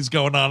 blah. And he's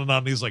going on and on.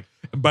 And he's like,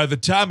 and by the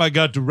time I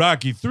got to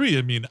Rocky 3,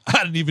 I mean,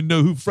 I didn't even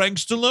know who Frank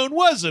Stallone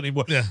was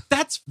anymore. Yeah.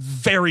 That's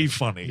very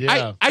funny.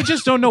 Yeah. I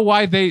just don't know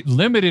why they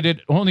limited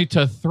it only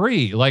to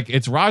 3. Like,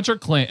 it's Roger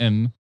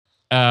Clinton,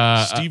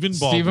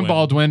 Stephen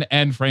Baldwin,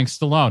 and Frank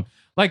Stallone.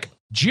 Like,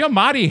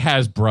 Giamatti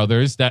has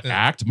brothers that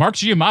act. Mark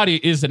Giamatti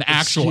is an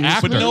actual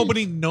actor, but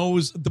nobody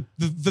knows.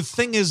 The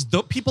thing is,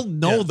 people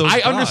know those.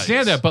 I guys.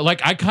 understand that, but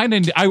like,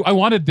 I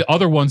wanted the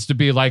other ones to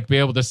be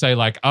able to say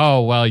like,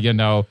 oh well, you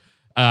know,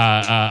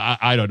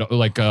 I don't know,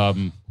 like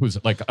who's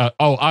it? Like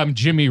I'm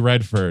Jimmy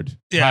Redford.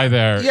 Hi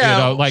there. Yeah,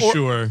 you know, like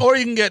or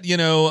you can get, you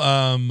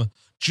know,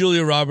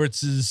 Julia Roberts'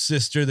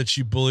 sister that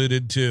she bullied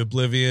into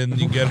oblivion. You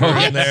can get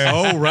her in there.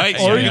 Oh, right.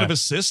 Or you have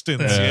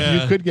assistants.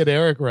 You could get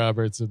Eric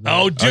Roberts in there.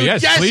 Oh, dude.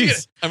 Yes,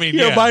 please. I mean,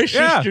 my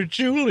sister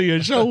Julia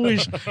is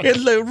always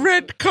in the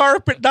red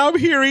carpet, and I'm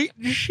here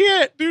eating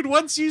shit. Dude,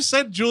 once you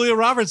said Julia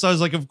Roberts, I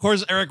was like, of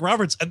course, Eric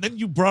Roberts. And then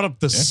you brought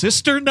up the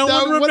sister no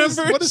one remembers.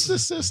 What is the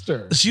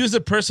sister? She was a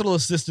personal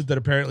assistant that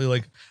apparently,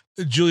 like,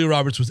 Julia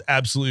Roberts was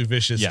absolutely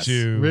vicious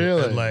to.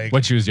 Really? And, like,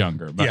 when she was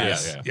younger.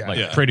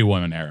 But Pretty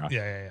Woman era.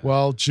 Yeah.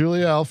 Well,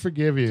 Julia, I'll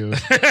forgive you.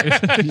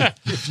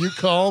 If you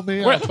call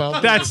me,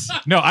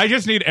 I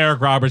just need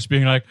Eric Roberts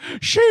being like,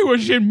 she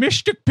was in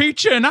Mystic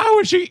Pizza and I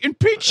was eating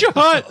Pizza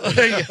Hut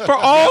for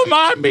all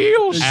my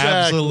meals.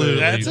 Absolutely.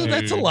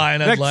 That's a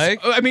line I'd like.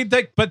 I mean,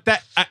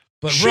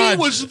 but she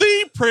was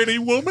the pretty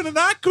woman, and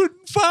I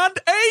couldn't find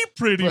a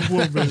pretty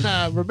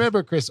woman.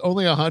 Remember, Chris,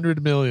 only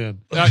 $100 million.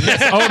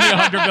 Yes, only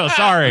 $100 million.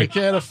 Sorry, I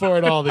can't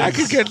afford all these. I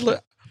could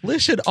get.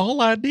 Listen,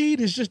 all I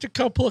need is just a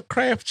couple of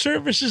craft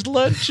services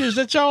lunches.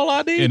 That's all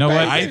I need. You know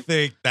what? I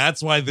think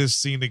that's why this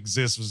scene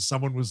exists. Was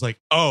someone was like,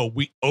 "Oh,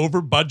 we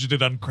over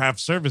budgeted on craft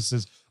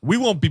services. We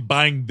won't be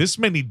buying this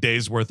many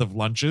days worth of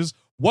lunches.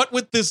 what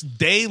with this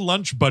day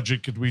lunch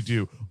budget could we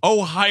do?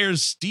 Oh, hire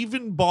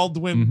Stephen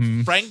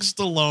Baldwin, Frank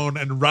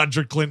Stallone, and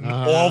Roger Clinton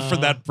all for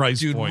that price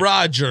Dude, point.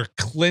 Roger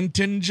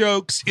Clinton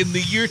jokes in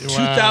the year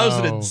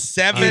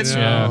 2007. It's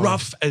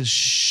rough as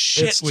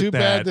shit. It's with too that.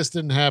 bad this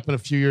didn't happen a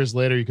few years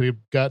later. You could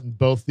have gotten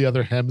both the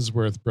other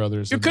Hemsworth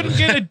brothers. You in couldn't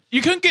there.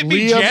 get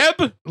me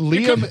Jeb.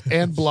 Liam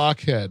and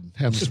Blockhead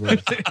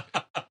Hemsworth.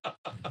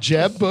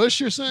 Jeb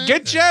Bush, you're saying?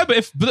 Get Jeb.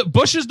 If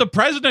Bush is the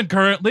president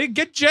currently,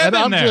 get Jeb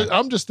And in there.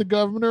 I'm just the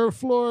governor of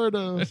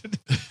Florida.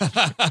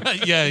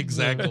 Yeah,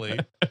 exactly.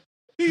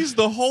 He's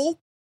the whole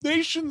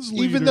nation's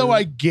leader. Even though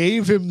I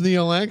gave him the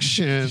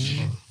election.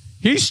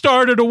 He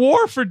started a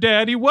war for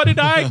Daddy. What did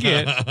I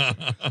get?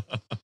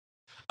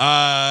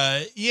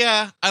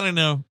 Yeah, I don't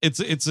know. It's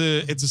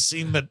a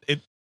scene that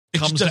it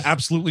comes just- to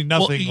absolutely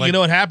Well, nothing. you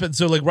know what happened?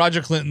 So like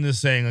Roger Clinton is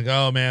saying like,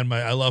 oh man,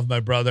 I love my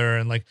brother.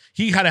 And like,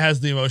 he kind of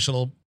has the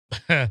emotional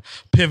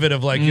pivot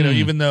of like, you know,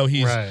 even though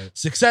he's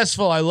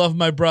successful, I love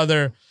my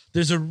brother.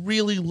 There's a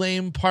really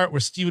lame part where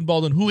Stephen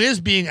Baldwin, who is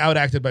being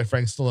outacted by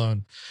Frank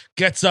Stallone,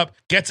 gets up,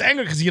 gets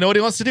angry because you know what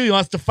he wants to do? He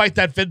wants to fight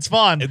that Vince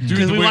Vaughn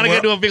because we want to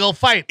get into a big old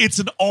fight. It's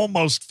an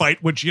almost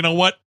fight, which, you know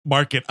what?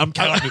 Mark it. I'm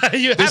counting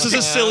it. This is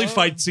a silly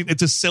fight scene.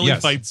 It's a silly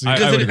fight scene.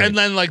 And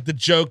then like the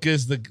joke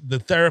is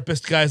the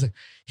therapist guy's like,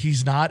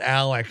 he's not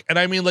Alec. And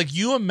I mean, like,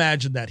 you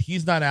imagine that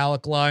he's not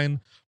Alec line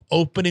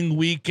opening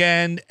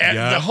weekend and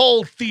the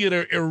whole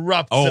theater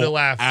erupts into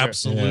laughter.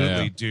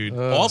 Absolutely, dude.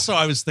 Also,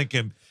 I was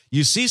thinking,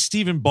 you see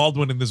Stephen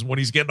Baldwin in this when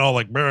he's getting all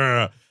like,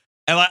 "Brr,"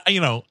 and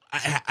I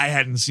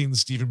hadn't seen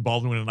Stephen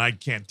Baldwin and I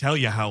can't tell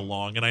you how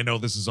long, and I know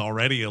this is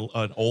already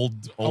an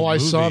old. Oh, I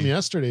movie. saw him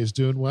yesterday. He's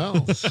doing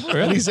well.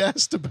 And he's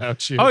asked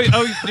about you.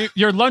 Oh,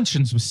 your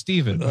luncheons with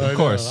Stephen, of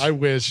course. I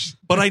wish.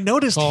 But I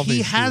noticed Call he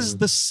me has Steven.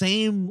 the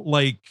same,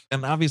 like,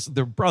 and obviously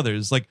they're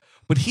brothers, like,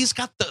 but he's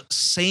got the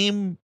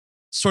same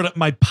sort of,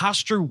 my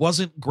posture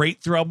wasn't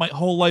great throughout my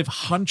whole life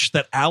hunch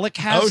that Alec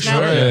has. Oh, now.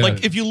 sure. Yeah.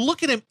 Like, if you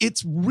look at him,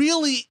 it's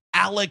really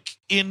Alec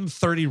in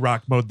 30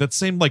 Rock mode. That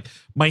same, like,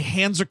 my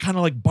hands are kind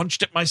of like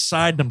bunched at my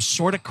side and I'm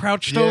sort of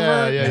crouched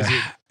over.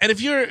 Yeah. And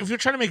if you're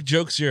trying to make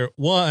jokes here,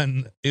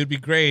 one, it would be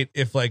great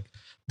if like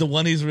the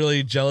one he's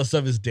really jealous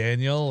of is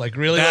Daniel. Like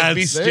really like,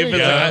 be stupid.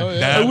 Like,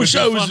 I wish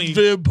I was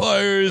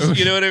vampires.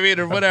 You know what I mean?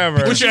 Or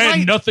whatever. Wish I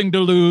had nothing to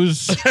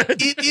lose.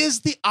 It is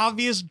the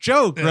obvious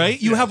joke,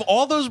 right? You have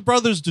all those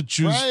brothers to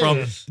choose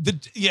from.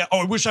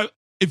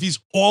 If he's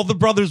all the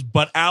brothers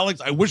but Alex,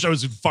 I wish I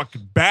was in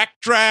fucking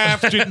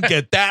Backdraft. Didn't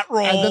get that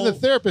role. And then the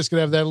therapist could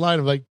have that line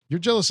of like, "You're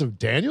jealous of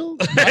Daniel,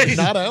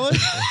 not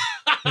Alex."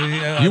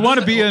 You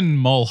want to be in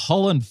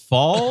Mulholland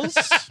Falls?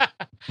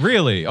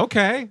 Really?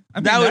 Okay.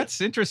 I mean,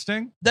 that's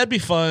interesting. That'd be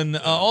fun.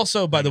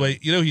 Also, by the way,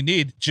 you know who you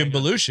need? Jim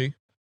Belushi.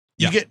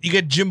 You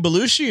get Jim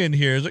Belushi in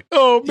here. It's like,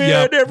 oh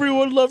man,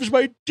 everyone loves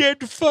my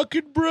dead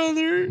fucking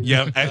brother.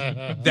 Yeah,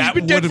 he's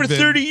been dead for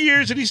 30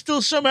 years and he's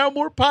still somehow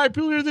more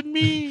popular than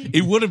me.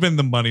 It would have been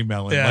the money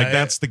melon. Yeah, like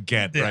that's the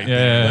get right Yeah.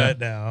 there. But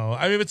no,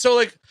 I mean, but so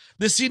like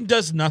this scene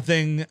does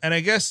nothing, and I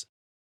guess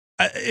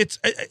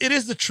it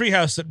is the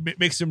treehouse that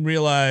makes him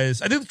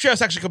realize. I think the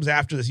treehouse actually comes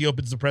after this. He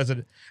opens the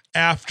present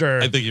after.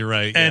 I think you're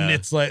right, and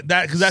it's like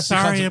that because that's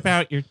sorry the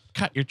about your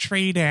cut your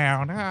tree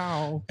down.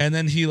 Oh, and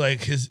then he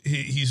like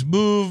he's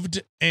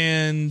moved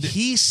and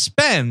he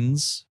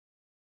spends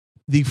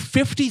the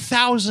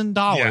 $50,000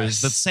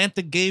 that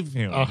Santa gave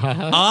him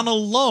on a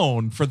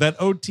loan for that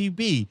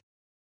OTB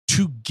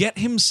to get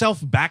himself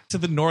back to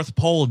the North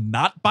Pole,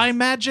 not by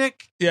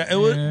magic. Yeah,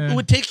 it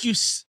would take you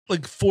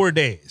like 4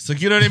 days.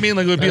 Like, you know what I mean?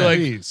 Like, it would be like,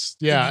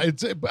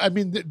 I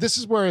mean, this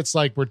is where it's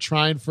like we're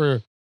trying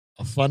for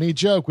a funny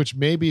joke, which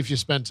maybe if you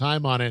spend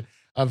time on it,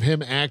 of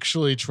him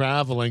actually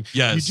traveling.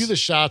 Yes. You do the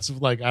shots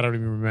of like, I don't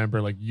even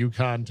remember, like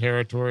Yukon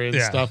territory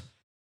and stuff.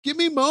 Give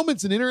me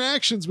moments and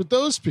interactions with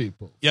those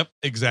people. Yep,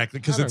 exactly.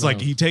 Because I it's don't like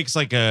know. he takes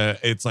like a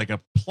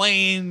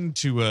plane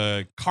to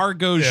a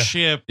cargo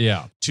ship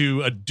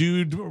to a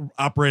dude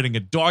operating a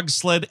dog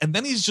sled, and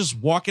then he's just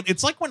walking.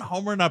 It's like when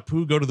Homer and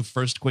Apu go to the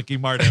first Quickie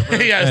Mart ever.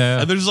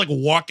 And they're just like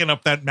walking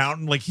up that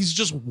mountain. Like he's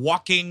just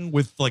walking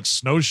with like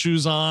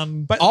snowshoes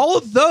on. But all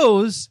of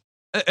those,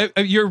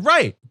 you're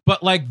right.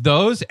 But like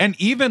those, and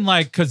even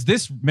like, because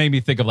this made me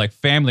think of like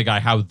Family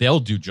Guy, how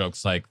they'll do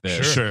jokes like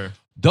this. Sure.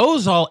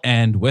 Those all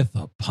end with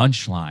a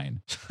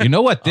punchline. You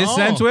know what this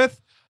ends with?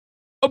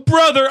 Oh,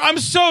 brother, I'm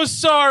so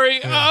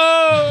sorry.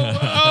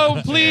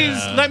 Oh, please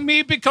let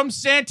me become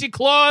Santa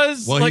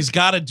Claus. Well, he's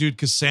got it, dude,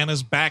 because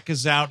Santa's back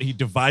is out. He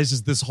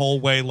devises this whole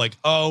way like,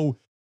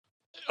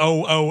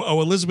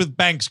 Elizabeth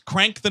Banks,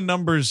 crank the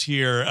numbers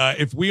here.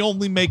 If we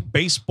only make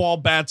baseball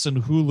bats and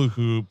hula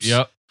hoops.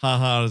 Yep.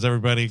 Haha, does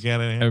everybody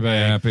get it? Everybody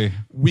happy.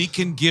 We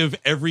can give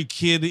every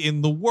kid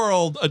in the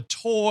world a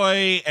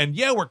toy, and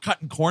we're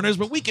cutting corners,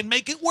 but we can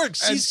make it work.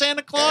 See,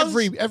 Santa Claus?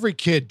 Every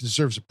kid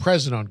deserves a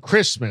present on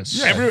Christmas.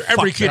 Yeah,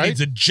 every kid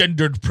needs a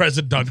gendered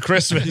present on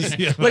Christmas.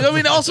 Like, I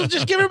mean, also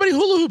just give everybody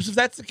hula hoops if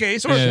that's the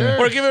case, or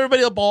give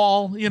everybody a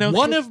ball. You know,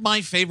 one of my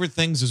favorite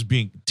things is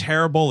being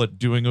terrible at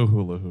doing a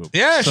hula hoop.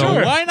 Yeah, so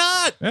sure. why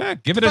not? Yeah,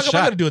 give it a What am I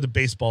shot. gonna do with a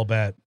baseball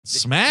bat?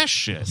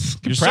 Smash it.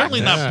 You're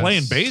certainly not Yes.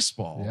 playing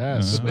baseball.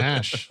 Yeah,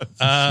 smash.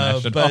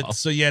 Smash it all. But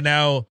so yeah,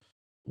 now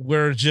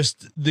we're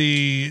just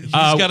He's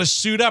got to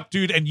suit up,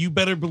 dude, and you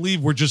better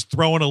believe we're just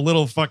throwing a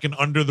little fucking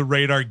under the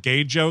radar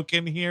gay joke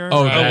in here.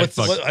 Oh, right? that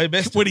fuck. what I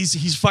missed. When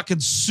he's fucking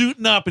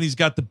suiting up and he's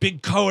got the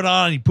big coat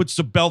on, he puts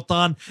the belt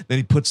on, then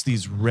he puts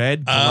these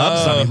red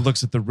gloves on. He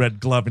looks at the red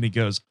glove and he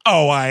goes,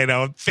 "Oh, I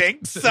don't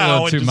think so," A little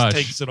and too just much.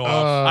 takes it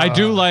off. I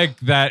do like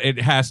that it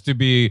has to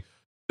be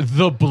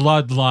the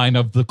bloodline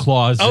of the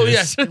Clauses. Oh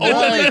yes, only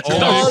Right.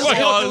 Claus Oh,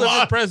 can deliver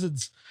God.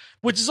 presents.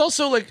 Which is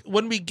also like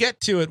when we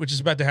get to it, which is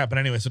about to happen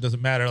anyway, so it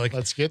doesn't matter. Like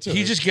Let's get to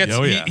he it. just gets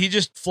Oh, yeah. he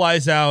just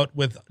flies out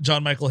with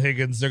John Michael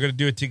Higgins. They're gonna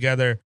do it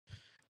together,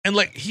 and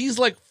like he's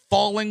like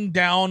falling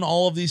down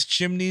all of these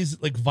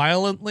chimneys like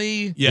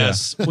violently.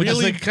 Yes, Which is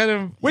really. like kind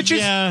of Which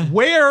Yeah. is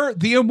where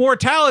the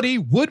immortality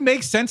would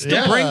make sense to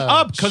Yeah, bring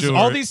up because sure.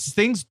 all these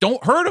things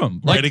don't hurt him.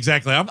 Right,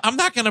 exactly. I'm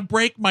not going to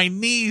break my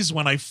knees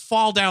when I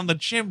fall down the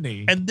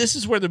chimney. and this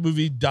is where the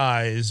movie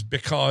dies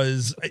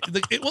because it's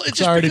It's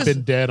just already because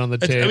been dead on the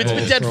I table. mean, it's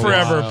been dead for a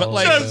forever, while, but,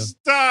 like- so- Just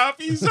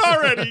stop. He's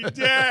already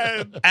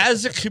dead.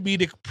 as a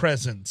comedic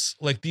presence,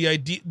 like the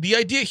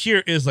idea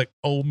here is like,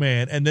 oh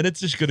man, and then it's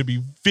just going to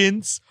be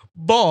Vince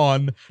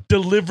Vaughn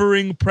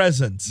delivering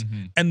presents,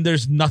 and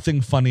there's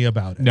nothing funny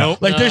about it. No.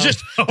 Like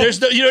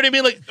there's no, you know what I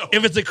mean? Like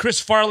if it's like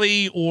Chris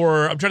Farley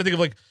or I'm trying to think of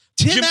like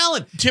Tim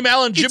Allen. Jim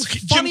Allen, Jim,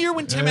 It's funnier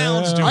when Tim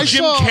Allen's doing I it.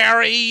 Jim saw-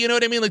 Carrey, you know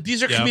what I mean? Like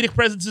these are Yeah. comedic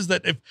presences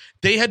that if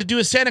they had to do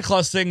a Santa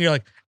Claus thing, you're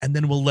like, and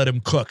then we'll let him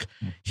cook.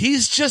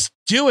 He's just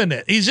doing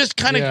it. He's just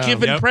kind of Yeah.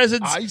 giving Yep.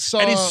 presents, I saw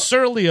and he's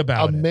surly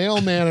about a it.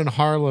 mailman in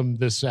Harlem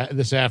this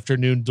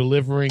afternoon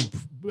delivering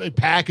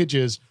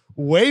packages.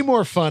 Way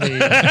more funny.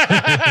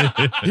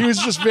 He was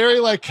just very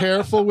like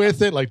careful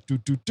with it, like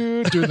doing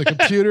the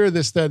computer,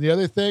 this, that, and the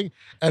other thing.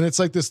 And it's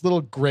like this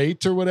little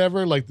grate or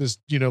whatever, like this,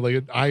 like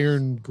an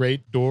iron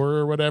grate door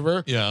or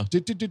whatever. Yeah.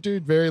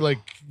 Very like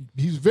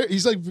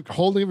he's like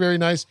holding it very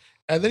nice.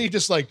 And then he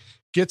just like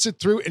gets it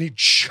through and he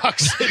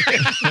chucks it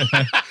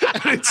in.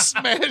 And it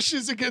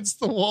smashes against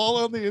the wall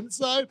on the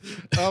inside.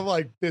 I'm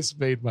like, this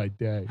made my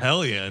day.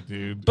 Hell yeah,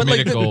 dude. But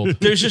like, Comedic gold.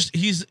 there's just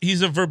he's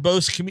a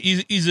verbose,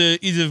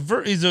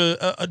 he's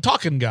a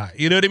talking guy.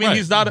 You know what I mean? Right.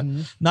 He's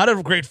not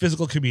a great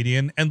physical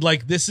comedian, and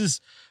like this is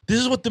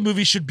what the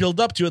movie should build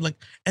up to,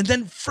 and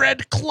then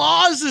Fred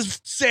Claus is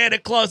Santa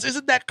Claus.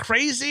 Isn't that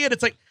crazy? And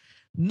it's like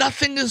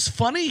nothing is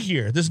funny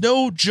here. There's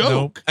no joke.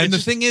 Nope. And It's the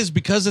just- thing is,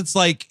 because it's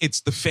like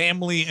it's the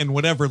family and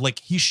whatever, like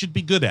he should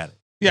be good at it.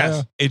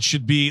 yes. It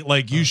should be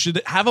like you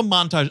should have a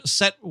montage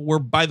set. We're,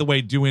 by the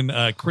way, doing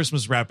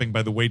Christmas rapping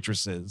by the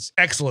waitresses.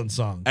 Excellent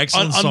song.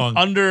 Excellent song.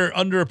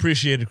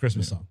 Underappreciated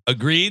Christmas song.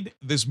 Agreed.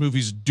 This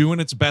movie's doing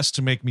its best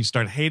to make me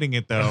start hating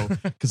it though,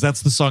 because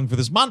that's the song for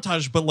this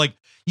montage. But like,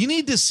 you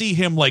need to see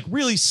him like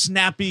really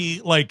snappy,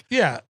 like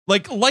Yeah.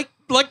 like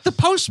the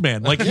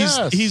postman. Like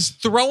Yes. he's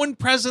throwing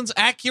presents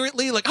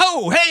accurately. Like,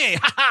 oh hey,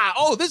 haha,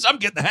 oh this, I'm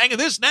getting the hang of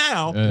this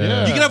now.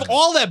 Yeah. You can have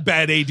all that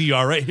bad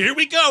ADR right here.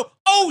 We go.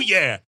 Oh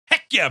yeah,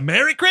 heck yeah,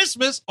 Merry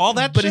Christmas. All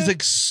that, But shit. he's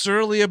like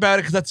surly about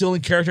it because that's the only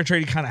character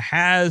trait he kind of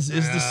has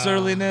is the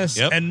surliness.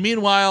 Yep. And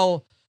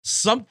meanwhile,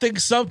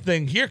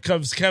 something, here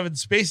comes Kevin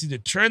Spacey to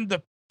turn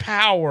the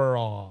power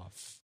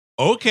off.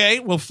 okay,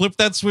 we'll flip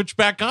that switch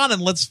back on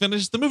and let's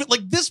finish the movie.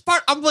 Like this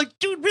part, I'm like,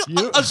 dude,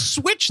 a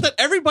switch that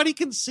everybody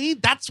can see.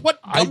 That's what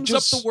I gums up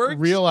just the works.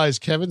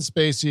 realized Kevin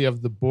Spacey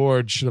of the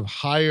board should have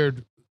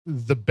hired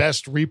the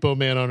best repo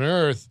man on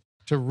earth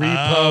to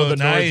repo Oh, the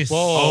nice. North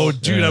Pole. Oh,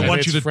 dude, I And want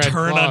it's you to Fred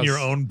turn Claus. on your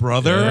own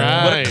brother.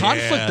 Right. What a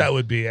conflict Yeah. that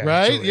would be, actually.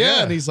 Right?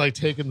 Yeah. And he's like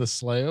taking the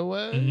sleigh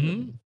away.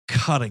 Mhm.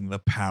 Cutting the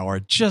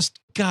power. Just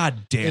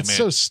god damn It's it.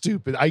 so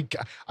stupid.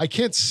 I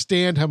can't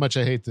stand how much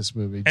I hate this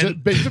movie.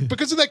 And-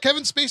 Because of that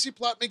Kevin Spacey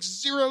plot makes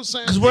zero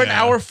sense. Because we're an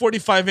Yeah. hour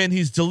 45 in.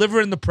 He's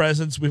delivering the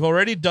presents. We've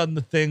already done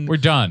the thing. We're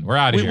done. We're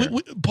out of here.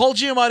 Paul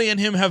Giamatti and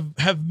him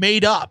have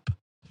made up.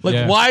 Like,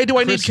 Yeah. why do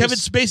I need Kevin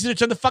Christmas- Spacey to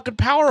turn the fucking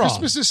power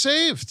Christmas off? is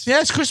saved.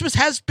 Yes, Christmas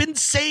has been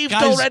saved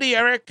Guys, already,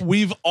 Eric.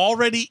 We've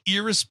already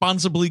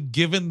irresponsibly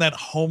given that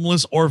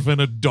homeless orphan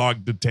a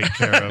dog to take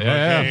care of.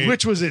 Yeah. Okay?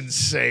 Which was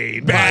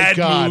insane. Bad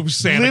My God. move,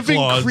 Santa Living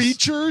Claus.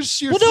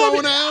 creatures you're Well, no, I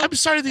throwing mean, out. I'm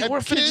sorry. The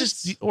at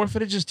kids?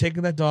 orphanage is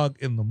taking that dog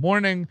in the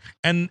morning,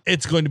 and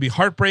it's going to be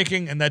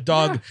heartbreaking. And that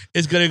dog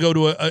is going to go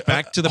to a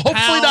Back to the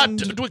hopefully pound.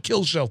 not to a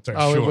kill shelter.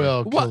 Oh, Sure. it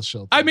will What- kill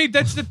shelter. I mean,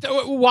 that's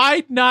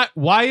why not?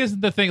 Why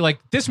isn't the thing like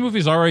this movie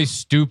is already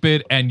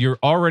stupid and you're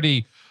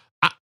already,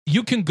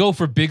 you can go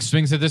for big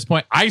swings at this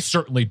point. I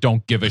certainly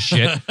don't give a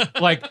shit.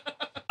 Like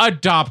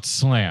adopt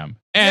Slam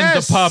and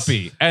Yes. the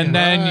puppy. And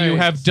then you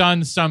Right. have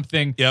done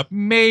something Yep.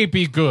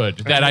 maybe good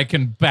that I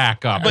can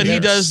back up. But he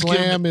And does give-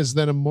 Slam is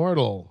then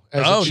immortal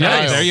as Oh, a nice.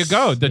 child. There you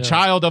go. The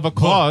child of a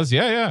Claus.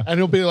 Yeah. And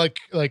he'll be like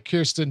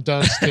Kirsten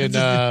Dunst in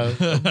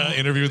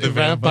Interview with the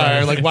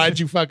Vampire. Like, why'd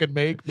you fucking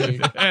make me?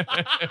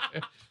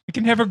 You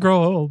can never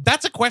grow old.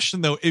 That's a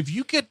question, though. If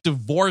you get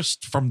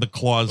divorced from the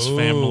Claus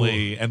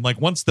family, and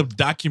like once the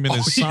document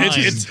is signed,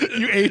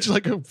 You age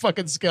like a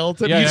fucking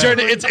skeleton. Yeah, You yeah. turn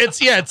it's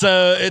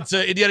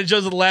Indiana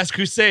Jones and the Last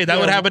Crusade. That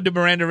would happen to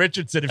Miranda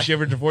Richardson if she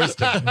ever divorced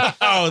him.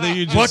 oh, then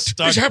you just What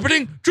stuck. is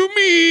happening to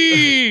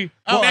me?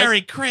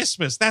 Merry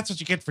Christmas. That's what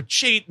you get for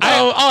cheating.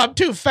 I'm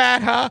too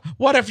fat, huh?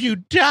 What if you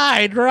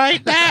died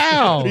right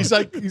now? He's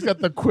got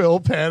the quill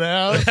pen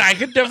out. I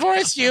can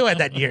divorce you and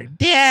then you're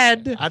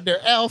dead. Under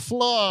elf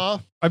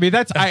law. I mean,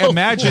 I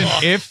imagine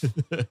if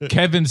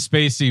Kevin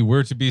Spacey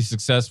were to be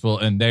successful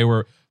and they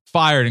were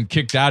fired and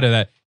kicked out of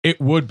that,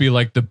 it would be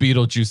like the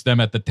Beetlejuice,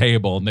 them at the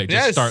table, and they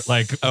just start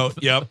like, Oh,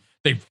 yep.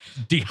 they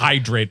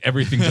dehydrate.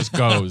 Everything just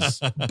goes.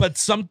 But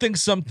something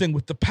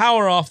with the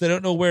power off, they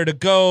don't know where to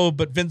go,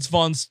 but Vince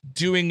Vaughn's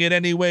doing it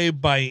anyway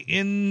by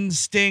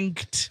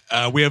instinct.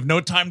 We have no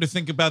time to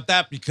think about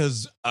that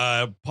because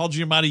Paul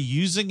Giamatti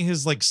using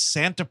his like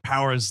Santa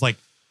powers like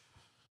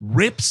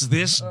rips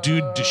this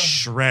dude to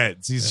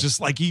shreds. He's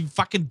just like he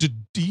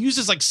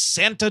uses like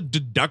Santa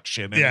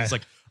deduction, and Yeah. he's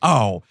like,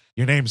 "Oh,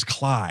 your name's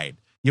Clyde.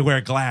 You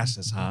wear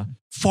glasses, huh?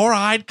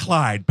 Four-eyed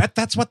Clyde. Bet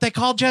that's what they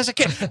call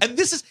Jessica." And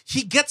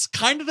he gets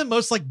kind of the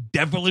most like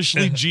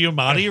devilishly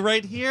Giamatti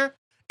right here.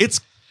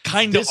 It's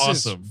kind of This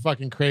awesome. is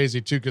fucking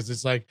crazy too, because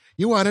it's like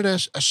you wanted a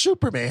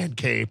Superman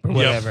cape or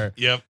whatever.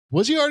 Yep.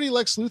 Was he already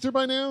Lex Luthor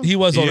by now? He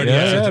was already.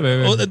 Yeah,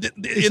 baby. Well,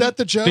 Is that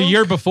the joke? The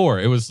year before,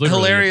 it was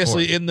literally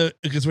hilariously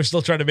because we're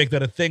still trying to make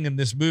that a thing in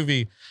this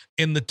movie.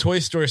 In the toy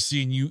store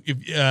scene,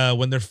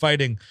 when they're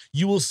fighting,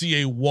 you will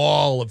see a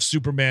wall of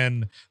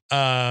Superman.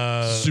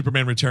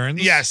 Superman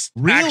Returns. Yes,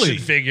 Really? action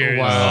figures.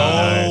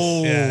 Wow.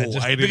 Oh, Yeah, just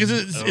I didn't-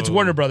 because it's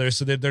Warner Brothers,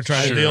 so they're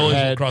trying to. They always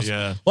Had- cross.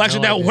 Yeah. Well,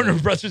 actually, No now idea. Warner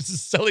Brothers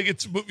is selling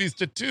its movies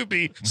to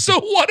Tubi.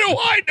 So what do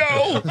I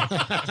know?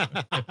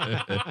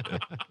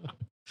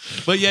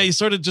 But yeah, he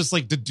sort of just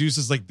like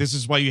deduces like this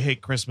is why you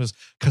hate Christmas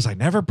because I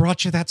never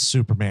brought you that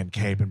Superman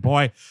cape, and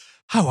boy,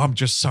 I'm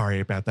just sorry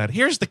about that.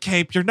 Here's the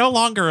cape. You're no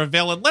longer a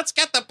villain. Let's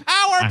get the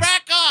power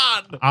back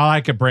on. All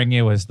I could bring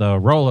you is the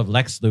role of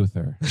Lex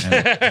Luthor.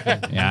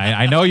 And,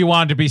 I know you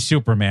wanted to be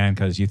Superman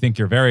because you think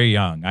you're very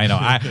young. I know.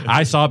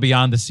 I saw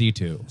Beyond the Sea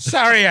too.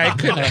 Sorry,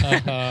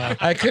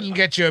 I couldn't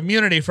get you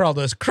immunity for all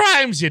those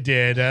crimes you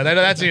did. I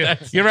know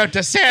you wrote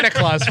to Santa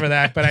Claus for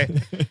that, but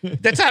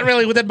that's not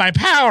really within my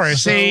power.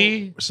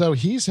 See? So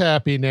he's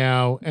happy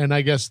now, and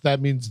I guess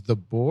that means the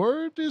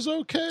board is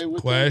okay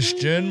with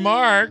Question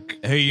mark.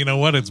 Hey, you know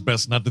what? It's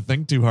best not to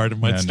think too hard. It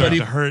might Yeah, start no.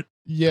 to hurt.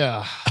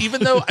 Yeah.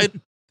 Even though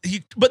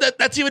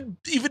that's even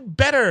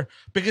better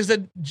because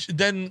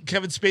then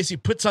Kevin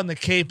Spacey puts on the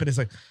cape and is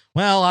like,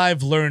 well,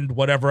 I've learned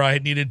whatever I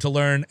needed to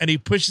learn, and he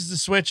pushes the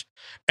switch,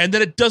 and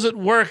then it doesn't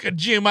work, and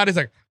Giamatti's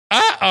like,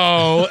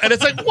 uh-oh, and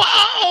it's like,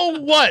 whoa,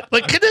 what?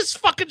 Like, can this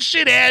fucking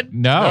shit end?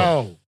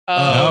 No.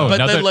 Oh. But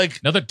another, then like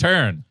another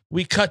turn.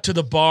 we cut to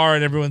the bar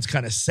and everyone's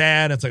kind of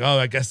sad. It's like, oh,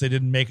 I guess they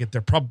didn't make it.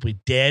 They're probably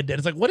dead. And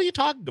it's like, what are you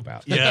talking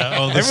about? Yeah.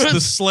 Oh, the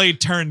Everyone's- sleigh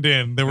turned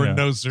in. There were Yeah.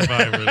 no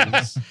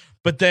survivors.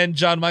 But then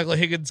John Michael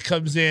Higgins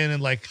comes in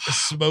and like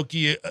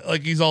smoky,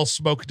 like he's all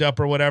smoked up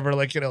or whatever.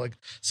 Like, like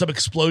some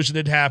explosion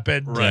had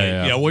happened. Right.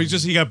 Yeah. Yeah. Well,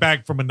 he got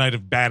back from a night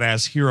of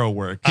badass hero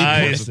work.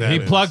 He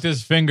plugged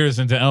his fingers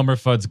into Elmer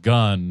Fudd's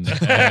gun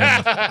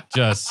and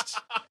just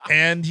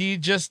And he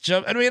just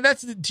jumped. I mean,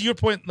 that's to your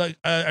point. Like,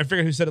 I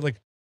forget who said it. Like,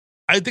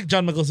 I think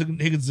John Michael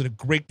Higgins is a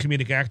great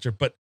comedic actor,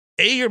 but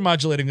A, you're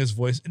modulating his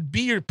voice, and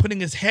B, you're putting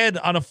his head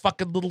on a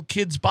fucking little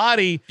kid's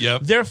body.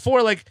 Yep.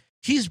 Therefore, like,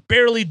 he's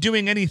barely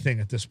doing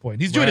anything at this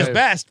point. He's doing his Right.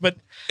 best, but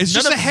It's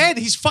none just of- a head.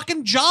 He's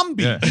fucking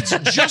Zombie. Yeah. It's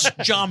just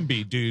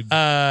Zombie, dude.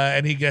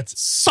 and he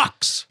gets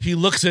Sucks. he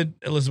looks at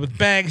Elizabeth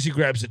Banks, he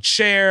grabs a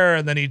chair,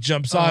 and then he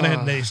jumps on it,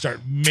 and they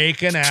start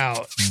making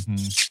out.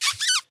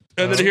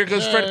 And then here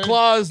goes Fred Okay.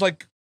 Claus,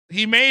 like,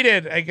 he made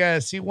it, I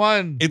guess. He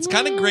won. It's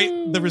kind of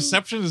great. The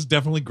reception is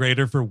definitely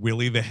greater for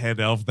Willie the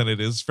head elf than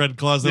it is Fred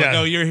Claus. They're like, Yeah.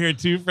 oh, you're here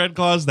too, Fred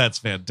Claus? That's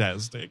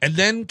fantastic. And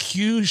then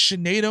cue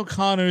Sinead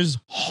O'Connor's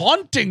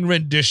haunting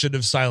rendition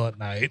of Silent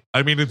Night.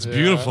 I mean, it's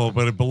beautiful,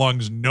 but it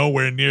belongs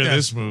nowhere near Yes.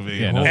 this movie.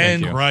 Yeah, no, Holy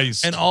thank you.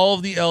 Christ. And all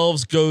of the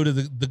elves go to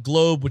the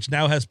globe, which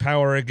now has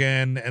power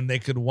again, and they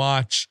could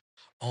watch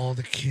all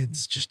the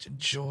kids just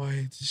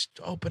enjoy just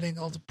opening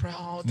all the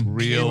proud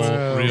Real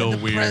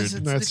weird.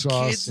 presents, That's the kids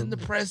awesome. and the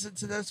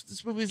presents, and that's what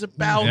this movie's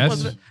about, Yes.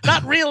 wasn't it?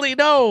 Not really,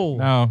 no.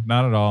 no,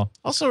 not at all.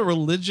 Also, a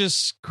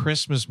religious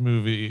Christmas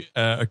movie,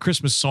 a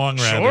Christmas song,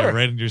 rather, Sure.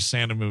 right into your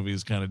Santa movie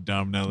is kind of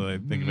dumb now that I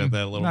think about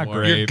that a little Not more.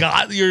 great.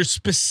 You're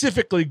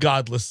specifically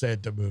godless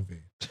Santa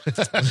movie.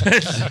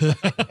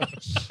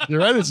 You're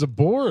right. It's a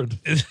board.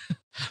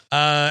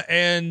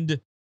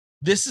 And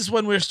this is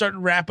when we're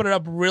starting wrapping it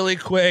up really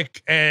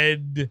quick,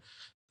 and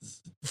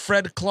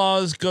Fred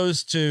Claus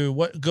goes to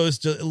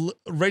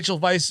Rachel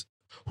Weisz,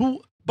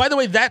 who, by the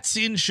way, that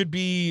scene should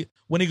be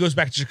when he goes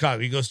back to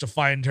Chicago, he goes to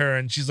find her,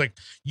 and she's like,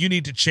 "You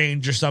need to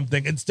change or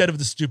something," instead of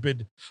the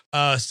stupid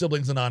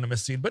Siblings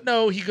Anonymous scene. But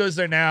no, he goes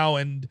there now,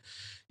 and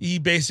he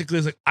basically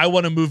is like, "I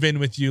want to move in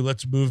with you.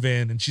 Let's move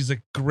in." And she's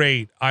like,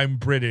 "Great, I'm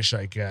British,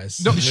 I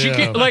guess." No, she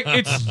can't, like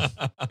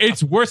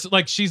it's worse.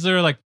 Like she's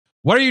there, like,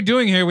 "What are you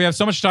doing here? We have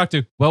so much to talk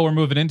to." "Well, we're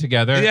moving in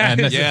together." Yeah.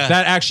 And Yeah.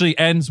 that actually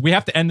ends. We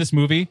have to end this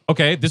movie.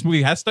 Okay, this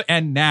movie has to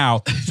end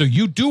now. So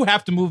you do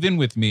have to move in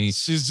with me.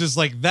 She's just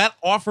like, that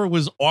offer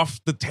was off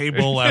the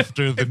table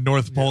after the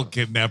North Pole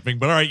kidnapping.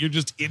 But all right, you're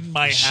just in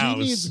my She house.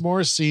 needs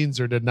more scenes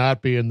or to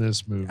not be in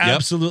this movie.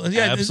 Absolutely.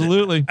 Yeah,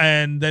 absolutely.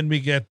 And then we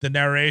get the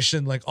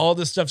narration, like all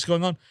this stuff's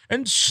going on,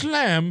 and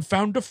Slam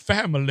found a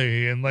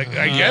family, and like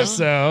I guess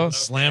so.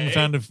 Slam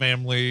found a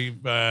family.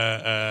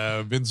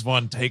 Vince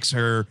Vaughn takes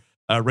her,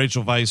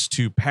 Rachel Weisz,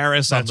 to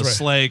Paris on That's the right.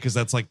 sleigh, because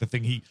that's like the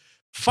thing he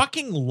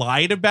fucking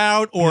lied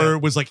about, or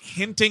was like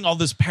hinting all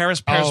this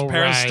Paris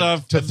Right.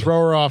 stuff to throw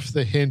her off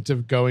the hint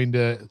of going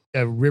to a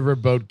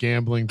riverboat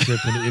gambling trip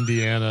in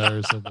Indiana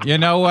or something. You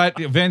know what,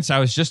 Vince? I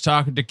was just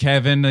talking to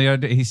Kevin the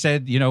other day. He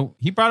said,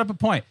 he brought up a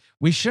point.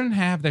 We shouldn't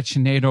have that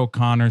Sinead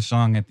O'Connor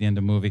song at the end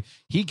of the movie.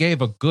 He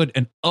gave a good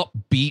and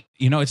upbeat,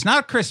 it's not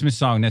a Christmas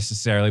song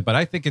necessarily, but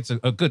I think it's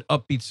a good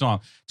upbeat song.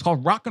 It's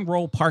called Rock and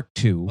Roll Part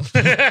 2.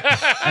 And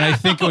I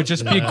think it would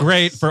just be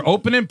great for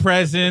opening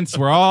presents.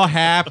 We're all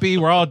happy.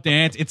 We're all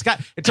dancing.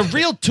 It's a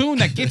real tune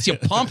that gets you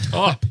pumped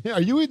up. Are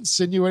you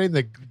insinuating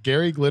that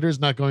Gary Glitter's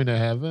not going to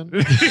heaven?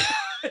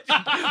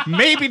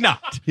 Maybe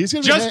not. He's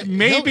going to Just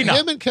maybe not.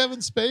 Him and Kevin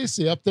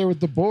Spacey up there with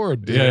the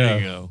board. Dude. There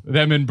you go.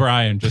 Them and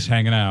Brian just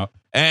hanging out.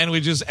 And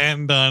we just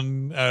end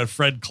on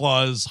Fred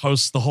Claus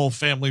hosts the whole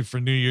family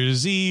for New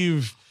Year's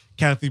Eve.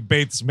 Kathy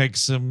Bates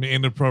makes some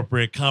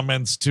inappropriate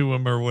comments to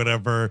him or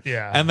whatever.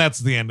 Yeah. And that's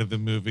the end of the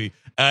movie.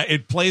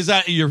 It plays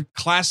out your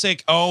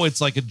classic,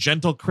 it's like a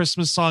gentle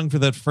Christmas song for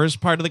that first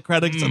part of the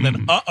credits. And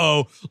then,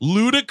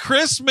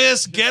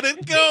 Ludachristmas, get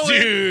it going.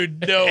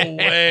 Dude, no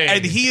way.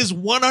 And he is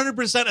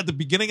 100% at the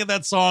beginning of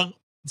that song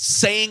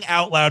saying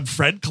out loud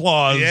Fred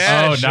Claus.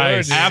 Yeah, Oh, sure,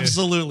 nice. dude.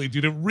 Absolutely,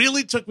 dude. It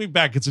really took me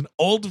back. It's an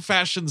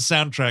old-fashioned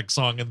soundtrack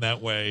song in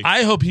that way.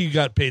 I hope he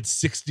got paid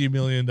 $60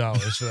 million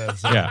for that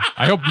song. Yeah.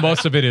 I hope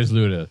most of it is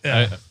Luda.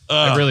 Yeah.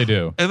 I really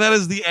do. And that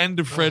is the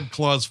end of Fred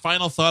Claus.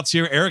 Final thoughts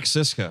here, Eric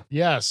Siska.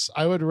 Yes,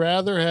 I would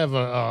rather have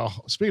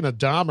speaking of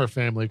Dahmer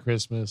family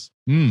Christmas,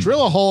 Mm.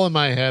 drill a hole in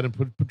my head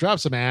and drop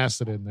some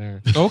acid in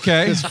there.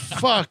 Okay. Because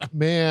fuck,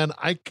 man,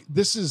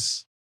 this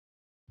is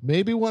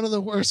maybe one of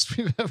the worst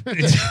we've ever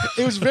done.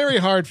 It was very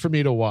hard for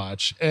me to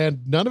watch,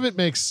 and none of it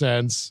makes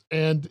sense.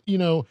 And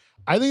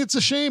I think it's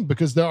a shame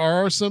because there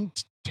are some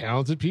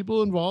talented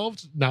people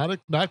involved. Not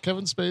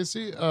Kevin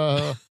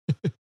Spacey.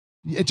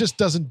 It just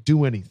doesn't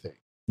do anything.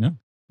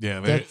 Yeah,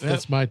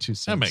 That's my 2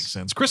 cents. that makes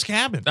sense. Chris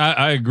Cabin.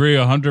 I agree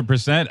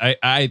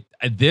 100%.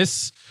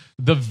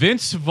 The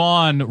Vince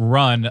Vaughn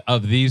run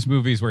of these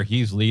movies where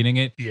he's leading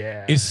it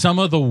is some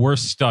of the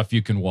worst stuff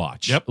you can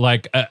watch. Yep.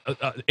 Like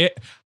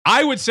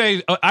I would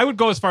say I would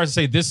go as far as to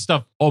say this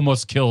stuff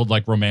almost killed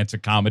like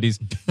romantic comedies.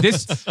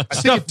 This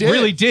stuff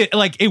really did.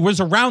 Like it was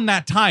around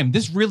that time.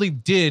 This really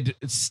did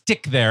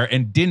stick there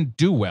and didn't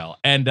do well.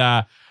 And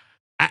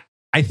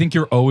I think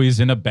you're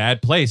always in a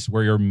bad place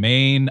where your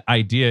main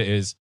idea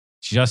is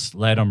just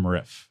let them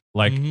riff.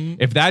 Like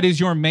if that is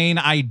your main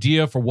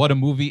idea for what a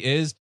movie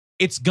is,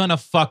 it's gonna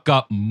fuck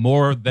up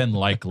more than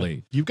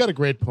likely. You've got a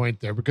great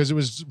point there because it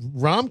was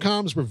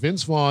rom-coms were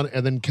Vince Vaughn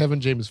and then Kevin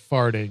James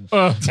farting,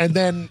 and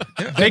then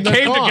They they're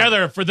came gone.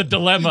 together for the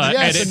dilemma.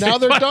 Yes, and now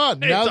they're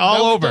done. Now, It's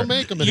all now over. Don't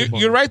make them anymore.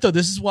 You're right though.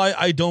 This is why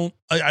I don't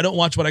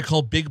watch what I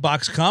call big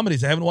box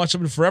comedies. I haven't watched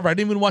them in forever. I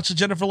didn't even watch the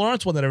Jennifer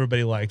Lawrence one that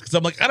everybody liked because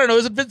I'm like, I don't know,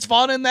 isn't Vince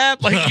Vaughn in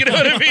that? Like, you know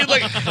what I mean?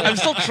 Like, I'm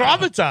still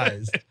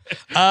traumatized.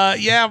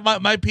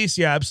 My piece,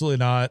 absolutely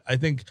not. I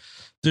think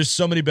there's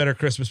so many better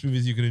Christmas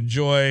movies you can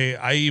enjoy.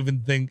 I even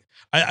think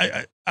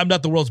I'm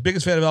not the world's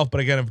biggest fan of Elf, but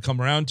again, I've come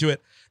around to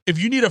it. If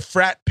you need a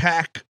frat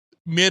pack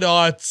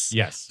mid-aughts,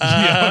 Yes.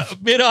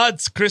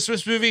 mid-aughts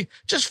Christmas movie,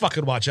 just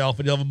fucking watch Elf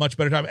and you'll have a much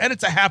better time. And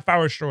it's a half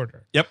hour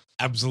shorter. Yep,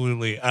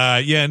 absolutely.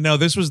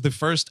 This was the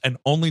first and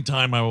only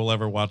time I will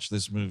ever watch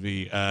this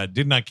movie.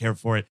 Did not care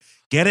for it.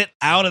 Get it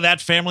out of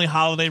that family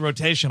holiday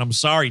rotation. I'm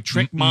sorry.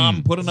 Trick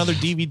mom, put another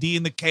DVD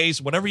in the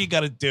case, whatever you got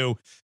to do.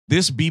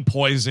 This be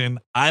poison.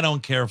 I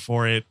don't care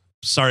for it.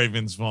 Sorry,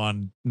 Vince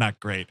Vaughn. Not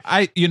great.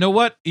 You know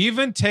what?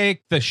 Even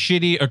take the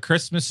shitty A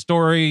Christmas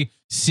Story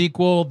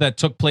sequel that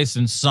took place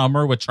in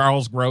summer with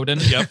Charles Grodin.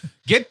 Yep.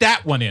 Get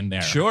that one in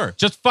there. Sure.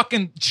 Just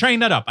fucking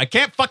train that up. I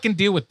can't fucking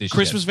deal with this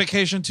Christmas shit.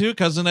 Vacation 2,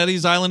 Cousin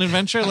Eddie's Island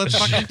Adventure. Let's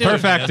fucking do it.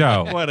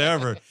 Perfecto. Man.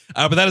 Whatever.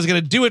 But that is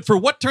going to do it for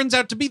what turns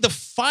out to be the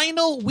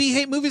final We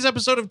Hate Movies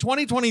episode of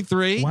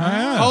 2023.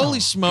 Wow. Holy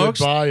smokes.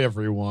 Goodbye,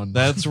 everyone.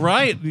 That's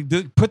right.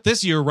 Put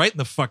this year right in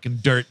the fucking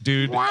dirt,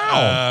 dude.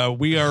 Wow.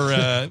 We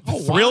are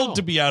thrilled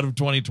to be out of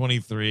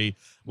 2023.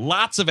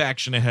 Lots of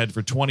action ahead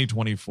for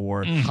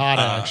 2024. Hot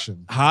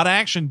action. Hot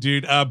action,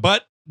 dude.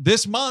 But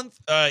this month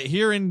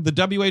here in the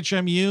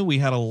WHMU, we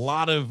had a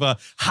lot of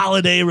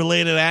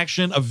holiday-related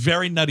action. A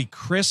Very Nutty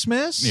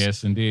Christmas.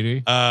 Yes,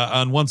 indeed.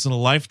 On Once in a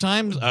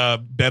Lifetime.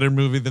 Better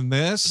movie than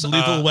this.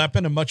 Lethal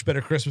Weapon, a much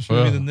better Christmas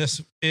movie than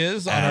this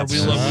is on our We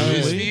Love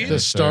Movies feed. The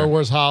Star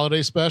Wars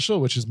Holiday Special,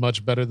 which is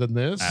much better than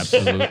this.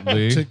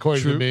 Absolutely.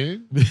 According to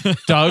me.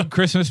 Doug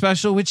Christmas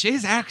Special, which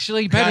is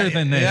actually better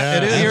than this. Yeah,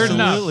 it is.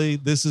 Absolutely.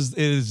 This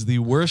is the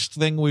worst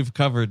thing we've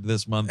covered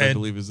this month, I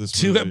believe, is this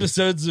 2 movie.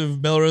 episodes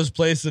of Melrose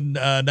Place and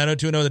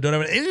 90210 that don't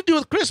have anything to do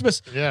with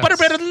Christmas, Yes. but are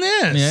better than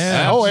this.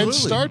 Yeah. Oh, and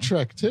Absolutely. Star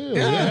Trek, too.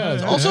 Yeah,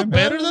 it's Yeah. also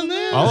better than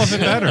this. All of it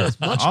better.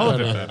 Much All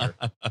better. of it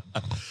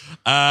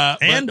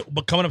better.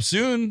 But coming up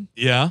soon,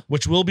 Yeah.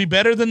 which will be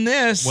better than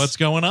this. What's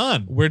going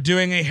on? We're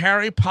doing a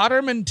Harry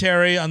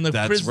Potter-mentary on the,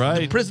 That's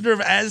right. the Prisoner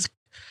of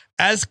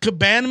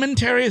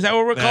Azkaban-mentary. Is that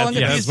what we're calling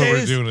it That's these what we're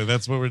days? doing it.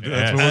 That's what we're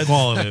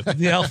calling it.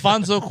 The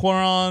Alfonso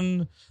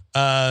Cuarón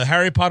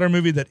Harry Potter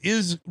movie that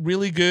is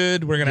really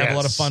good. We're gonna have a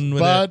lot of fun with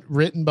but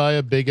written by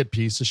a bigot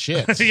piece of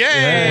shit.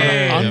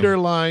 Yay!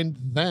 Underline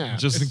that.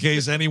 Just in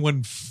case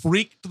anyone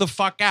freaked the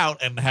fuck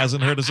out and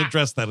hasn't heard us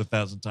address that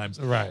 1,000 times.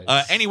 Right.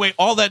 Anyway,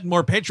 all that and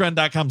more,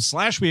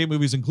 patreon.com/We Hate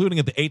Movies, including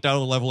at the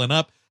 $8 level and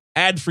up,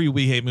 ad-free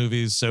We Hate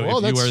Movies. So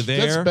Well, if you are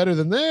there. that's better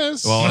than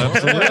this. Well,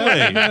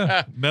 absolutely.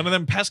 None of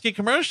them pesky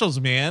commercials,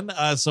 man.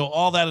 So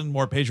all that and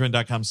more,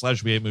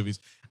 patreon.com/We Hate Movies.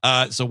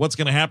 So what's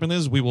going to happen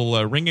is we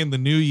will ring in the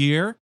new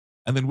year,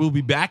 and then we'll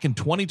be back in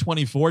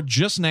 2024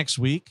 just next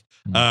week.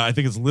 I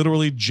think it's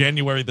literally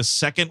January the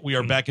 2nd. We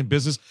are back in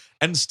business.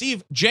 And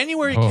Steve,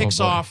 January kicks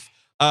off.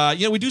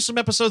 We do some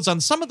episodes on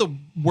some of the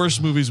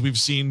worst movies we've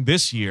seen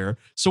this year.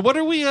 So what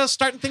are we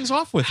starting things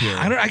off with here?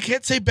 I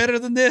can't say better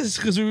than this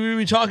because we will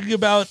be talking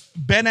about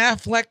Ben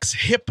Affleck's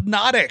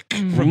Hypnotic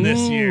from this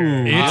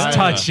year. It's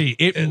touchy.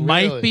 It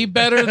might be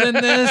better than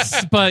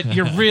this, but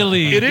you're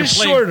really... It is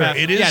you're playing shorter. fast.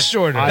 It is Yes,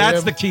 shorter.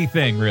 That's the key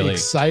thing, really.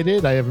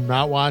 Excited. I have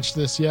not watched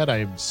this yet. I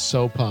am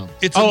so pumped.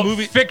 It's a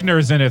movie.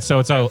 Fichtner's in it, so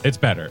it's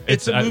better.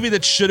 It's a movie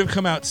that should have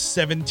come out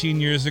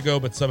 17 years ago,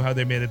 but somehow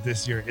they made it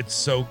this year. It's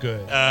so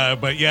good.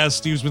 But yeah,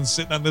 Steve's been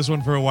sitting on this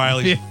one for a while.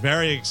 He's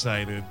very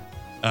excited.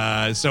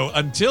 So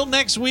until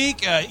next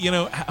week,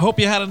 hope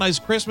you had a nice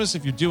Christmas.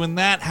 If you're doing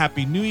that,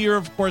 Happy New Year,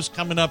 of course,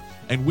 coming up.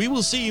 And we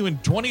will see you in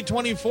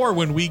 2024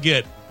 when we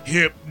get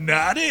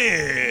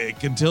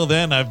Hypnotic. Until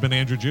then, I've been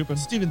Andrew Jupin.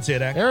 Steven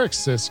Sadak. Eric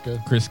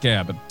Siska. Chris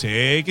Cabin.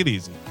 Take it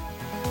easy.